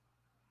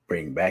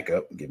bring back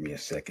up. Give me a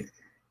second.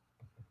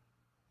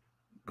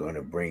 Going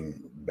to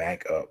bring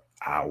back up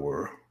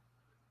our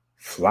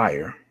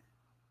flyer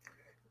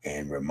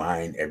and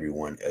remind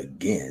everyone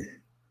again.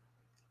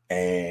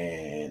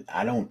 And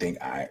I don't think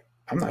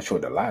I'm not sure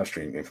the live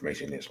stream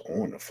information is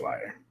on the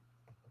flyer,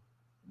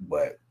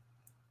 but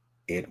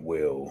the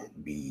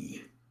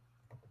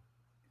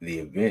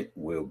event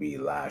will be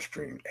live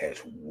streamed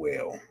as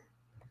well,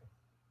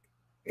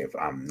 if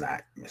I'm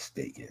not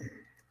mistaken.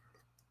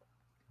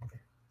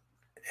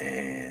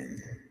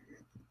 And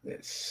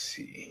let's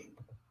see.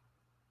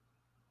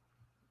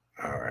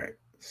 All right.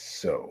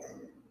 So,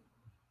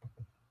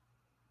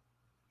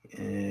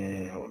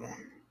 hold on.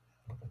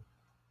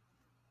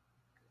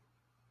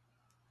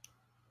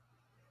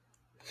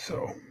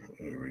 So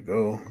here we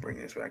go. Bring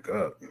this back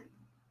up.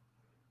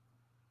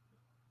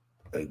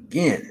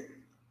 Again,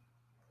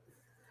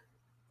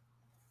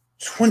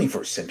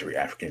 21st Century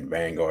African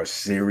Vanguard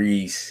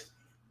Series,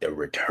 The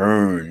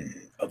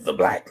Return of the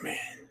Black Man.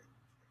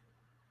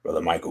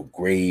 Brother Michael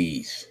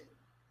Graves,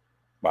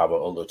 Baba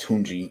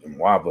Olatunji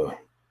Mwaba,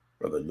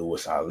 Brother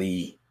Lewis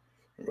Ali,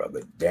 and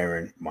Brother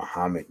Darren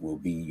Muhammad will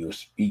be your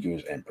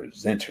speakers and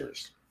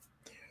presenters.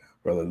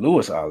 Brother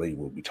Lewis Ali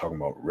will be talking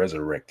about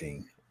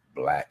resurrecting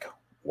Black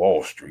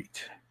Wall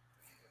Street.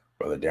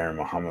 Brother Darren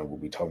Muhammad will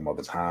be talking about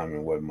the time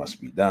and what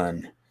must be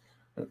done.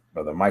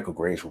 Brother Michael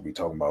Graves will be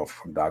talking about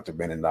from Dr.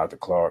 Ben and Dr.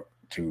 Clark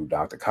to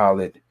Dr.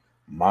 Khaled,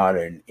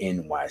 modern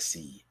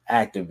NYC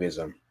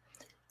activism,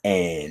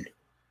 and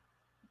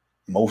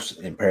most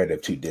imperative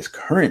to this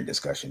current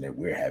discussion that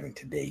we're having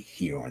today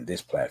here on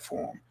this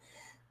platform,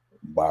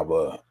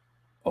 Baba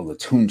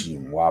Olatunji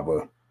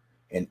Mwaba,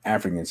 an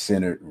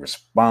African-centered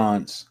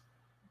response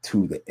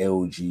to the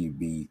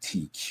LGBTQIA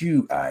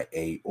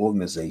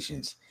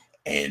organizations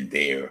and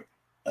their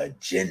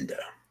agenda.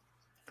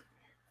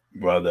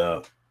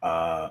 Brother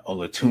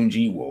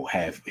Olatunji will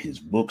have his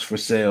books for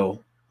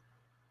sale.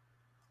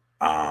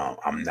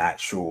 I'm not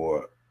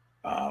sure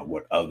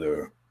what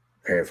other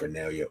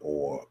paraphernalia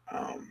or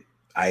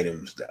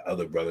items that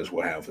other brothers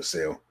will have for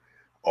sale.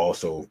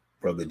 Also,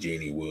 Brother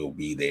Genie will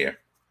be there.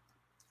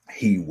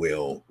 He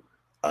will,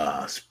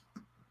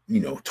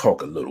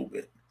 talk a little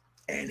bit,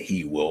 and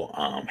he will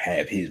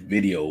have his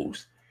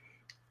videos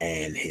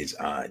and his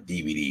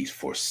DVDs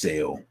for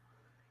sale.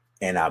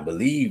 And I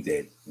believe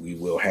that we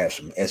will have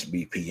some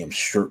SBPM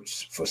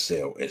shirts for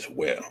sale as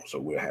well. So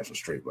we'll have some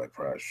Straight Black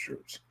Pride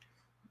shirts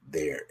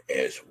there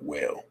as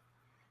well.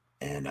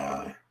 And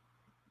of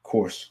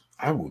course,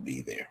 I will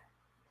be there.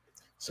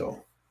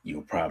 So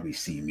you'll probably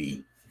see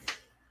me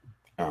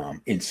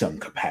in some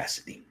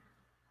capacity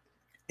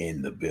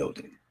in the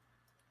building.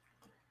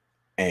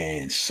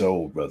 And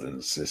so, brothers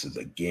and sisters,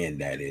 again,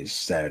 that is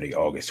Saturday,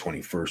 August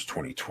 21st,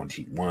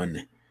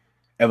 2021.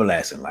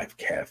 Everlasting Life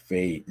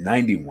Cafe,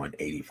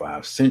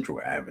 9185 Central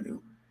Avenue,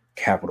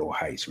 Capitol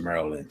Heights,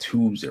 Maryland,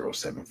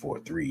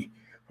 20743,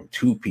 from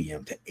 2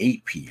 p.m. to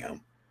 8 p.m.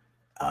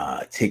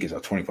 Tickets are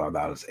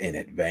 $25 in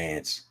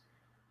advance.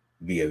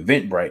 Via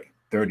Eventbrite,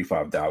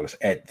 $35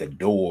 at the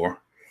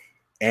door.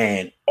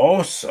 And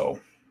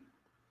also,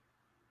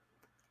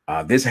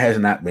 this has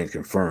not been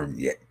confirmed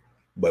yet,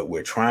 but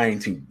we're trying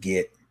to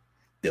get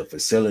the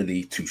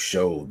facility to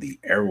show the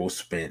Errol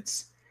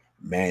Spence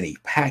Manny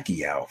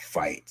Pacquiao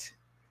fight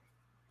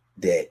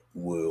that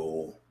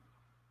will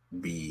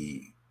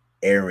be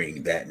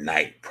airing that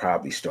night,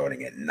 probably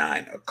starting at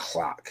 9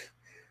 o'clock,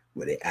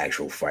 where the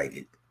actual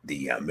fight,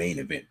 the main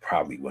event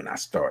probably will not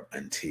start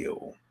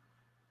until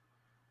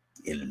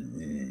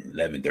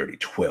 11:30,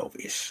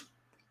 12-ish.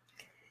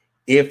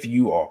 If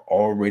you are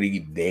already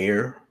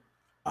there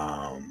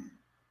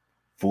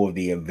for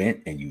the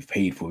event and you've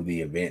paid for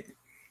the event,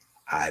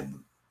 because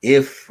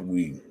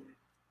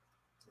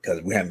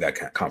we haven't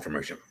got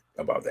confirmation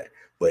about that,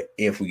 but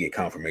if we get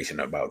confirmation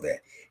about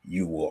that,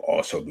 you will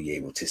also be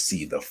able to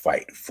see the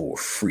fight for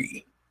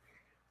free.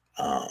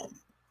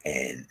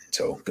 And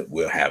so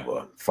we'll have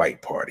a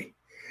fight party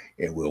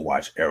and we'll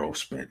watch Errol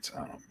Spence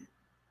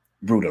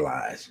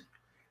brutalize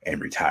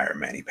and retire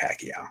Manny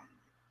Pacquiao,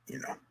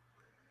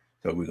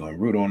 So we're going to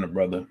root on the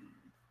brother.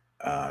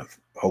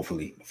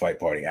 Hopefully the fight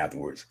party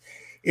afterwards.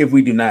 If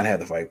we do not have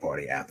the fight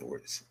party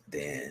afterwards,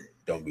 then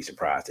don't be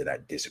surprised that I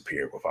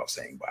disappear without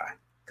saying bye,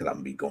 because I'm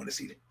going to be going to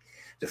see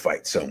the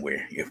fight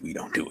somewhere if we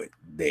don't do it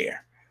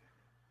there.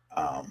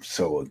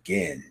 So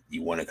again,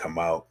 you want to come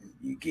out,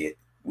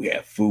 we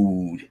have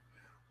food,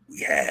 we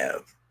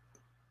have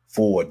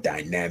 4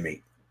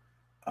 dynamic,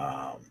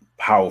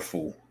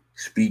 powerful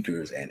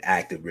speakers and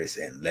activists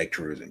and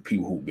lecturers and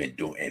people who've been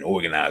doing, and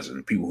organizers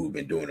and people who've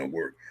been doing the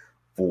work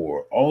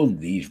for all of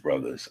these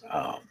brothers,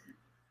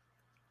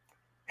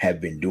 have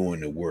been doing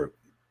the work.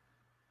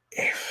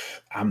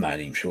 I'm not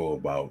even sure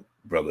about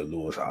Brother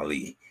Lewis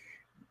Ali,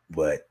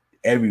 but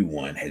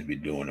everyone has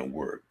been doing the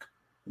work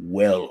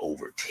well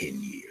over 10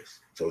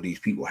 years. So these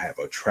people have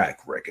a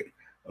track record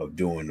of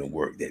doing the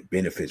work that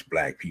benefits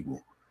Black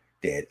people,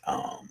 that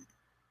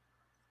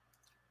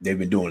they've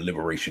been doing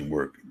liberation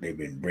work. They've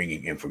been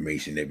bringing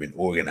information. They've been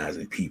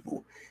organizing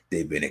people.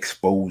 They've been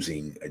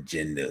exposing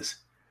agendas.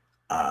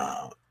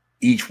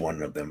 each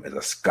one of them is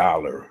a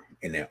scholar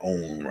in their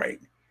own right.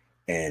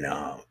 And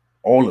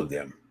all of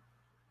them,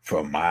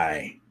 from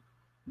my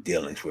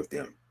dealings with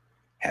them,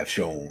 have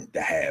shown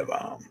to have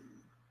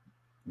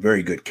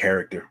very good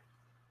character,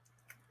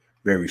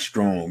 very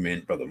strong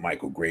men. Brother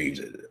Michael Graves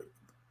is a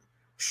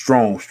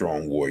strong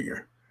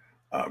warrior.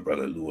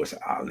 Brother Lewis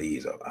Ali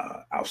is an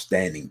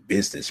outstanding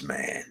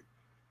businessman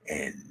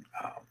and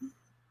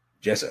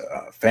just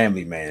a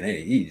family man.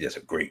 He's just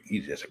a great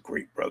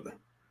brother.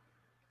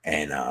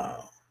 And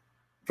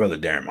Brother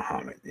Darren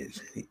Muhammad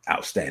is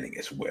outstanding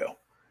as well.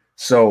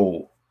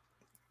 So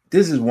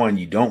this is one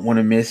you don't want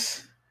to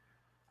miss.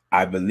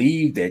 I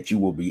believe that you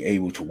will be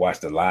able to watch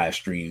the live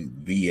stream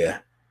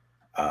via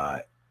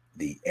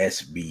the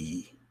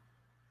SBPMU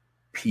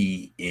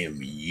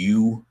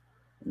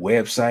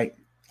website.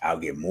 I'll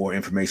get more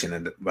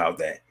information about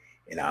that,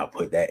 and I'll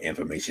put that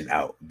information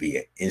out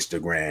via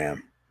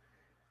Instagram.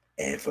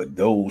 And for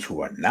those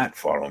who are not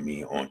following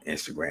me on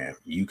Instagram,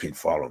 you can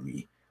follow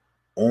me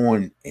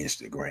on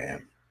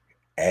Instagram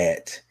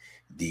at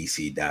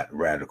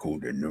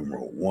DC.radical1.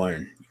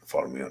 You can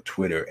follow me on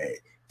Twitter at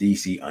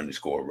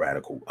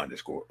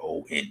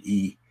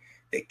DC_radical_ONE.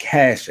 The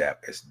Cash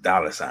App is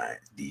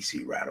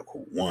 $DC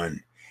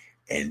Radical1.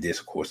 And this,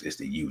 of course, is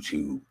the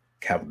YouTube,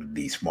 capital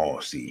D, small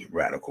c,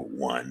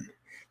 Radical1.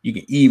 You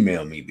can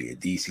email me via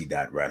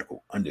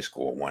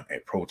dc.radical_1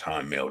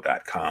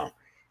 @protonmail.com.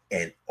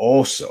 And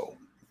also,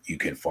 you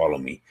can follow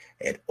me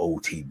at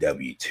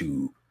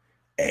OTW2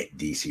 at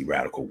DC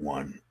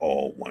Radical1,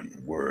 all one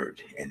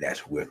word. And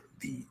that's with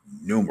the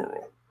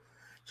numeral.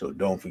 So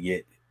don't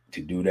forget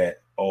to do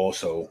that.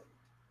 Also,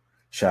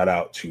 shout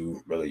out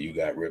to Brother You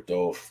Got Ripped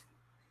Off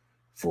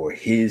for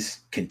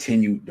his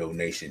continued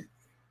donation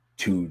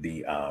to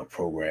the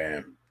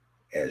program,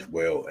 as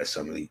well as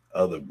some of the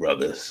other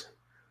brothers.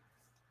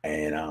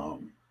 And I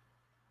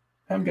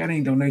haven't got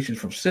any donations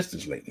from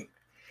sisters lately.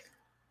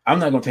 I'm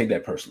not going to take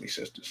that personally,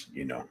 sisters,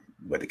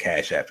 but the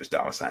Cash App is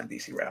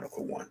 $DC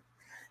Radical1.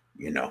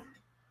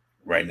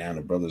 Right now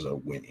the brothers are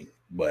winning.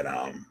 But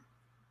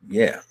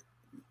yeah,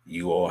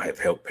 you all have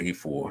helped pay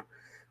for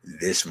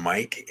this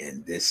mic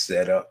and this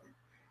setup.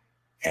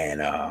 And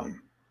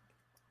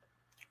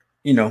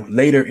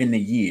later in the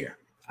year,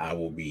 I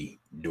will be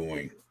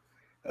doing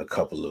a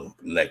couple of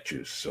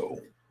lectures, so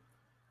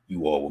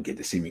you all will get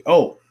to see me.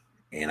 Oh,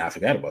 and I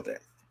forgot about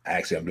that.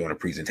 Actually, I'm doing a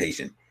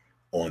presentation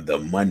on the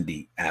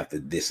Monday after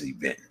this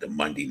event, the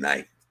Monday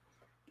night.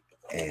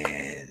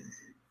 And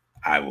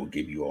I will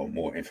give you all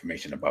more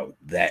information about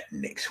that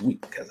next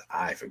week, because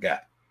I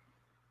forgot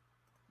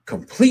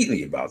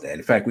completely about that.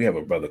 In fact, we have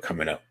a brother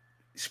coming up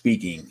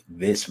speaking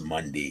this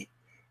Monday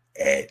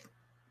at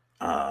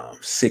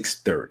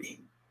 6:30.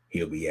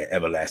 He'll be at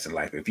Everlasting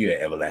Life. If you're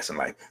at Everlasting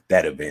Life,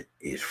 that event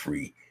is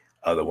free.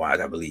 Otherwise,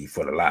 I believe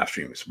for the live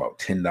stream, it's about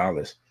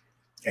 $10.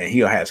 And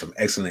he'll have some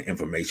excellent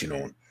information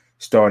on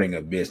starting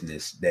a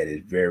business that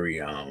is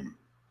very,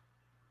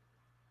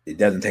 it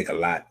doesn't take a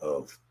lot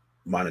of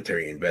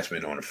monetary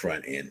investment on the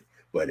front end,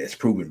 but it's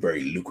proven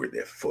very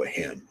lucrative for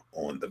him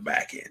on the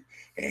back end.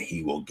 And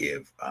he will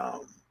give a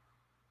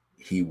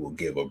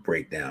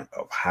breakdown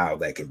of how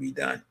that can be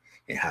done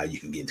and how you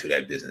can get into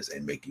that business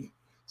and make you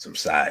some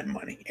side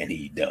money. And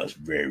he does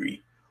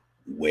very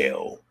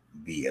well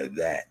via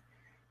that.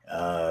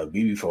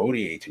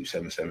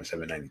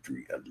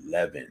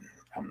 BB488-277-793-11.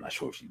 I'm not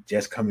sure if she's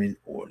just coming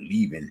or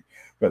leaving.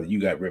 Brother You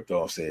Got Ripped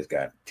Off says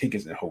got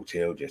tickets in the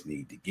hotel, just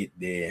need to get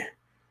there.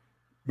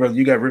 Brother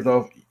You Got Ripped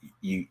Off,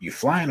 you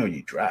flying or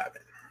you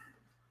driving?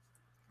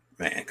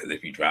 Man, because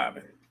if you're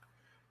driving,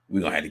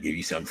 we're gonna have to give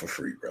you something for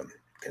free, brother.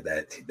 Because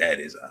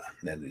that is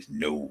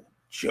no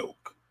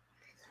joke.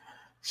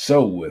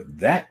 So with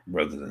that,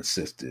 brothers and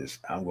sisters,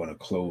 I'm going to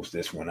close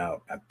this one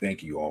out. I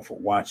thank you all for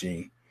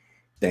watching.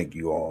 Thank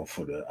you all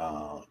for the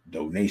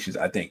donations.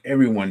 I thank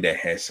everyone that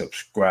has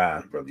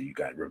subscribed. Brother You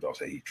Got Ripped Off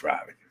say he's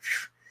driving.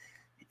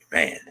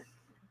 Man,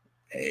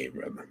 hey,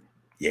 brother.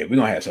 Yeah, we're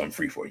going to have something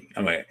free for you.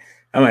 I'm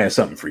gonna have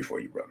something free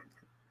for you, brother.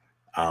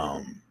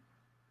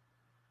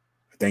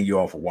 Thank you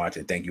all for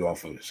watching. Thank you all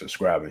for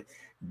subscribing.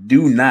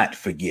 Do not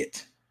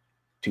forget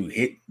to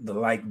hit the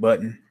like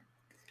button.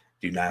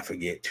 Do not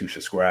forget to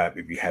subscribe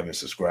if you haven't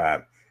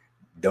subscribed.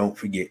 Don't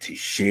forget to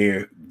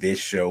share this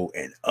show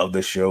and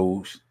other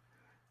shows.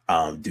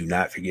 Do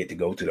not forget to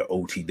go to the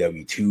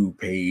OTW2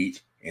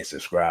 page and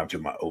subscribe to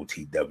my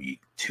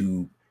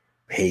OTW2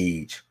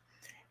 page.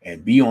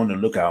 And be on the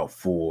lookout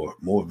for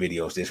more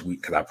videos this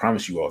week, because I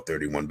promise you all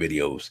 31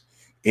 videos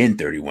in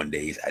 31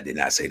 days. I did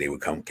not say they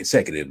would come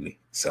consecutively.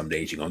 Some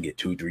days you're going to get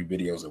 2-3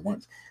 videos at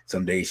once.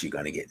 Some days you're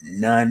going to get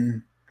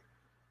none,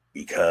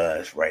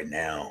 because right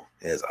now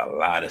there's a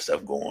lot of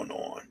stuff going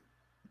on.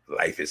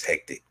 Life is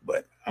hectic,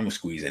 but I'm going to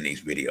squeeze in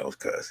these videos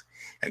because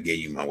I gave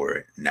you my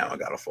word. Now I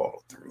got to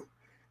follow through.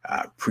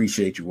 I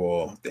appreciate you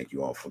all. Thank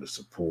you all for the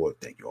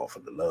support. Thank you all for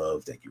the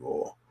love. Thank you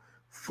all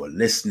for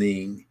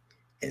listening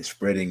and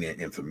spreading that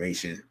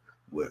information.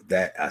 With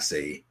that, I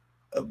say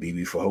a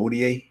BB for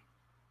Hodie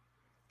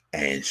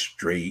and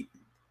straight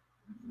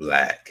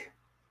black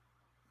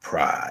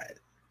pride.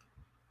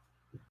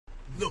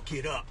 Look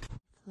it up.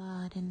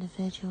 Flawed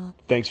individual.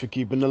 Thanks for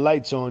keeping the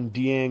lights on,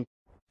 Deang.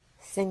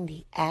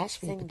 Cindy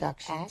Ashby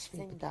Productions.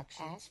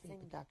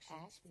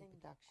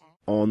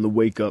 On the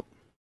wake up.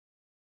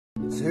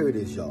 So here it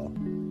is, y'all.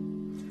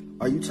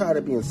 Are you tired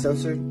of being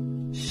censored,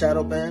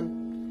 shadow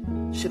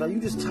banned? Shit, are you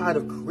just tired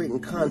of creating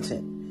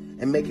content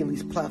and making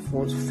these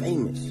platforms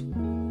famous?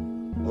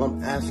 Well,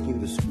 I'm asking you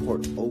to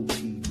support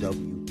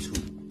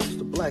OTW2. It's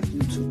the Black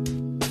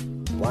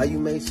YouTube. Why, you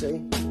may say?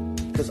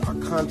 Because our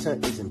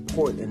content is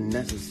important and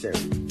necessary.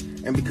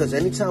 And because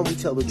anytime we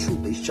tell the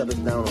truth, they shut us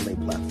down on their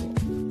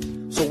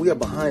platform. So we are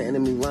behind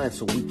enemy lines,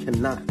 so we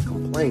cannot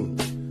complain.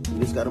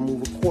 We just got to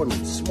move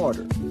accordingly,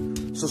 smarter.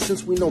 So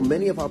since we know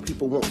many of our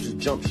people won't just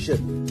jump ship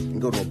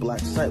and go to a black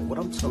site, what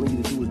I'm telling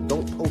you to do is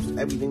don't post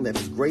everything that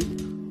is great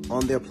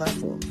on their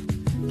platform.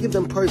 Give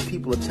them per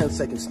people a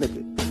 10-second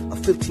snippet, a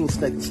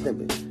 15-second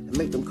snippet, and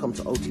make them come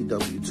to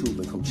OTW2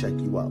 and come check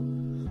you out.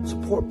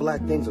 Support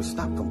black things or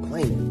stop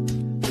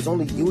complaining. There's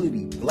only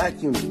unity,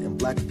 and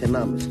black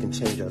economics can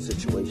change our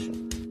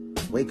situation.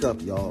 Wake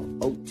up, y'all.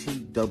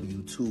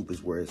 OTW Tube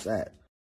is where it's at.